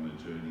me on a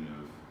journey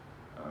of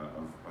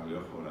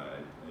Paleochora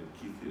at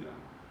Kithira,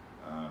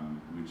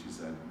 which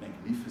is a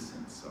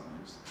magnificent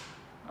site.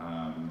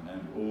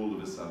 And all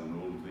of a sudden,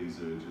 all of these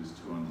urges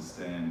to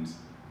understand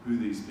who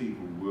these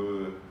people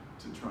were,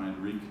 to try and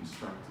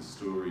reconstruct the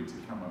story, to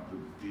come up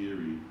with a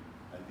theory,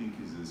 I think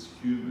is as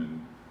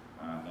human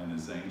and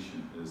as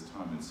ancient as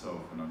time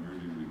itself. And I'm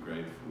really, really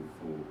grateful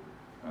for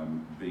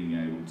being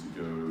able to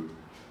go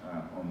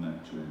on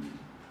that journey.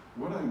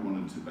 What I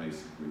wanted to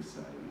basically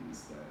say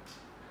is that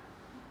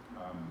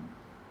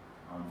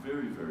I'm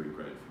very, very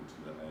grateful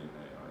to the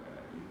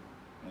AAIA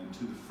and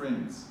to the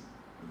friends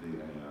of the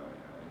AAIA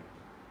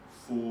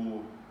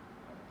for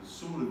the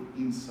sort of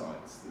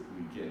insights that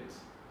we get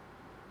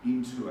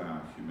into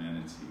our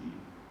humanity,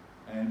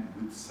 and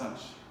with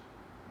such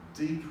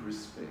deep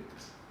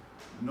respect,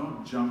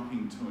 not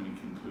jumping to any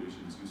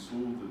conclusions. You saw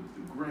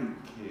the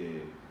great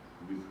care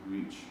with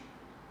which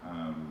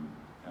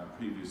our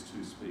previous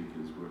two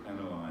speakers were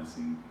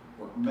analysing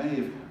what may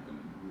have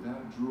happened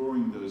without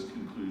drawing those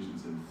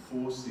conclusions and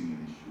forcing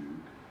an issue,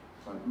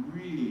 but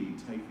really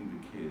taking the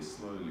care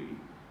slowly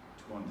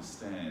to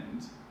understand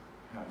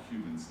how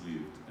humans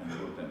lived and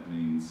what that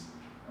means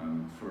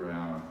for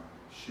our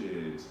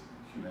shared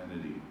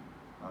humanity.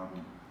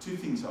 Two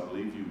things I'll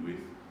leave you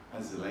with.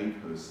 As a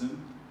layperson,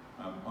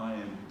 I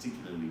am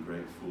particularly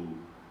grateful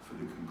for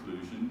the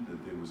conclusion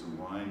that there was a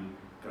wine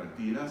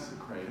gratiras, a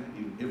crater,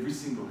 in every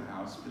single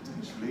house,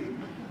 potentially.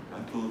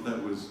 I thought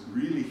that was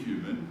really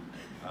human,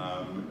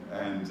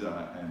 and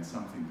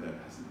something that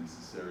hasn't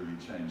necessarily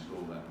changed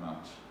all that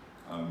much.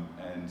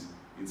 And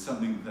it's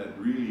something that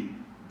really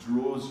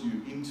draws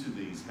you into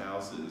these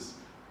houses,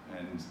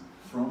 and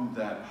from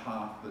that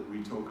hearth that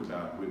we talk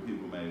about, where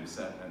people may have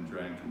sat and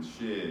drank and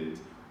shared,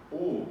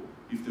 or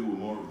if there were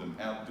more of them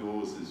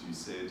outdoors, as you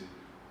said,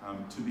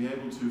 to be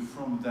able to,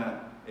 from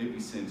that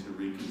epicenter,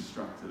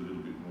 reconstruct a little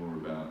bit more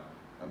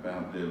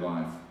about their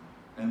life.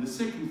 And the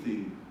second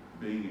thing,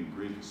 being a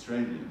Greek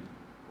Australian,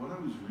 what I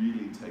was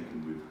really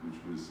taken with,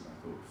 which was, I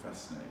thought,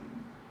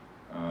 fascinating,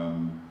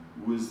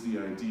 was the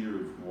idea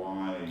of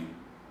why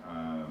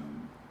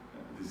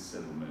this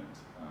settlement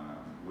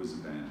was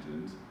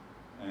abandoned,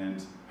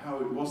 and how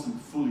it wasn't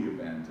fully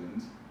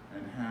abandoned,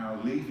 and how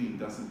leaving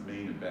doesn't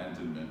mean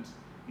abandonment.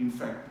 In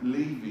fact,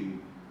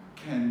 leaving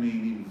can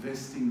mean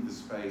investing the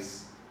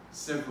space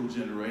several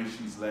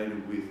generations later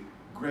with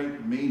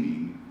great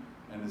meaning.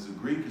 And as a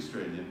Greek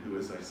Australian, who,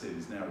 as I said,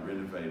 is now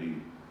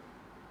renovating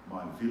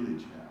my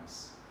village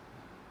house,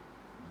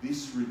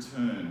 this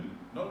return,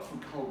 not for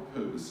cult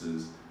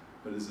purposes,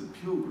 but as a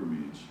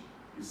pilgrimage,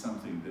 is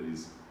something that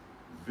is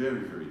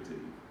very, very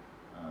deep,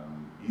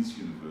 is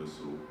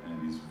universal,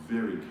 and is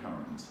very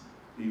current,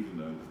 even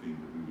though the thing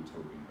that we were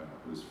talking about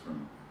was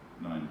from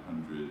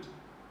 900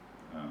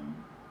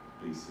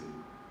 BC.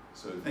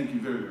 So thank you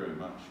very, very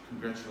much.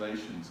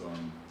 Congratulations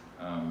on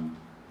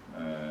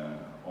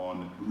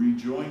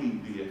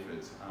rejoining the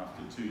effort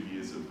after 2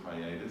 years of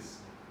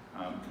hiatus.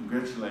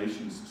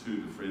 Congratulations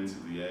to the friends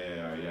of the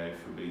AAIA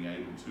for being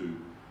able to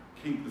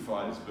keep the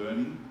fires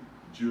burning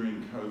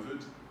during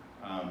COVID.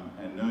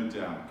 And no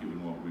doubt,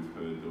 given what we've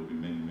heard, there'll be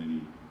many,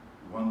 many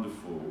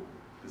wonderful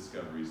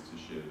discoveries to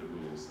share that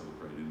we'll all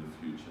celebrate in the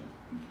future.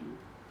 Thank you.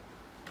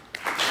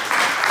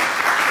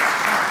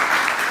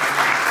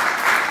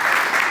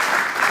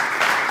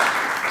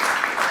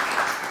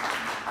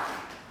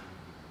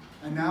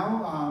 And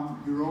now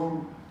you're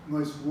all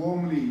most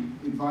warmly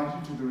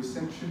invited to the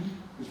reception,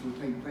 which will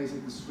take place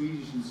at the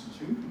Swedish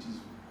Institute, which is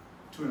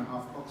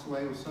 2.5 blocks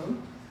away or so.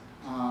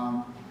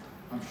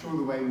 I'm sure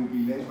the way will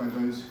be led by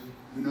those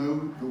who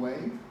know the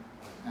way,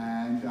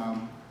 and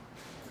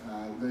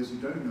those who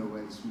don't know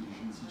where the Swedish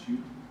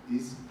Institute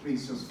is,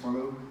 please just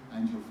follow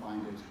and you'll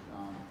find it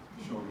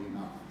shortly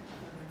enough.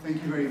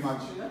 Thank you very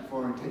much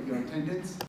for your attendance.